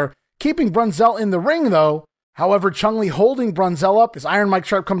Blair, keeping Brunzell in the ring though. However, Chung Lee holding Brunzell up as Iron Mike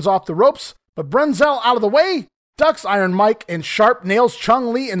Sharp comes off the ropes, but Brunzell out of the way, ducks Iron Mike, and Sharp nails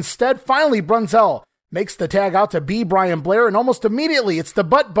Chung Lee instead. Finally, Brunzell makes the tag out to B. Brian Blair, and almost immediately it's the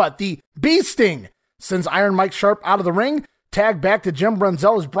butt, the bee sting, sends Iron Mike Sharp out of the ring. Tag back to Jim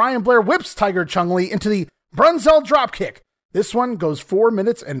Brunzell as Brian Blair whips Tiger Chung Lee into the Brunzell dropkick. This one goes 4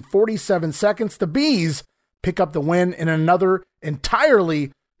 minutes and 47 seconds. The Bees pick up the win in another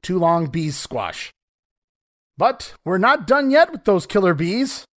entirely too long Bees squash. But we're not done yet with those Killer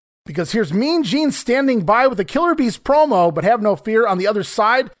Bees, because here's Mean Gene standing by with a Killer Bees promo, but have no fear, on the other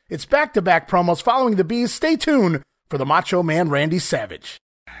side, it's back-to-back promos following the Bees. Stay tuned for the Macho Man Randy Savage.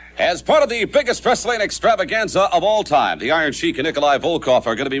 As part of the biggest wrestling extravaganza of all time, the Iron Sheik and Nikolai Volkov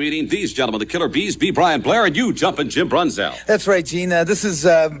are going to be meeting these gentlemen, the Killer Bees, B. Brian Blair, and you, Jumpin' Jim Brunzell. That's right, Gene. This is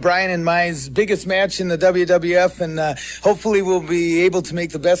Brian and mine's biggest match in the WWF, and hopefully we'll be able to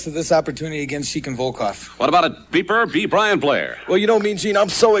make the best of this opportunity against Sheik and Volkov. What about a beeper, B. Brian Blair? Well, you know, Mean Gene, I'm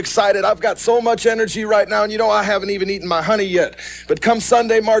so excited. I've got so much energy right now, and you know I haven't even eaten my honey yet. But come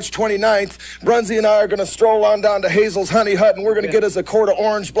Sunday, March 29th, Brunzy and I are going to stroll on down to Hazel's Honey Hut, and we're going to get us a quart of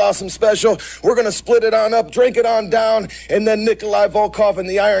Orange Blossom Special. We're going to split it on up, drink it on down, and then Nikolai Volkov and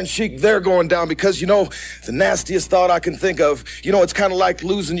the Iron Sheik, they're going down because, you know, the nastiest thought I can think of, you know, it's kind of like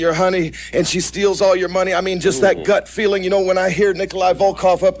losing your honey and she steals all your money. I mean, just that gut feeling, you know, when I hear Nikolai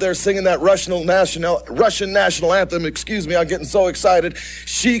Volkov up there singing that Russian national anthem, excuse me, I'm getting so excited.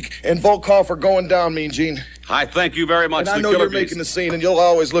 Sheik and Volkov are going down, Mean Gene. I thank you very much. And I know you're making the scene, and you're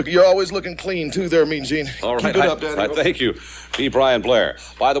always looking clean, too, there, Mean Gene. All right. Keep it up, Daddy. I thank you, B. Brian Blair.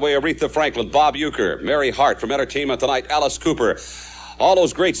 By the way, Aretha Franklin, Bob Uecker, Mary Hart from Entertainment Tonight, Alice Cooper, All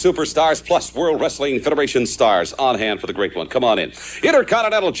those great superstars plus World Wrestling Federation stars on hand for the great one. Come on in.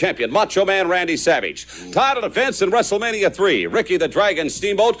 Intercontinental Champion Macho Man Randy Savage. Title defense in WrestleMania 3. Ricky the Dragon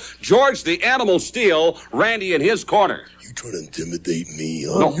Steamboat. George the Animal Steel. Randy in his corner. You trying to intimidate me,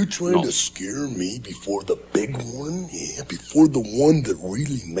 huh? No, you trying to scare me before the big one? Yeah, before the one that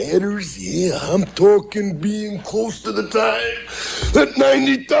really matters? Yeah, I'm talking being close to the time that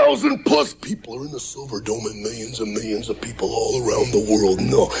 90,000 plus people are in the Silver Dome and millions of people all around the world.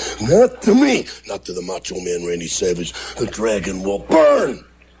 No, not to me. Not to the Macho Man Randy Savage. The dragon will burn.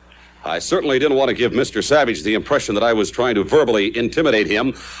 I certainly didn't want to give Mr. Savage the impression that I was trying to verbally intimidate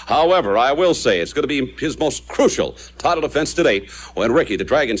him. However, I will say it's going to be his most crucial title defense to date when Ricky the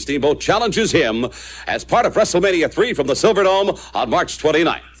Dragon Steamboat challenges him as part of WrestleMania 3 from the Silverdome on March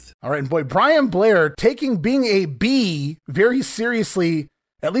 29th. All right, and boy, Brian Blair taking being a bee very seriously,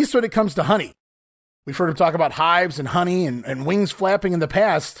 at least when it comes to honey. We've heard him talk about hives and honey and wings flapping in the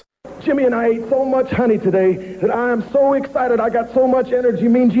past. Jimmy and I ate so much honey today that I am so excited. I got so much energy.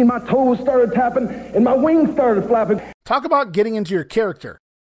 Mean Gene, my toes started tapping and my wings started flapping. Talk about getting into your character.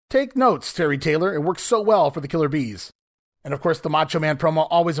 Take notes, Terry Taylor. It works so well for the Killer Bees. And of course, the Macho Man promo,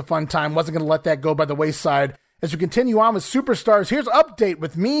 always a fun time. Wasn't going to let that go by the wayside. As we continue on with Superstars, here's an update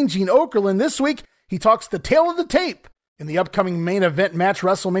with Mean Gene Okerlund. This week, he talks the tail of the tape. In the upcoming main event match,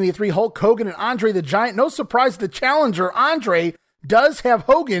 WrestleMania 3, Hulk Hogan and Andre the Giant. No surprise, the challenger, Andre, does have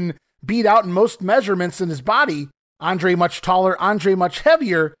Hogan beat out in most measurements in his body. Andre much taller, Andre much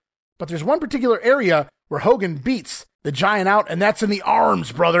heavier, but there's one particular area where Hogan beats the Giant out, and that's in the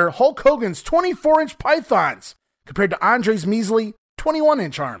arms, brother. Hulk Hogan's 24-inch pythons compared to Andre's measly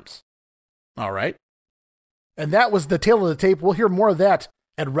 21-inch arms. All right. And that was the tail of the tape. We'll hear more of that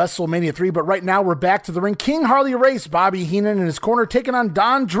at WrestleMania 3, but right now we're back to the ring. King Harley Race, Bobby Heenan in his corner, taking on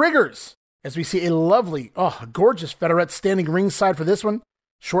Don Driggers, as we see a lovely, gorgeous featherette standing ringside for this one.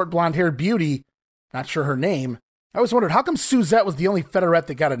 Short blonde-haired beauty, not sure her name. I always wondered, how come Suzette was the only featherette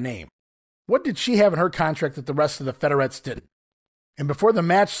that got a name? What did she have in her contract that the rest of the featherettes didn't? And before the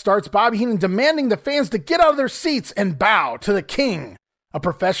match starts, Bobby Heenan demanding the fans to get out of their seats and bow to the king of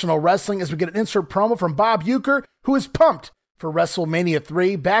professional wrestling, as we get an insert promo from Bob Uecker, who is pumped for WrestleMania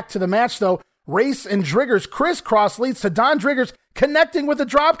 3. Back to the match, though. Race and Driggers crisscross leads to Don Driggers connecting with a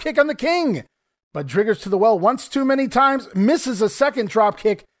dropkick on the king. But Driggers to the well once too many times, misses a second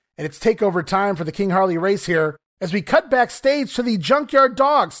dropkick, and it's takeover time for the King Harley Race here, as we cut backstage to the Junkyard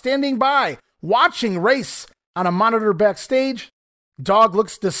Dog standing by, watching Race on a monitor backstage. Dog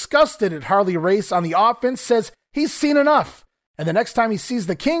looks disgusted at Harley Race on the offense, says he's seen enough, and the next time he sees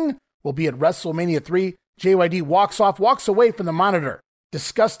the King will be at WrestleMania 3. JYD walks away from the monitor,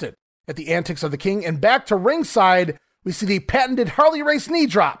 disgusted at the antics of the King, and back to ringside, we see the patented Harley Race knee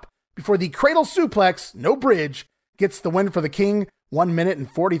drop before the cradle suplex, no bridge, gets the win for the King, 1 minute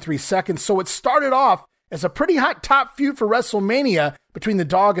and 43 seconds. So it started off as a pretty hot top feud for WrestleMania between the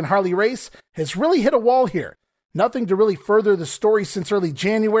Dog and Harley Race, has really hit a wall here. Nothing to really further the story since early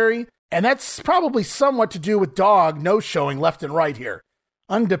January, and that's probably somewhat to do with Dog no-showing left and right here.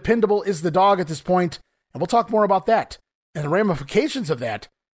 Undependable is the Dog at this point, and we'll talk more about that and the ramifications of that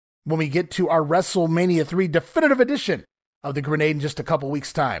when we get to our WrestleMania 3 definitive edition of the Grenade in just a couple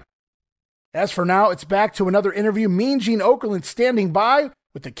weeks' time. As for now, it's back to another interview. Mean Gene Okerlund standing by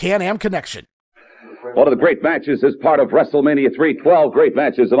with the Can-Am Connection. One of the great matches is part of WrestleMania 3. 12 great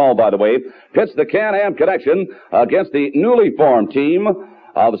matches in all, by the way. Pits the Can-Am Connection against the newly formed team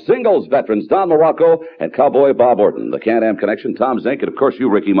of singles veterans Don Morocco and Cowboy Bob Orton. The Can-Am Connection, Tom Zink, and of course you,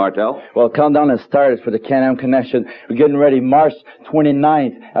 Ricky Martel. Well, countdown has started for the Can-Am Connection. We're getting ready March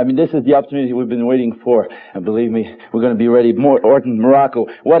 29th. I mean, this is the opportunity we've been waiting for. And believe me, we're going to be ready. Orton, Morocco,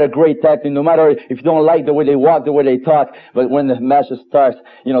 what a great tag team. No matter if you don't like the way they walk, the way they talk, but when the match starts,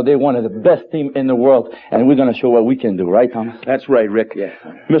 you know, they're one of the best team in the world. And we're going to show what we can do, right, Thomas? That's right, Rick. Yeah.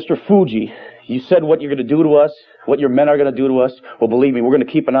 Mr. Fuji, you said what you're going to do to us, what your men are going to do to us. Well, believe me, we're going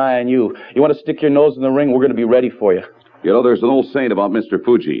to keep an eye on you. You want to stick your nose in the ring, we're going to be ready for you. You know, there's an old saying about Mr.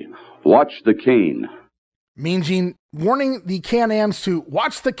 Fuji. Watch the cane. Mean Gene warning the Can-Ams to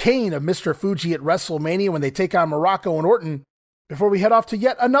watch the cane of Mr. Fuji at WrestleMania when they take on Morocco and Orton. Before we head off to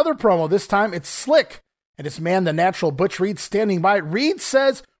yet another promo, this time it's Slick and his man, the Natural Butch Reed, standing by. Reed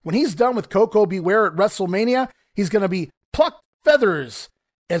says when he's done with Coco Beware at WrestleMania, he's going to be plucked feathers.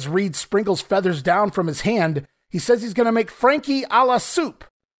 As Reed sprinkles feathers down from his hand, he says he's going to make Frankie a la soup.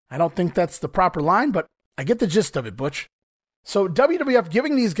 I don't think that's the proper line, but I get the gist of it, Butch. So WWF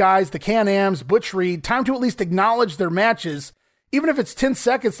giving these guys, the Can-Ams, Butch Reed, time to at least acknowledge their matches, even if it's 10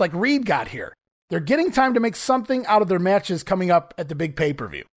 seconds like Reed got here. They're getting time to make something out of their matches coming up at the big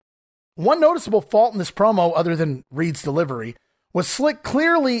pay-per-view. One noticeable fault in this promo, other than Reed's delivery, with Slick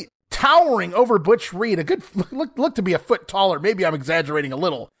clearly towering over Butch Reed. A good look to be a foot taller. Maybe I'm exaggerating a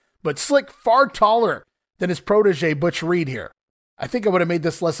little, but Slick far taller than his protege Butch Reed here. I think I would have made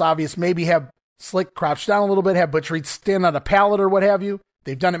this less obvious. Maybe have Slick crouch down a little bit, have Butch Reed stand on a pallet or what have you.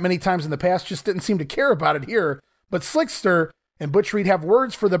 They've done it many times in the past, just didn't seem to care about it here. But Slickster and Butch Reed have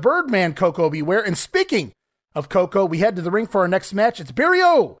words for the Birdman, Koko B. Ware. And speaking of Koko, we head to the ring for our next match. It's Barry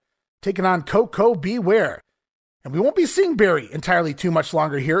O taking on Koko B. Ware. And we won't be seeing Barry entirely too much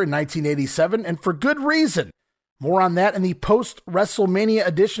longer here in 1987, and for good reason. More on that in the post-WrestleMania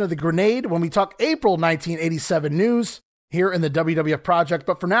edition of The Grenade when we talk April 1987 news here in the WWF Project.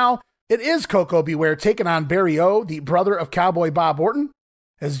 But for now, it is Koko B. Ware taking on Barry O, the brother of Cowboy Bob Orton,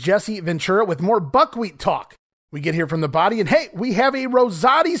 as Jesse Ventura with more buckwheat talk. We get here from the body, and hey, we have a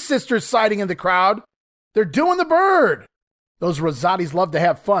Rosati sisters sighting in the crowd. They're doing the bird. Those Rosatis love to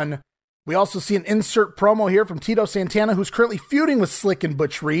have fun. We also see an insert promo here from Tito Santana, who's currently feuding with Slick and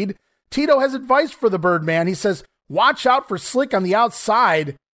Butch Reed. Tito has advice for the Birdman. He says, watch out for Slick on the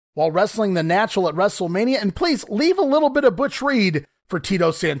outside while wrestling the Natural at WrestleMania, and please leave a little bit of Butch Reed for Tito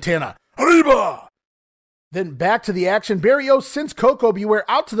Santana. Arriba! Then back to the action. Barry O sends Koko B. Ware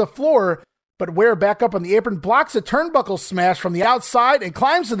out to the floor, but Ware back up on the apron, blocks a turnbuckle smash from the outside and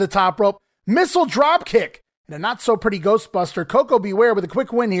climbs to the top rope. Missile drop kick. And a not-so-pretty Ghostbuster. Koko B. Ware with a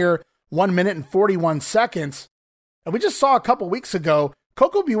quick win here, 1 minute and 41 seconds. And we just saw a couple weeks ago,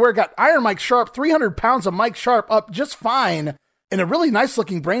 Koko B. Ware got Iron Mike Sharp, 300 pounds of Mike Sharp up just fine in a really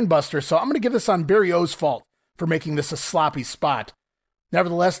nice-looking brainbuster. So I'm going to give this on Barry O's fault for making this a sloppy spot.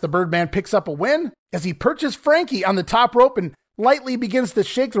 Nevertheless, the Birdman picks up a win as he perches Frankie on the top rope and lightly begins to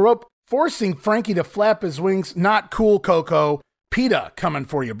shake the rope, forcing Frankie to flap his wings. Not cool, Koko. PETA coming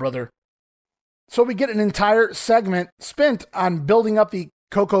for you, brother. So we get an entire segment spent on building up the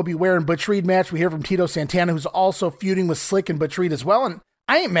Koko B. Ware and Butch Reed match. We hear from Tito Santana, who's also feuding with Slick and Butch Reed as well, and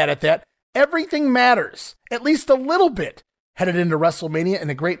I ain't mad at that. Everything matters, at least a little bit, headed into WrestleMania,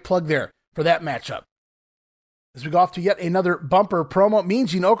 and a great plug there for that matchup. As we go off to yet another bumper promo, Mean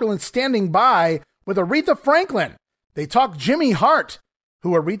Gene Okerlund standing by with Aretha Franklin. They talk Jimmy Hart,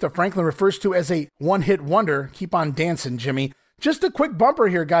 who Aretha Franklin refers to as a one-hit wonder. Keep on dancing, Jimmy. Just a quick bumper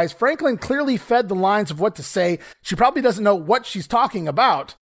here, guys. Franklin clearly fed the lines of what to say. She probably doesn't know what she's talking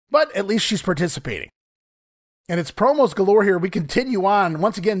about, but at least she's participating. And it's promos galore here. We continue on.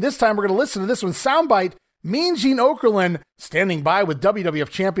 Once again, this time we're going to listen to this one. Soundbite, Mean Gene Okerlund standing by with WWF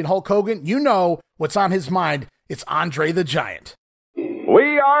Champion Hulk Hogan. You know what's on his mind. It's Andre the Giant.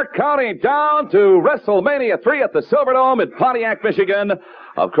 We are counting down to WrestleMania 3 at the Silverdome in Pontiac, Michigan.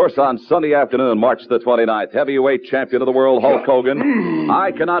 Of course, on Sunday afternoon, March the 29th, heavyweight champion of the world, Hulk Hogan. I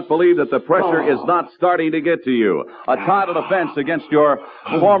cannot believe that the pressure is not starting to get to you. A title defense against your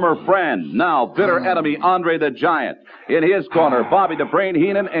former friend, now bitter enemy, Andre the Giant. In his corner, Bobby the Brain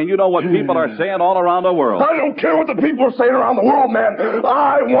Heenan, and you know what people are saying all around the world. I don't care what the people are saying around the world, man.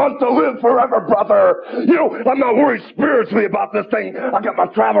 I want to live forever, brother. You know, I'm not worried spiritually about this thing. I got my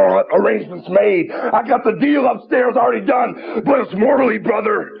travel arrangements made. I got the deal upstairs already done, but it's mortally, brother.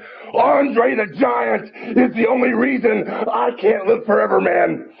 Andre the Giant is the only reason I can't live forever,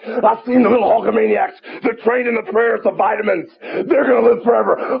 man. I've seen the little Hulkamaniacs. They're trained in the prayers of vitamins. They're going to live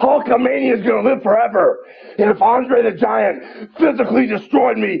forever. Hulkamania is going to live forever. And if Andre the Giant physically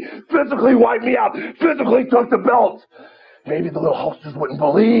destroyed me, physically wiped me out, physically took the belt, maybe the little Hulksters wouldn't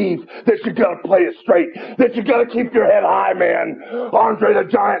believe that you gotta play it straight, that you gotta keep your head high, man. Andre the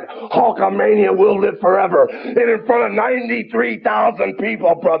Giant, Hulkamania will live forever. And in front of 93,000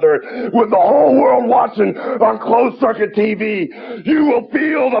 people, brother, with the whole world watching on closed-circuit TV, you will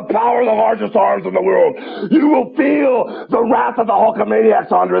feel the power of the largest arms in the world. You will feel the wrath of the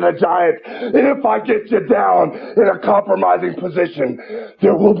Hulkamaniacs, Andre the Giant. And if I get you down in a compromising position,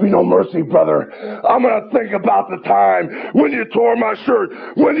 there will be no mercy, brother. I'm gonna think about the time when you tore my shirt,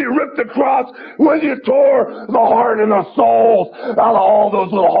 when you ripped the cross, when you tore the heart and the souls out of all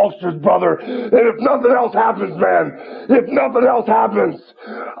those little Hulksters, brother. And if nothing else happens, man, if nothing else happens,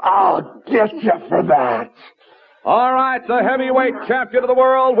 I'll get you for that. All right, the heavyweight champion of the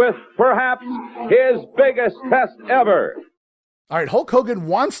world with perhaps his biggest test ever. All right, Hulk Hogan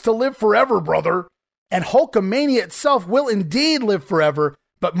wants to live forever, brother. And Hulkamania itself will indeed live forever,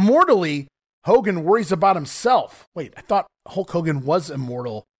 but mortally, Hogan worries about himself. Wait, I thought Hulk Hogan was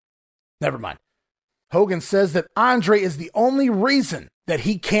immortal. Never mind. Hogan says that Andre is the only reason that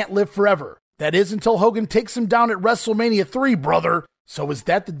he can't live forever. That is until Hogan takes him down at WrestleMania 3, brother. So is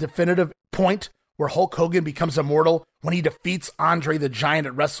that the definitive point where Hulk Hogan becomes immortal when he defeats Andre the Giant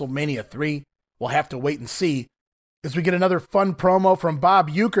at WrestleMania 3? We'll have to wait and see. As we get another fun promo from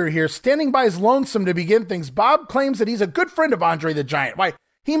Bob Uecker here, standing by his lonesome to begin things. Bob claims that he's a good friend of Andre the Giant. Why,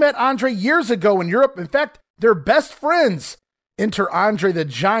 he met Andre years ago in Europe. In fact, they're best friends. Enter Andre the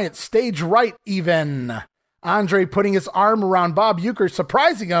Giant, stage right even. Andre putting his arm around Bob Uecker,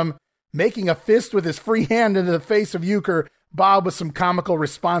 surprising him, making a fist with his free hand into the face of Uecker. Bob with some comical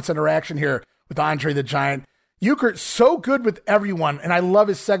response interaction here with Andre the Giant. Uecker so good with everyone, and I love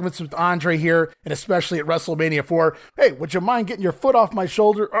his segments with Andre here, and especially at WrestleMania 4. Hey, would you mind getting your foot off my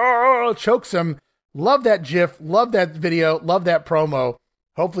shoulder? Oh, chokes him. Love that GIF, love that video, love that promo.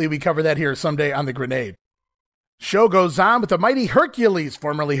 Hopefully we cover that here someday on The Grenade. Show goes on with the mighty Hercules,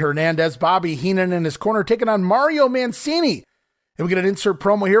 formerly Hernandez, Bobby Heenan in his corner, taking on Mario Mancini. And we get an insert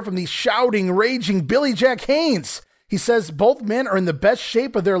promo here from the shouting, raging Billy Jack Haynes. He says both men are in the best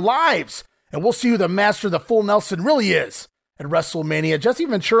shape of their lives, and we'll see who the master of the full Nelson really is at WrestleMania. Jesse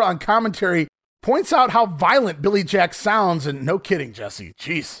Ventura on commentary points out how violent Billy Jack sounds, and no kidding, Jesse.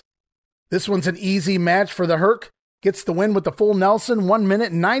 Jeez. This one's an easy match for the Herc. Gets the win with the full Nelson, 1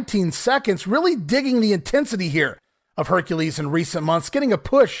 minute and 19 seconds. Really digging the intensity here of Hercules in recent months. Getting a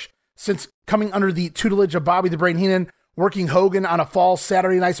push since coming under the tutelage of Bobby the Brain Heenan, working Hogan on a fall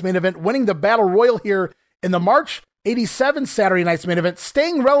Saturday Night's Main Event, winning the Battle Royal here in the March 87 Saturday Night's Main Event,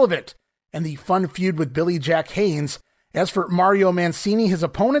 staying relevant, and the fun feud with Billy Jack Haynes. As for Mario Mancini, his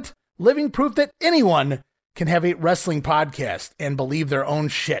opponent, living proof that anyone can have a wrestling podcast and believe their own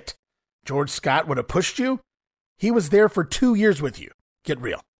shit. George Scott would have pushed you. He was there for 2 years with you. Get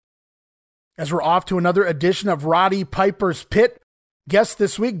real. As we're off to another edition of Roddy Piper's Pit. Guest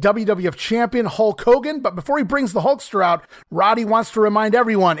this week, WWF Champion Hulk Hogan. But before he brings the Hulkster out, Roddy wants to remind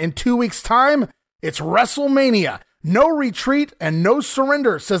everyone, in 2 weeks' time, it's WrestleMania. No retreat and no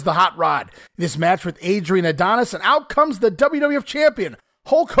surrender, says the Hot Rod. In this match with Adrian Adonis, and out comes the WWF Champion,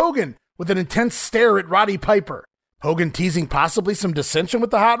 Hulk Hogan, with an intense stare at Roddy Piper. Hogan teasing possibly some dissension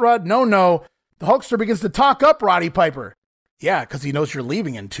with the Hot Rod? No. The Hulkster begins to talk up Roddy Piper. Yeah, because he knows you're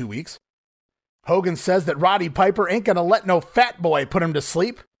leaving in 2 weeks. Hogan says that Roddy Piper ain't going to let no fat boy put him to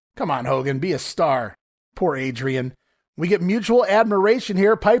sleep. Come on, Hogan, be a star. Poor Adrian. We get mutual admiration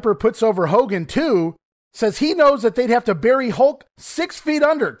here. Piper puts over Hogan, too. Says he knows that they'd have to bury Hulk 6 feet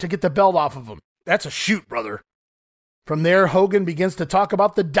under to get the belt off of him. That's a shoot, brother. From there, Hogan begins to talk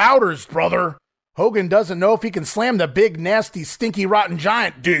about the doubters, brother. Hogan doesn't know if he can slam the big, nasty, stinky, rotten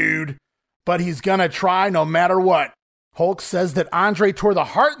giant, dude. But he's gonna try no matter what. Hulk says that Andre tore the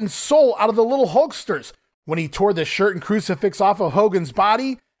heart and soul out of the little Hulksters when he tore the shirt and crucifix off of Hogan's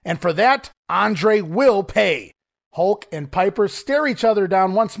body, and for that, Andre will pay. Hulk and Piper stare each other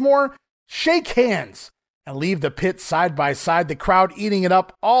down once more, shake hands, and leave the pit side by side, the crowd eating it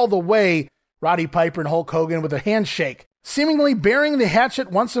up all the way. Roddy Piper and Hulk Hogan with a handshake, seemingly burying the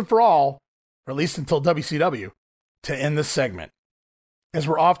hatchet once and for all, or at least until WCW, to end the segment. As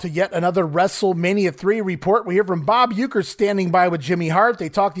we're off to yet another WrestleMania 3 report, we hear from Bob Uecker standing by with Jimmy Hart. They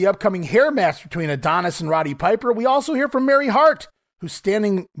talk the upcoming hair match between Adonis and Roddy Piper. We also hear from Mary Hart, who's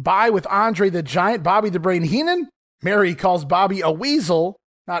standing by with Andre the Giant, Bobby the Brain Heenan. Mary calls Bobby a weasel.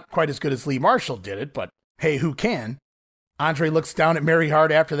 Not quite as good as Lee Marshall did it, but hey, who can? Andre looks down at Mary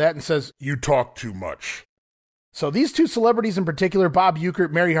Hart after that and says, "You talk too much." So these two celebrities in particular, Bob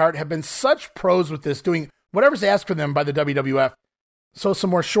Uecker, Mary Hart, have been such pros with this, doing whatever's asked for them by the WWF. So some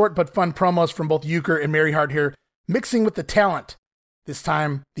more short but fun promos from both Uecker and Mary Hart here, mixing with the talent. This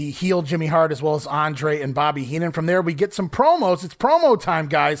time, the heel Jimmy Hart as well as Andre and Bobby Heenan. From there, we get some promos. It's promo time,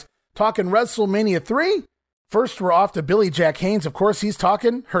 guys. Talking WrestleMania 3. First, we're off to Billy Jack Haynes. Of course, he's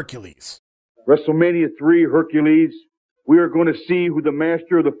talking Hercules. WrestleMania 3, Hercules. We are going to see who the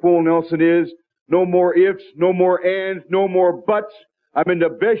master of the full Nelson is. No more ifs, no more ands, no more buts. I'm in the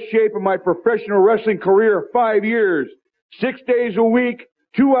best shape of my professional wrestling career, 5 years. 6 days a week,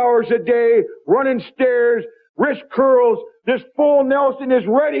 2 hours a day, running stairs, wrist curls. This full Nelson is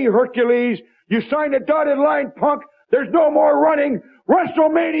ready, Hercules. You signed a dotted line, punk. There's no more running.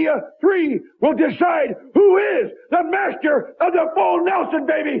 WrestleMania 3 will decide who is the master of the full Nelson,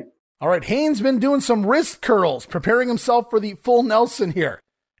 baby. All right, Haynes been doing some wrist curls, preparing himself for the full Nelson here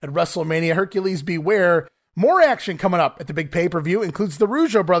at WrestleMania. Hercules beware. More action coming up at the big pay-per-view. Includes the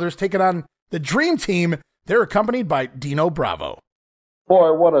Rougeau brothers taking on the Dream Team. They're accompanied by Dino Bravo.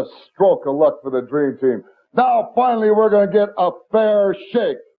 Boy, what a stroke of luck for the Dream Team. Now, finally, we're going to get a fair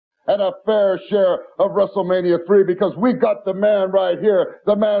shake and a fair share of WrestleMania 3 because we got the man right here,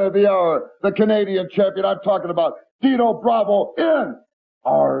 the man of the hour, the Canadian champion. I'm talking about Dino Bravo in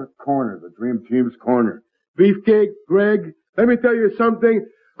our corner, the Dream Team's corner. Beefcake, Greg, let me tell you something.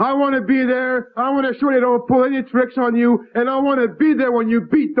 I want to be there. I want to show they don't pull any tricks on you. And I want to be there when you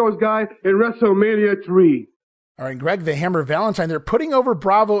beat those guys in WrestleMania 3. All right, Greg the Hammer Valentine, they're putting over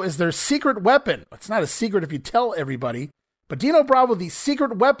Bravo as their secret weapon. It's not a secret if you tell everybody. But Dino Bravo, the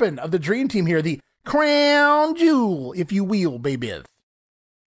secret weapon of the Dream Team here, the crown jewel, if you will, baby.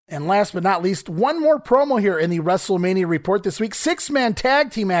 And last but not least, one more promo here in the WrestleMania report this week. 6-man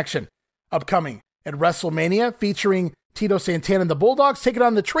tag team action upcoming at WrestleMania, featuring Tito Santana and the Bulldogs taking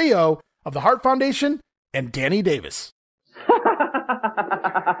on the trio of the Hart Foundation and Danny Davis.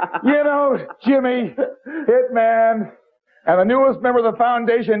 You know, Jimmy, Hitman, and the newest member of the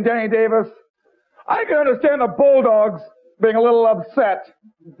foundation, Danny Davis, I can understand the Bulldogs being a little upset.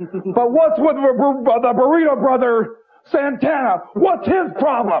 But what's with the Burrito brother, Santana? What's his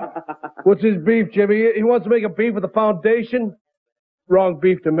problem? What's his beef, Jimmy? He wants to make a beef with the foundation? Wrong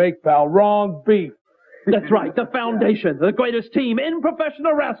beef to make, pal. Wrong beef. That's right, the foundation, the greatest team in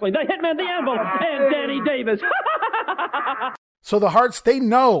professional wrestling, the Hitman, the Anvil, and Danny Davis. So the Harts, they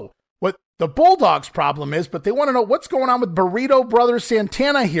know what the Bulldogs' problem is, but they want to know what's going on with Burrito Brother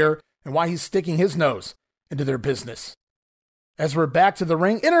Santana here and why he's sticking his nose into their business. As we're back to the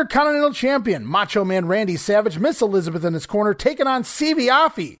ring, Intercontinental Champion Macho Man Randy Savage, Miss Elizabeth in his corner, taking on Stevie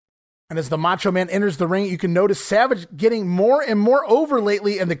Aoki. And as the Macho Man enters the ring, you can notice Savage getting more and more over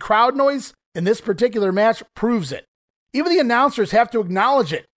lately, and the crowd noise in this particular match proves it. Even the announcers have to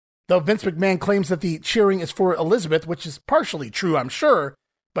acknowledge it, though Vince McMahon claims that the cheering is for Elizabeth, which is partially true, I'm sure,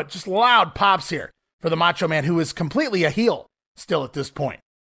 but just loud pops here for the Macho Man, who is completely a heel still at this point.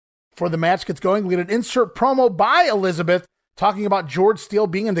 Before the match gets going, we get an insert promo by Elizabeth talking about George Steele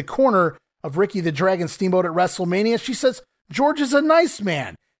being in the corner of Ricky the Dragon Steamboat at WrestleMania. She says, George is a nice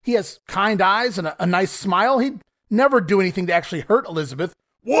man. He has kind eyes and a nice smile. He'd never do anything to actually hurt Elizabeth.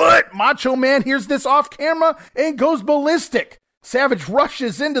 What? Macho Man hears this off camera and goes ballistic. Savage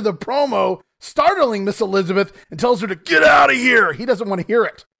rushes into the promo, startling Miss Elizabeth, and tells her to get out of here. He doesn't want to hear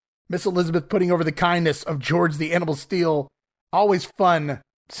it. Miss Elizabeth putting over the kindness of George the Animal Steele. Always fun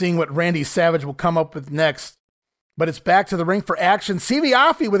seeing what Randy Savage will come up with next. But it's back to the ring for action. Stevie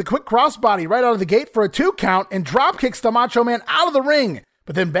Aoki with a quick crossbody right out of the gate for a 2 count and drop kicks the Macho Man out of the ring.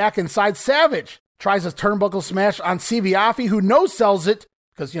 But then back inside, Savage tries a turnbuckle smash on Stevie Aoki, who no-sells it,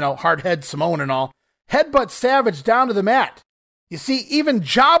 because, hard head Samoan and all. Headbutt Savage down to the mat. You see, even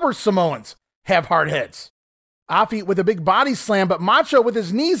jobber Samoans have hard heads. Aoki with a big body slam, but Macho with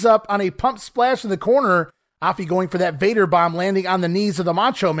his knees up on a pump splash in the corner. Aoki going for that Vader bomb, landing on the knees of the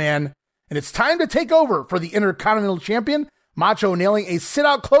Macho Man. And it's time to take over for the Intercontinental Champion. Macho nailing a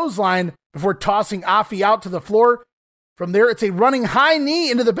sit-out clothesline before tossing Aoki out to the floor. From there, it's a running high knee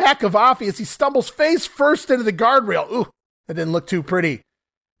into the back of Aoki as he stumbles face first into the guardrail. Ooh, that didn't look too pretty.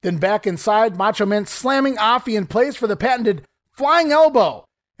 Then back inside, Macho Man slamming Aoki in place for the patented flying elbow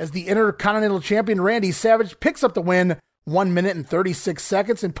as the Intercontinental Champion Randy Savage picks up the win, 1 minute and 36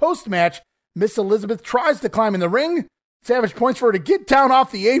 seconds. In post-match, Miss Elizabeth tries to climb in the ring. Savage points for her to get down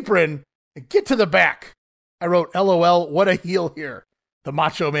off the apron and get to the back. I wrote, LOL, what a heel here. The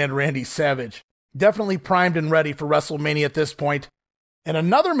Macho Man Randy Savage. Definitely primed and ready for WrestleMania at this point. And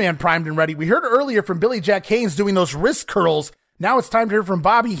another man primed and ready. We heard earlier from Billy Jack Haynes doing those wrist curls. Now it's time to hear from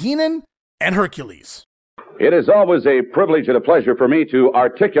Bobby Heenan and Hercules. It is always a privilege and a pleasure for me to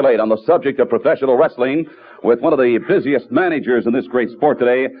articulate on the subject of professional wrestling with one of the busiest managers in this great sport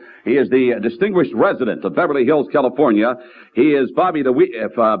today. He is the distinguished resident of Beverly Hills, California. He is Bobby the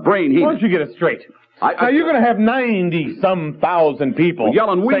Brain Heenan. Why don't you get it straight? Now, you're going to have 90-some thousand people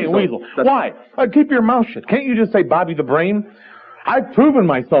yelling saying weasel. Why? Keep your mouth shut. Can't you just say Bobby the Brain? I've proven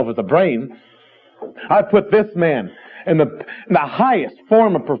myself as a brain. I've put this man in the highest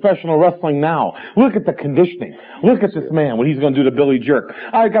form of professional wrestling now. Look at the conditioning. Look at this man, what he's going to do to Billy Jerk.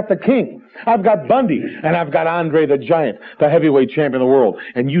 I've got the King. I've got Bundy. And I've got Andre the Giant, the heavyweight champion of the world.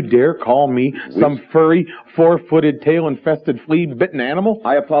 And you dare call me some furry, 4-footed, tail-infested, flea-bitten animal?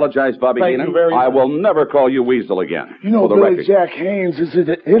 I apologize, Bobby Heenan. I will never call you Weasel again. You know, Billy Jack Haynes,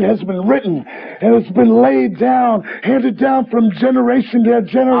 it has been written, and it's been laid down, handed down from generation to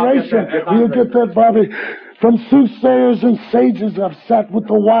generation. You'll get that, Bobby. From soothsayers and sages, I've sat with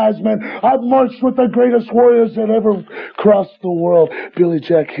the wise men. I've marched with the greatest warriors that ever crossed the world. Billy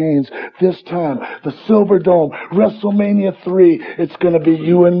Jack Haynes, this time, the Silver Dome, WrestleMania 3, it's going to be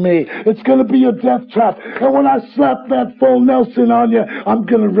you and me. It's going to be a death trap. And when I slap that full Nelson on you, I'm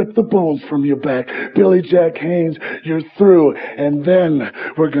going to rip the bones from your back. Billy Jack Haynes, you're through. And then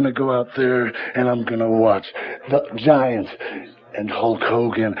we're going to go out there and I'm going to watch the Giant and Hulk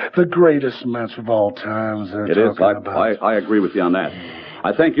Hogan, the greatest match of all times. It is. I agree with you on that.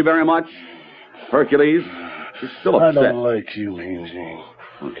 I thank you very much. Hercules, you're still upset. I don't like you, Mean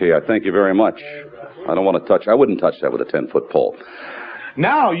Gene. Okay, I thank you very much. I wouldn't touch that with a 10-foot pole.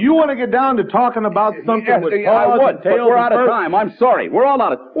 Now, you want to get down to talking about something with I paws would, and but tails we're and out of fur? time. I'm sorry. We're all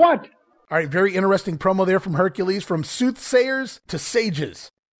out of... What? All right, very interesting promo there from Hercules, from soothsayers to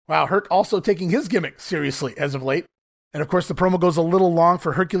sages. Wow, Herc also taking his gimmick seriously as of late. And of course, the promo goes a little long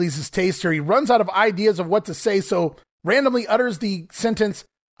for Hercules' taste here. He runs out of ideas of what to say, so randomly utters the sentence,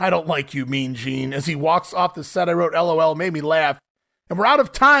 "I don't like you, Mean Gene." As he walks off the set, I wrote LOL, made me laugh. And we're out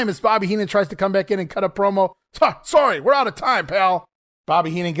of time as Bobby Heenan tries to come back in and cut a promo. Sorry, we're out of time, pal.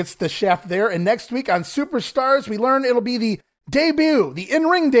 Bobby Heenan gets the shaft there. And next week on Superstars, we learn it'll be the debut, the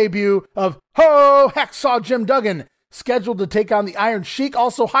in-ring debut of Hacksaw Jim Duggan, scheduled to take on the Iron Sheik.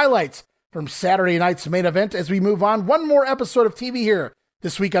 Also highlights from Saturday night's main event as we move on. One more episode of TV here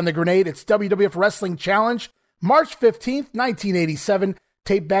this week on The Grenade. It's WWF Wrestling Challenge, March 15th, 1987,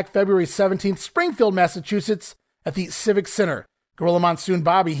 taped back February 17th, Springfield, Massachusetts, at the Civic Center. Gorilla Monsoon,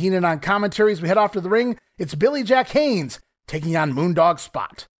 Bobby Heenan on commentaries. We head off to the ring. It's Billy Jack Haynes taking on Moondog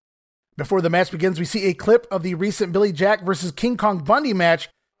Spot. Before the match begins, we see a clip of the recent Billy Jack versus King Kong Bundy match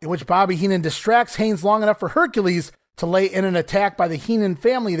in which Bobby Heenan distracts Haynes long enough for Hercules to lay in an attack by the Heenan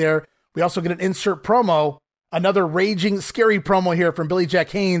family there. We also get an insert promo, another raging, scary promo here from Billy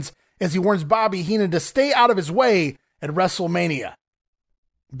Jack Haynes as he warns Bobby Heenan to stay out of his way at WrestleMania.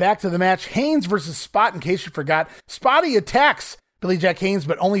 Back to the match, Haynes versus Spot, in case you forgot. Spotty attacks Billy Jack Haynes,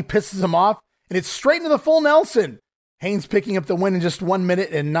 but only pisses him off, and it's straight into the full Nelson. Haynes picking up the win in just 1 minute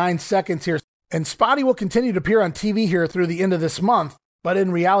and 9 seconds here. And Spotty will continue to appear on TV here through the end of this month, but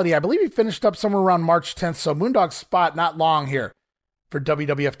in reality, I believe he finished up somewhere around March 10th, so Moondog Spot not long here for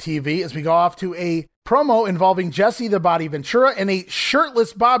WWF TV as we go off to a promo involving Jesse the Body Ventura and a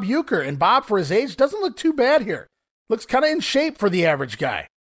shirtless Bob Uecker. And Bob, for his age, doesn't look too bad here. Looks kind of in shape for the average guy.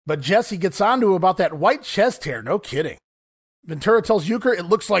 But Jesse gets on to him about that white chest hair, no kidding. Ventura tells Uecker it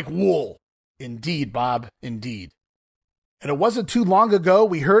looks like wool. Indeed, Bob, indeed. And it wasn't too long ago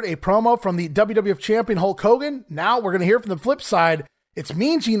we heard a promo from the WWF champion Hulk Hogan. Now we're going to hear from the flip side. It's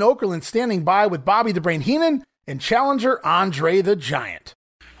Mean Gene Okerlund standing by with Bobby the Brain Heenan and challenger Andre the Giant.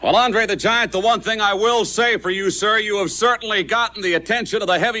 Well, Andre the Giant, the one thing I will say for you, sir, you have certainly gotten the attention of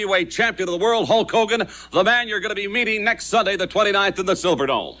the heavyweight champion of the world, Hulk Hogan, the man you're going to be meeting next Sunday, the 29th, in the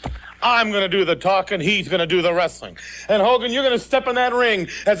Silverdome. I'm going to do the talking, he's going to do the wrestling. And Hogan, you're going to step in that ring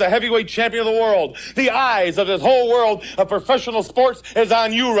as a heavyweight champion of the world. The eyes of this whole world of professional sports is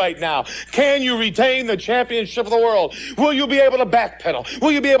on you right now. Can you retain the championship of the world? Will you be able to backpedal?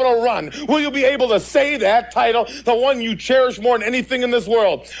 Will you be able to run? Will you be able to save that title, the one you cherish more than anything in this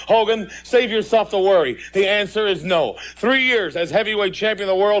world? Hogan, save yourself the worry. The answer is no. 3 years as heavyweight champion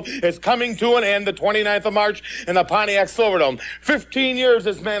of the world is coming to an end the 29th of March in the Pontiac Silverdome. 15 years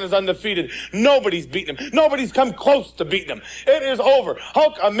this man is undefeated. Nobody's beaten him. Nobody's come close to beating him. It is over.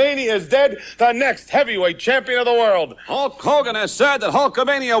 Hulkamania is dead. The next heavyweight champion of the world. Hulk Hogan has said that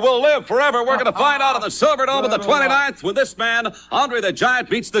Hulkamania will live forever. We're going to find out on the Silverdome on the 29th when this man, Andre the Giant,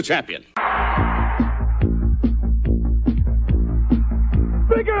 beats the champion.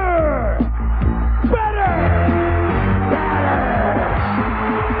 Bigger!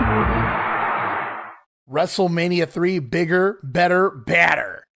 WrestleMania 3, bigger, better,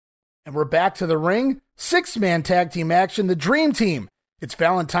 badder. And we're back to the ring. 6-man tag team action, the Dream Team. It's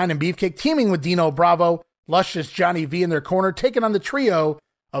Valentine and Beefcake teaming with Dino Bravo, luscious Johnny V in their corner, taking on the trio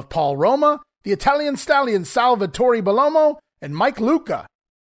of Paul Roma, the Italian Stallion Salvatore Bellomo, and Mike Luca.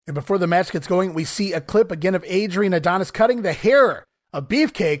 And before the match gets going, we see a clip again of Adrian Adonis cutting the hair of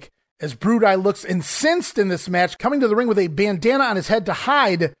Beefcake as Brudeye looks incensed in this match, coming to the ring with a bandana on his head to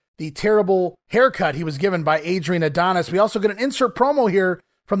hide the terrible haircut he was given by Adrian Adonis. We also get an insert promo here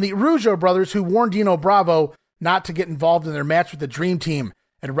from the Rougeau brothers, who warned Dino Bravo not to get involved in their match with the Dream Team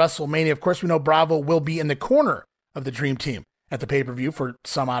at WrestleMania. Of course, we know Bravo will be in the corner of the Dream Team at the pay-per-view for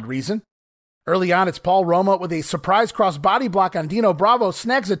some odd reason. Early on, it's Paul Roma with a surprise cross body block on Dino Bravo,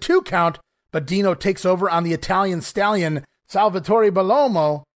 snags a 2 count, but Dino takes over on the Italian Stallion Salvatore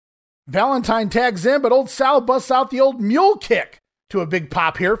Bellomo. Valentine tags in, but old Sal busts out the old mule kick to a big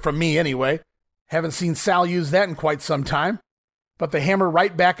pop here, from me anyway. Haven't seen Sal use that in quite some time. But the hammer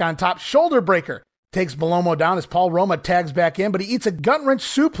right back on top, shoulder breaker, takes Bellomo down as Paul Roma tags back in, but he eats a gut-wrench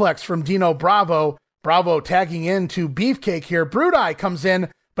suplex from Dino Bravo. Bravo tagging into Beefcake here. Brudeye comes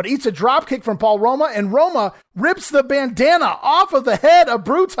in, but eats a drop kick from Paul Roma, and Roma rips the bandana off of the head of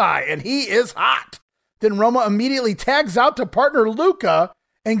Brudeye, and he is hot. Then Roma immediately tags out to partner Luca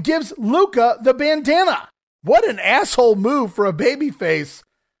and gives Luca the bandana. What an asshole move for a babyface.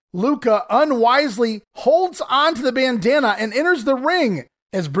 Luca unwisely holds onto the bandana and enters the ring.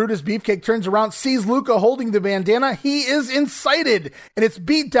 As Brutus Beefcake turns around, sees Luca holding the bandana, he is incited, and it's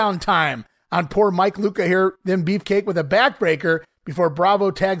beatdown time on poor Mike Luca here. Then Beefcake with a backbreaker before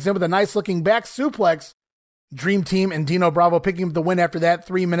Bravo tags in with a nice-looking back suplex. Dream Team and Dino Bravo picking up the win after that,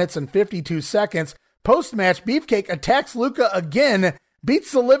 3 minutes and 52 seconds. Post-match, Beefcake attacks Luca again,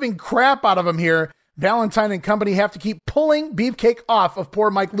 beats the living crap out of him here. Valentine and company have to keep pulling Beefcake off of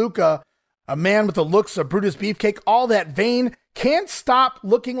poor Mike Luca. A man with the looks of Brutus Beefcake, all that vain, can't stop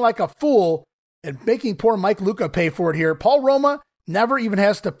looking like a fool and making poor Mike Luca pay for it here. Paul Roma never even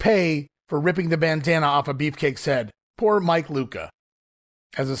has to pay for ripping the bandana off of Beefcake's head. Poor Mike Luca.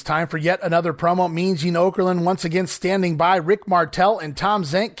 As it's time for yet another promo, Mean Gene Okerlund once again standing by. Rick Martel and Tom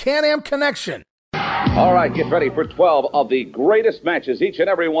Zank, Can-Am Connection. All right, get ready for 12 of the greatest matches, each and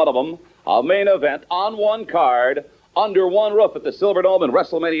every one of them. A main event on one card, under one roof at the Silverdome in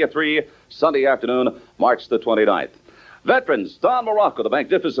WrestleMania 3, Sunday afternoon, March the 29th. Veterans Don Morocco, the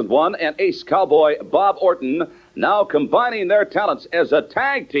magnificent one, and ace cowboy Bob Orton now combining their talents as a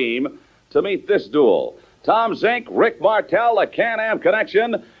tag team to meet this duel. Tom Zink, Rick Martel, a Can-Am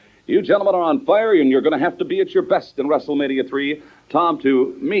Connection. You gentlemen are on fire, and you're going to have to be at your best in WrestleMania 3, Tom,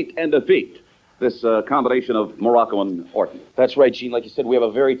 to meet and defeat this combination of Morocco and Orton. That's right, Gene. Like you said, we have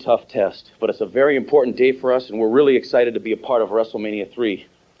a very tough test, but it's a very important day for us, and we're really excited to be a part of WrestleMania 3.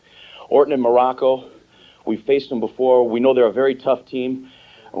 Orton and Morocco, we've faced them before. We know they're a very tough team,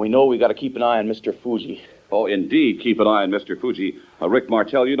 and we know we got to keep an eye on Mr. Fuji. Oh, indeed, keep an eye on Mr. Fuji. Rick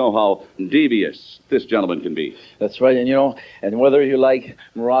Martel, you know how devious this gentleman can be. That's right, and and whether you like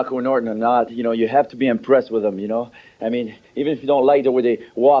Morocco and Orton or not, you have to be impressed with them, I mean, even if you don't like the way they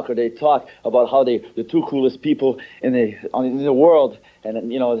walk or they talk about how the two coolest people in the world, and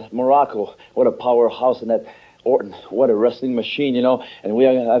Morocco, what a powerhouse, and that Orton, what a wrestling machine, and we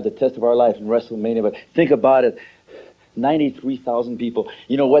are going to have the test of our life in WrestleMania, but think about it. 93,000 people.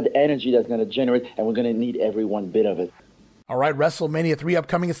 You know what energy that's going to generate, and we're going to need every one bit of it. All right, WrestleMania 3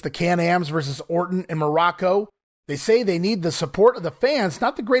 upcoming. It's the Can-Ams versus Orton and Morocco. They say they need the support of the fans.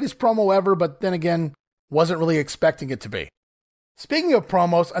 Not the greatest promo ever, but then again, wasn't really expecting it to be. Speaking of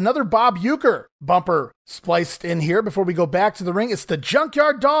promos, another Bob Uecker bumper spliced in here before we go back to the ring. It's the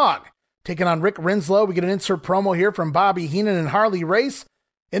Junkyard Dog taking on Rick Rinslow. We get an insert promo here from Bobby Heenan and Harley Race.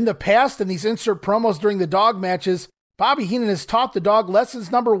 In the past, in these insert promos during the dog matches, Bobby Heenan has taught the dog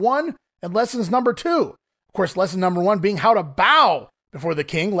lessons number 1 and lessons number 2. Of course, lesson number 1 being how to bow before the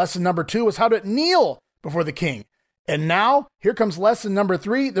king. Lesson number 2 is how to kneel before the king. And now, here comes lesson number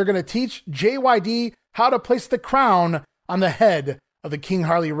 3. They're going to teach JYD how to place the crown on the head of the King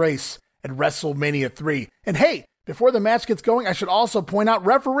Harley Race at WrestleMania 3. And hey, before the match gets going, I should also point out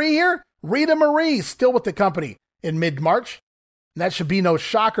referee here, Rita Marie, still with the company in mid-March. And that should be no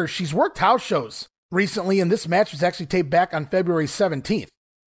shocker. She's worked house shows recently, and this match was actually taped back on February 17th.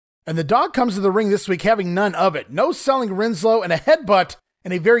 And the dog comes to the ring this week having none of it. No selling Rinslow and a headbutt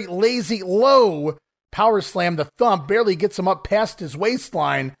and a very lazy, low power slam. The thump barely gets him up past his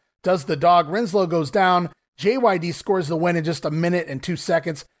waistline. Does the dog. Rinslow goes down. JYD scores the win in just 1 minute and 2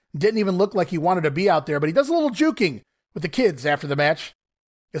 seconds. Didn't even look like he wanted to be out there, but he does a little juking with the kids after the match.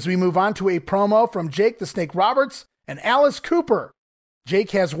 As we move on to a promo from Jake the Snake Roberts and Alice Cooper.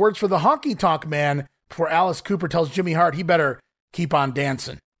 Jake has words for the honky-tonk man before Alice Cooper tells Jimmy Hart he better keep on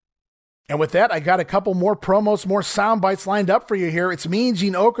dancing. And with that, I got a couple more promos, more sound bites lined up for you here. It's Mean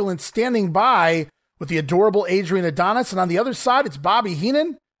Gene Okerlund standing by with the adorable Adrian Adonis, and on the other side, it's Bobby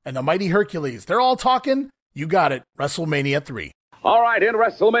Heenan and the Mighty Hercules. They're all talking. You got it. WrestleMania 3. All right, in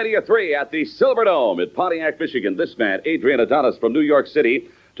WrestleMania 3 at the Silverdome in Pontiac, Michigan, this man, Adrian Adonis from New York City,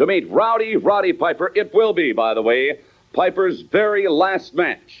 to meet Roddy Piper. It will be, by the way, Piper's very last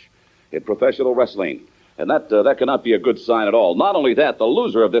match in professional wrestling. And that cannot be a good sign at all. Not only that, the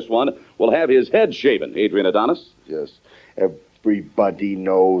loser of this one will have his head shaven. Adrian Adonis? Yes. Everybody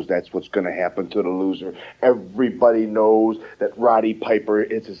knows that's what's going to happen to the loser. Everybody knows that Roddy Piper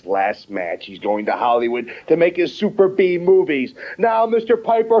is his last match. He's going to Hollywood to make his Super B movies. Now, Mr.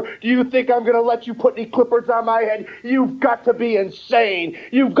 Piper, do you think I'm going to let you put any clippers on my head? You've got to be insane.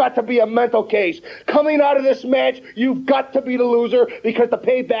 You've got to be a mental case. Coming out of this match, you've got to be the loser because the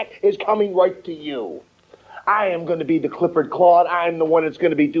payback is coming right to you. I am going to be the Clifford Claude. I'm the one that's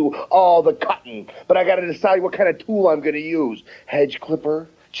going to do all the cutting. But I got to decide what kind of tool I'm going to use. Hedge clipper,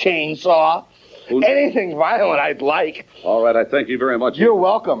 chainsaw, anything violent I'd like. All right, I thank you very much. You're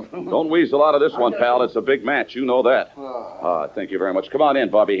welcome. Don't weasel out of this one, pal. It's a big match. You know that. Thank you very much. Come on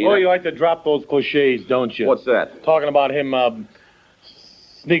in, Bobby Heenan. Oh, you like to drop those cliches, don't you? What's that? Talking about him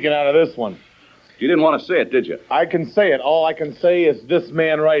sneaking out of this one. You didn't want to say it, did you? I can say it. All I can say is this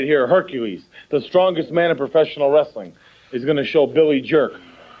man right here, Hercules, the strongest man in professional wrestling, is going to show Billy Jerk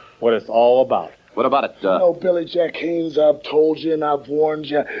what it's all about. What about it? No, Billy Jack Haynes, I've told you and I've warned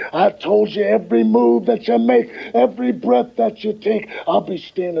you. I've told you every move that you make, every breath that you take, I'll be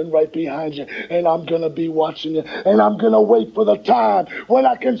standing right behind you, and I'm going to be watching you, and I'm going to wait for the time when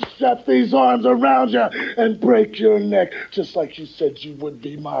I can strap these arms around you and break your neck, just like you said you would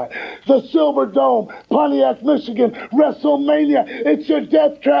be mine. The Silver Dome, Pontiac, Michigan, WrestleMania, it's your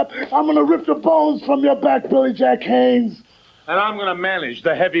death trap. I'm going to rip the bones from your back, Billy Jack Haynes. And I'm going to manage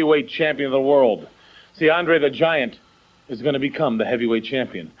the heavyweight champion of the world. See, Andre the Giant is going to become the heavyweight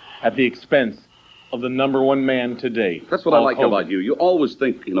champion at the expense of the number one man today. That's what I like about you. You always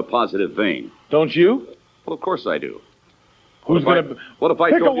think in a positive vein. Don't you? Well, of course I do. Who's going to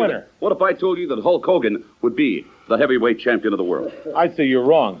pick a winner? What if I told you that Hulk Hogan would be the heavyweight champion of the world? I'd say you're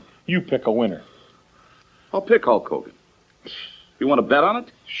wrong. You pick a winner. I'll pick Hulk Hogan. You want to bet on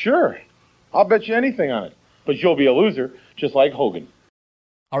it? Sure. I'll bet you anything on it. But you'll be a loser, just like Hogan.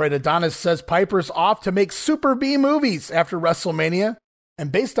 All right, Adonis says Piper's off to make Super B movies after WrestleMania.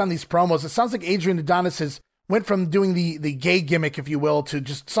 And based on these promos, it sounds like Adrian Adonis went from doing the gay gimmick, if you will, to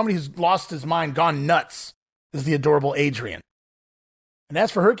just somebody who's lost his mind, gone nuts, is the adorable Adrian. And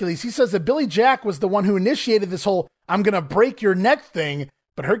as for Hercules, he says that Billy Jack was the one who initiated this whole I'm going to break your neck thing,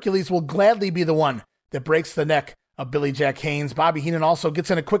 but Hercules will gladly be the one that breaks the neck of Billy Jack Haynes. Bobby Heenan also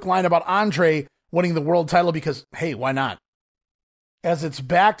gets in a quick line about Andre winning the world title because, hey, why not? As it's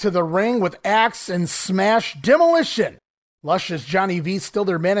back to the ring with Axe and Smash Demolition. Luscious Johnny V, still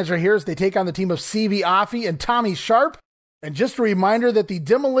their manager here as they take on the team of CV Offie and Tommy Sharp. And just a reminder that the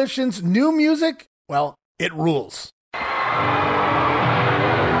Demolition's new music, well, it rules. The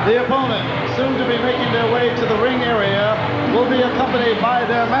opponent, soon to be making their way to the ring area, will be accompanied by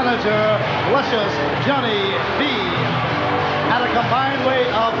their manager, Luscious Johnny V. At a combined weight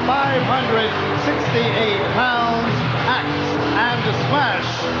of 568 pounds, Axe and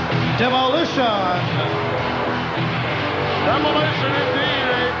Smash Demolition. Demolition indeed,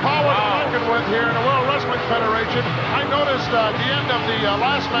 a power to reckon with here in the World Wrestling Federation. I noticed at the end of the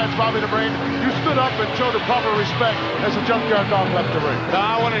last match, Bobby the Brain, you stood up and showed him proper respect as the Junkyard Dog left the ring. No,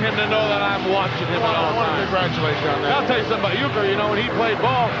 I wanted him to know that I'm watching him at all I want to times. congratulate you on that. I'll tell you something about Euchre. You know, when he played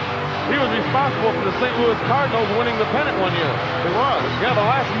ball, he was responsible for the St. Louis Cardinals winning the pennant one year. He was. Yeah, the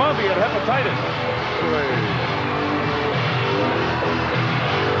last month he had hepatitis.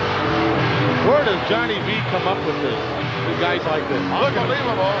 Where does Johnny V come up with this? With guys like this?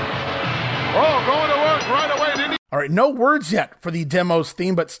 Unbelievable. Oh, going to work right away, didn't he? All right, no words yet for the Demos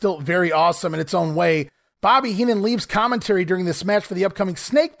theme, but still very awesome in its own way. Bobby Heenan leaves commentary during this match for the upcoming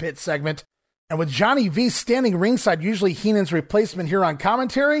Snake Pit segment. And with Johnny V standing ringside, usually Heenan's replacement here on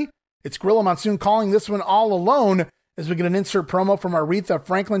commentary, it's Gorilla Monsoon calling this one all alone as we get an insert promo from Aretha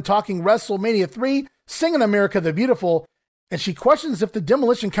Franklin talking WrestleMania 3, singing America the Beautiful, and she questions if the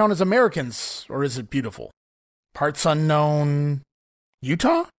Demolition count as Americans, or is it beautiful? Parts unknown.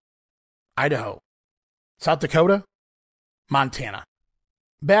 Utah? Idaho. South Dakota? Montana.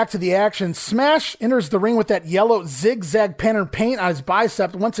 Back to the action. Smash enters the ring with that yellow zigzag pattern paint on his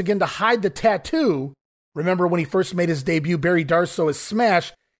bicep, once again to hide the tattoo. Remember when he first made his debut, Barry Darsow as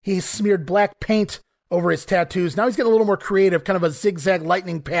Smash, he smeared black paint over his tattoos. Now he's getting a little more creative, kind of a zigzag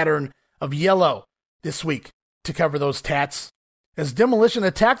lightning pattern of yellow this week to cover those tats. As Demolition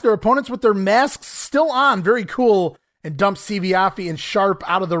attack their opponents with their masks still on, very cool, and dump CV Offie and Sharp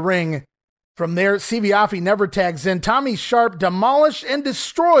out of the ring. From there, CV Offie never tags in. Tommy Sharp demolished and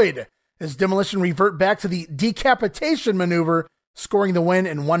destroyed as Demolition revert back to the decapitation maneuver, scoring the win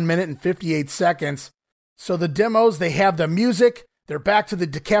in 1 minute and 58 seconds. So the Demos, they have the music. They're back to the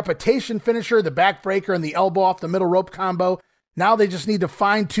decapitation finisher, the backbreaker, and the elbow off the middle rope combo. Now they just need to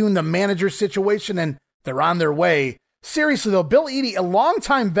fine-tune the manager situation, and they're on their way. Seriously, though, Bill Eadie, a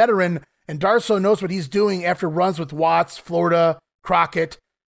longtime veteran, and Darsow knows what he's doing after runs with Watts, Florida, Crockett.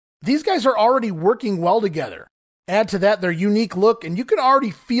 These guys are already working well together. Add to that their unique look, and you can already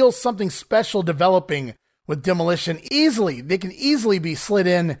feel something special developing with Demolition. They can easily be slid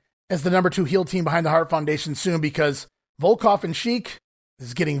in as the number 2 heel team behind the Hart Foundation soon, because Volkov and Sheik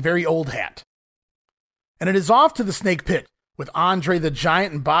is getting very old hat. And it is off to the Snake Pit with Andre the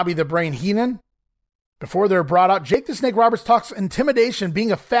Giant and Bobby the Brain Heenan. Before they're brought out, Jake the Snake Roberts talks intimidation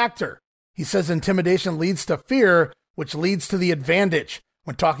being a factor. He says intimidation leads to fear, which leads to the advantage.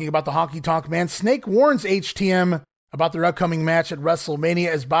 When talking about the Honky Tonk Man, Snake warns HTM about their upcoming match at WrestleMania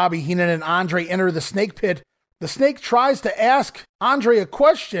as Bobby Heenan and Andre enter the Snake Pit. The Snake tries to ask Andre a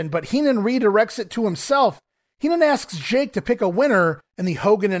question, but Heenan redirects it to himself. Heenan asks Jake to pick a winner in the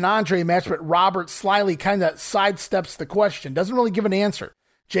Hogan and Andre match, but Robert slyly kind of sidesteps the question, doesn't really give an answer.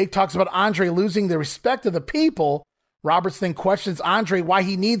 Jake talks about Andre losing the respect of the people. Roberts then questions Andre why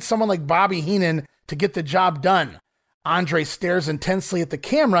he needs someone like Bobby Heenan to get the job done. Andre stares intensely at the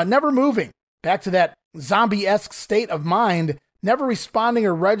camera, never moving. Back to that zombie-esque state of mind, never responding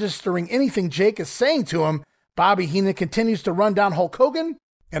or registering anything Jake is saying to him. Bobby Heenan continues to run down Hulk Hogan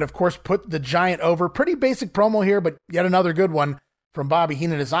and, of course, put the Giant over. Pretty basic promo here, but yet another good one from Bobby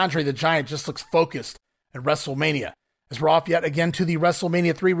Heenan as Andre the Giant just looks focused at WrestleMania. As we're off yet again to the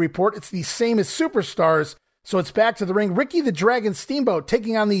WrestleMania 3 report, it's the same as Superstars, so it's back to the ring. Ricky the Dragon Steamboat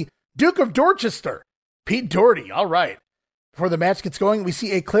taking on the Duke of Dorchester, Pete Doherty. All right. Before the match gets going, we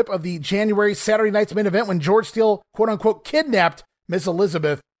see a clip of the January Saturday night's main event when George Steele, quote-unquote, kidnapped Miss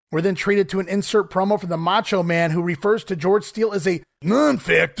Elizabeth. We're then treated to an insert promo from the Macho Man who refers to George Steele as a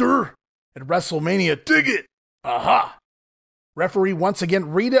non-factor at WrestleMania. Dig it! Aha! Referee once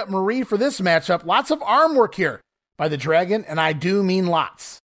again Rita Marie for this matchup. Lots of arm work here by the Dragon, and I do mean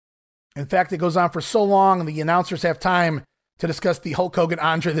lots. In fact, it goes on for so long, the announcers have time to discuss the Hulk Hogan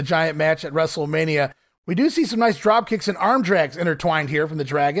Andre the Giant match at WrestleMania. We do see some nice drop kicks and arm drags intertwined here from the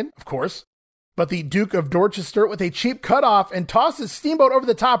Dragon, of course. But the Duke of Dorchester with a cheap cutoff and tosses Steamboat over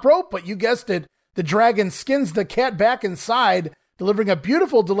the top rope, but you guessed it, the Dragon skins the cat back inside, delivering a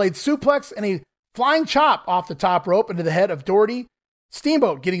beautiful delayed suplex and a flying chop off the top rope into the head of Doherty.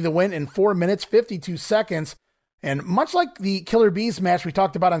 Steamboat getting the win in 4 minutes, 52 seconds. And much like the Killer Bees match we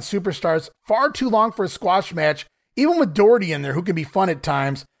talked about on Superstars, far too long for a squash match, even with Doherty in there, who can be fun at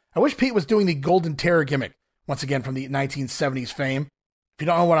times. I wish Pete was doing the Golden Terror gimmick, once again from the 1970s fame. If you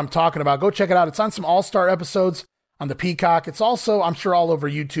don't know what I'm talking about, go check it out. It's on some All-Star episodes on the Peacock. It's also, I'm sure, all over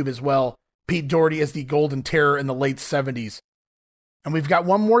YouTube as well. Pete Doherty as the Golden Terror in the late 70s. And we've got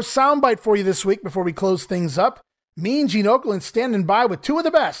one more soundbite for you this week before we close things up. Me and Gene Okerlund standing by with two of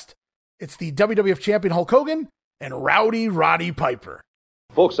the best. It's the WWF champion Hulk Hogan and Rowdy Roddy Piper.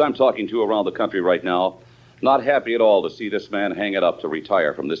 Folks I'm talking to around the country right now, not happy at all to see this man hang it up to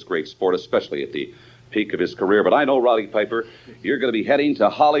retire from this great sport, especially at the peak of his career. But I know, Roddy Piper, you're going to be heading to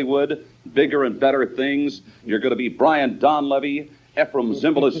Hollywood, bigger and better things. You're going to be Brian Donlevy, Ephraim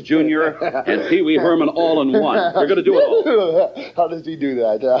Zimbalist Jr., and Pee Wee Herman all in one. You're going to do it all. How does he do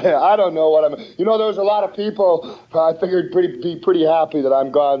that? I don't know what I'm... You know, there's a lot of people I figured be pretty happy that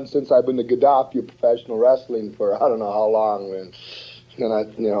I'm gone since I've been the Gaddafi of professional wrestling for I don't know how long. And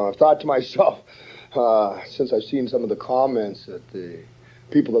I've thought to myself, since I've seen some of the comments that the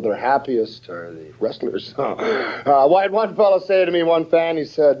people that are happiest are the wrestlers. Why had one fellow say to me, one fan, he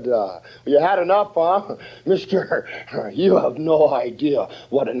said, you had enough, huh? Mister, you have no idea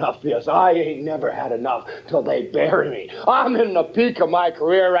what enough is. I ain't never had enough till they bury me. I'm in the peak of my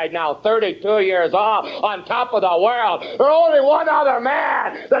career right now, 32 years old, on top of the world. There's only one other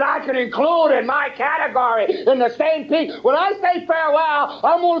man that I can include in my category in the same peak. When I say farewell,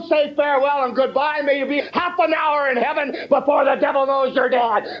 I'm going to say farewell and goodbye. May you be half an hour in heaven before the devil knows you're dead.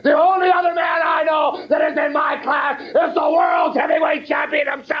 The only other man I know that is in my class is the world's heavyweight champion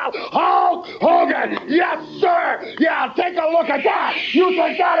himself, Hulk Hogan. Yes, sir. Yeah, take a look at that. You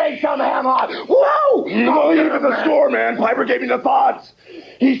think that ain't some ham-hock? Whoa! No, even the store, man. Piper gave me the thoughts.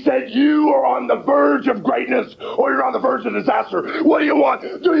 He said you are on the verge of greatness or you're on the verge of disaster. What do you want?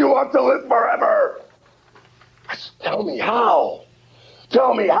 Do you want to live forever? Tell me how.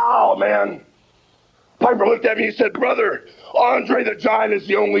 Tell me how, man. Piper looked at me and said, brother, Andre the Giant is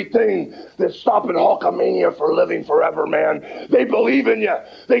the only thing that's stopping Hulkamania for living forever, man. They believe in you.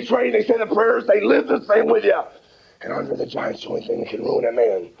 They train, they say the prayers, they live the same with you. And Andre the Giant's the only thing that can ruin a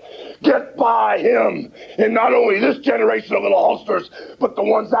man. Get by him. And not only this generation of little Hulksters, but the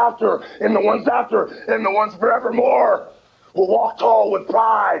ones after, and the ones after, and the ones forevermore. We'll walk tall with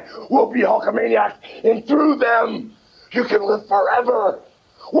pride. We'll be Hulkamaniacs. And through them, you can live forever.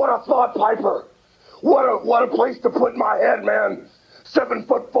 What a thought, Piper. What a place to put my head, man.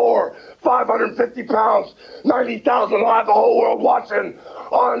 7'4", 550 pounds, 90,000 live, the whole world watching.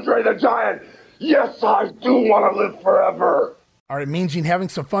 Andre the Giant. Yes, I do want to live forever. All right, Mean Gene having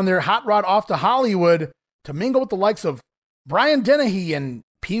some fun there. Hot Rod off to Hollywood to mingle with the likes of Brian Dennehy and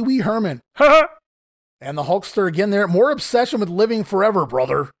Pee Wee Herman. And the Hulkster again there. More obsession with living forever,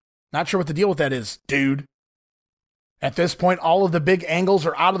 brother. Not sure what the deal with that is, dude. At this point, all of the big angles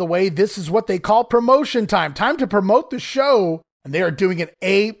are out of the way. This is what they call promotion time. Time to promote the show. And they are doing an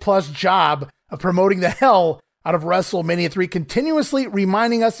A+ job of promoting the hell out of WrestleMania 3, continuously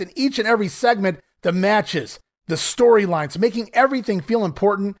reminding us in each and every segment the matches, the storylines, making everything feel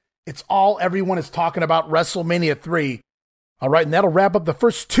important. It's all everyone is talking about WrestleMania 3. All right, and that'll wrap up the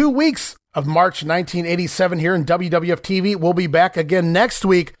first 2 weeks of March 1987 here in WWF TV. We'll be back again next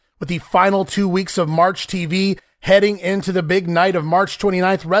week with the final 2 weeks of March TV. Heading into the big night of March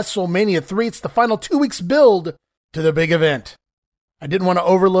 29th, WrestleMania 3. It's the final 2 weeks build to the big event. I didn't want to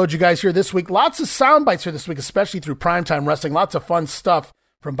overload you guys here this week. Lots of sound bites here this week, especially through Primetime Wrestling. Lots of fun stuff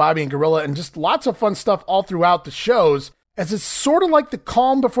from Bobby and Gorilla, and just lots of fun stuff all throughout the shows, as it's sort of like the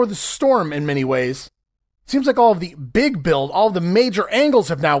calm before the storm in many ways. Seems like all of the big build, all of the major angles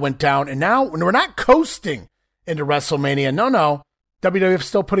have now went down, and now we're not coasting into WrestleMania. No. WWF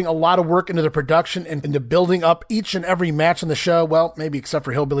still putting a lot of work into the production and into building up each and every match on the show. Well, maybe except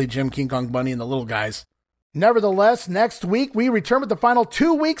for Hillbilly Jim, King Kong Bundy, and the little guys. Nevertheless, next week we return with the final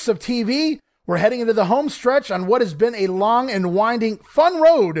 2 weeks of TV. We're heading into the home stretch on what has been a long and winding, fun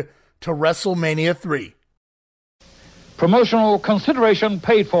road to WrestleMania 3. Promotional consideration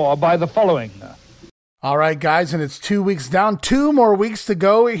paid for by the following. All right, guys, and it's 2 weeks down. 2 more weeks to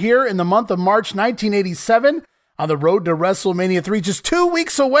go here in the month of March 1987 on the road to WrestleMania 3, just 2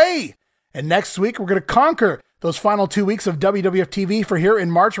 weeks away. And next week, we're going to conquer those final 2 weeks of WWF TV. For here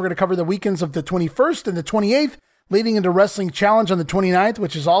in March, we're going to cover the weekends of the 21st and the 28th, leading into Wrestling Challenge on the 29th,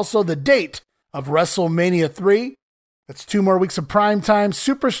 which is also the date of WrestleMania 3. That's 2 more weeks of primetime,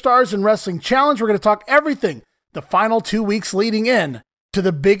 Superstars, and Wrestling Challenge. We're going to talk everything the final 2 weeks leading in to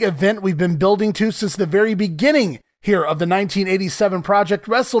the big event we've been building to since the very beginning here of the 1987 project,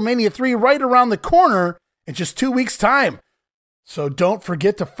 WrestleMania 3, right around the corner in just 2 weeks' time. So don't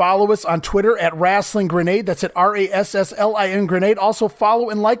forget to follow us on Twitter at Wrestling Grenade. That's at RASSLIN Grenade. Also follow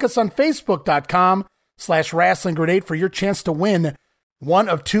and like us on Facebook.com/Wrestling Grenade for your chance to win one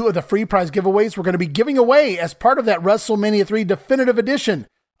of 2 of the free prize giveaways we're going to be giving away as part of that WrestleMania 3 definitive edition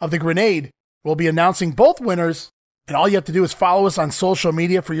of the Grenade. We'll be announcing both winners, and all you have to do is follow us on social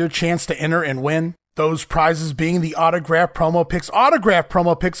media for your chance to enter and win. Those prizes being the autograph promo pics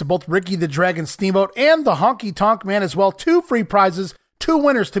of both Ricky the Dragon Steamboat and the Honky Tonk Man as well. 2 free prizes, 2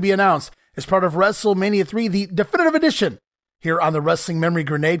 winners to be announced as part of WrestleMania 3, the definitive edition here on the Wrestling Memory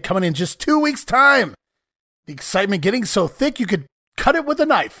Grenade, coming in just 2 weeks' time. The excitement getting so thick you could cut it with a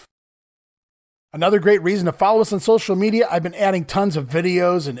knife. Another great reason to follow us on social media, I've been adding tons of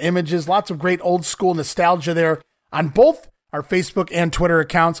videos and images, lots of great old school nostalgia there on both our Facebook and Twitter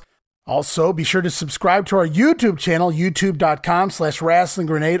accounts. Also, be sure to subscribe to our YouTube channel, youtube.com/Wrestling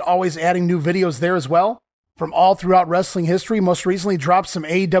Grenade, always adding new videos there as well. From all throughout wrestling history, most recently dropped some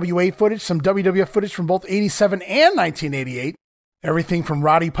AWA footage, some WWF footage from both 87 and 1988. Everything from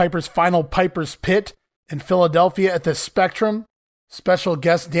Roddy Piper's final Piper's Pit in Philadelphia at the Spectrum. Special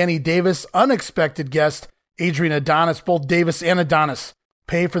guest Danny Davis, unexpected guest Adrian Adonis, both Davis and Adonis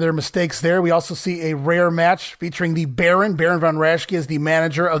pay for their mistakes there. We also see a rare match featuring the Baron von Raschke as the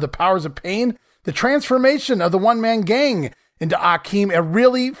manager of the Powers of Pain, the transformation of the one-man gang into Akeem, a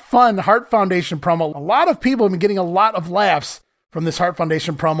really fun Hart Foundation promo. A lot of people have been getting a lot of laughs from this Hart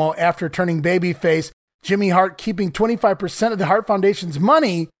Foundation promo after turning babyface. Jimmy Hart keeping 25% of the Hart Foundation's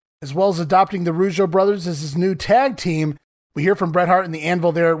money, as well as adopting the Rougeau brothers as his new tag team. We hear from Bret Hart and the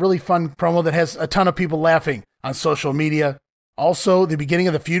Anvil there, a really fun promo that has a ton of people laughing on social media. Also, the beginning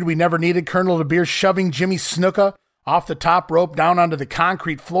of the feud we never needed, Colonel DeBeer shoving Jimmy Snuka off the top rope down onto the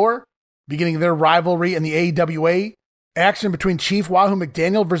concrete floor. Beginning their rivalry in the AWA. Action between Chief Wahoo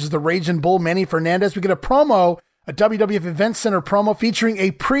McDaniel versus the Raging Bull Manny Fernandez. We get a promo, a WWF Event Center promo featuring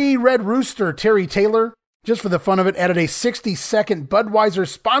a pre-Red Rooster Terry Taylor. Just for the fun of it, added a 60-second Budweiser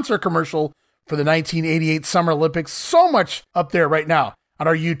sponsor commercial for the 1988 Summer Olympics. So much up there right now on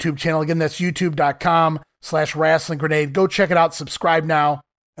our YouTube channel. Again, that's youtube.com/Wrestling Grenade. Go check it out. Subscribe now.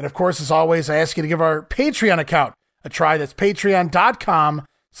 And of course, as always, I ask you to give our Patreon account a try. That's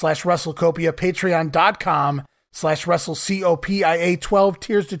patreon.com/WrestleCopia, patreon.com/WrestleCopia. 12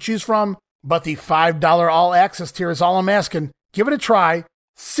 tiers to choose from, but the $5 all access tier is all I'm asking. Give it a try.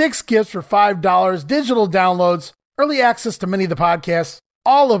 6 gifts for $5, digital downloads, early access to many of the podcasts,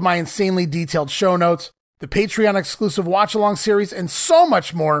 all of my insanely detailed show notes, the Patreon exclusive watch-along series, and so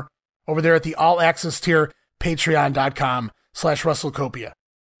much more over there at the all-access tier, patreon.com/WrestleCopia.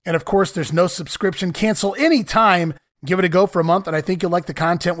 And of course, there's no subscription. Cancel anytime. Give it a go for a month, and I think you'll like the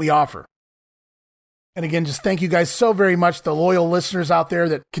content we offer. And again, just thank you guys so very much, the loyal listeners out there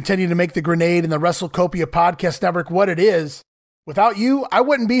that continue to make the Grenade and the WrestleCopia podcast network what it is. Without you, I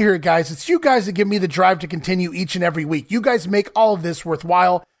wouldn't be here, guys. It's you guys that give me the drive to continue each and every week. You guys make all of this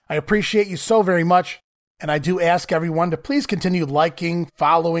worthwhile. I appreciate you so very much. And I do ask everyone to please continue liking,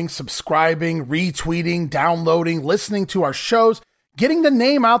 following, subscribing, retweeting, downloading, listening to our shows, getting the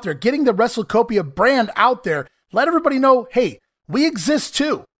name out there, getting the WrestleCopia brand out there. Let everybody know, hey, we exist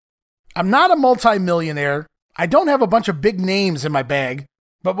too. I'm not a multimillionaire. I don't have a bunch of big names in my bag.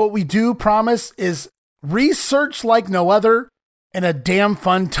 But what we do promise is research like no other, and a damn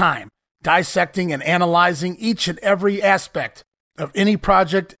fun time dissecting and analyzing each and every aspect of any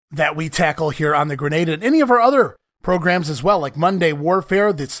project that we tackle here on the Grenade and any of our other programs as well, like Monday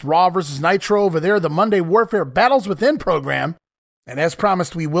Warfare, that's Raw versus Nitro over there, the Monday Warfare Battles Within program. And as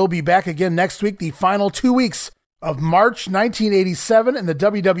promised, we will be back again next week, the final 2 weeks of March 1987 in the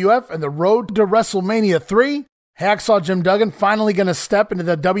WWF and the road to WrestleMania 3. Hacksaw Jim Duggan finally going to step into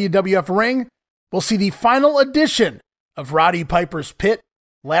the WWF ring. We'll see the final edition of Roddy Piper's Pit.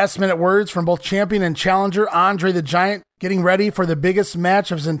 Last minute words from both champion and challenger Andre the Giant, getting ready for the biggest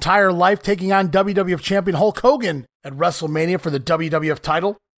match of his entire life, taking on WWF champion Hulk Hogan at WrestleMania for the WWF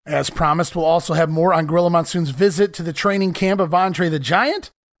title. As promised, we'll also have more on Gorilla Monsoon's visit to the training camp of Andre the Giant.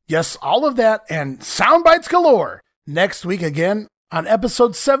 Yes, all of that and sound bites galore next week again on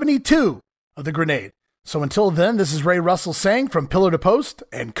episode 72 of The Grenade. So until then, this is Ray Russell saying from pillar to post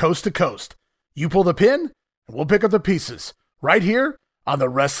and coast to coast, you pull the pin and we'll pick up the pieces right here on the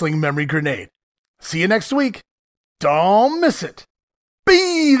Wrestling Memory Grenade. See you next week. Don't miss it.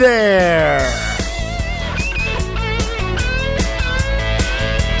 Be there.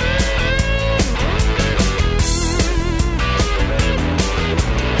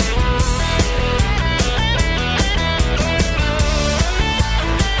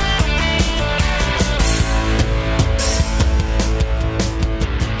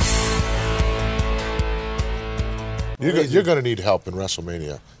 You're going to need help in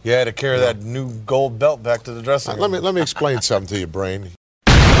WrestleMania. Yeah, to carry that new gold belt back to the dressing room. Let me explain something to you, Brain.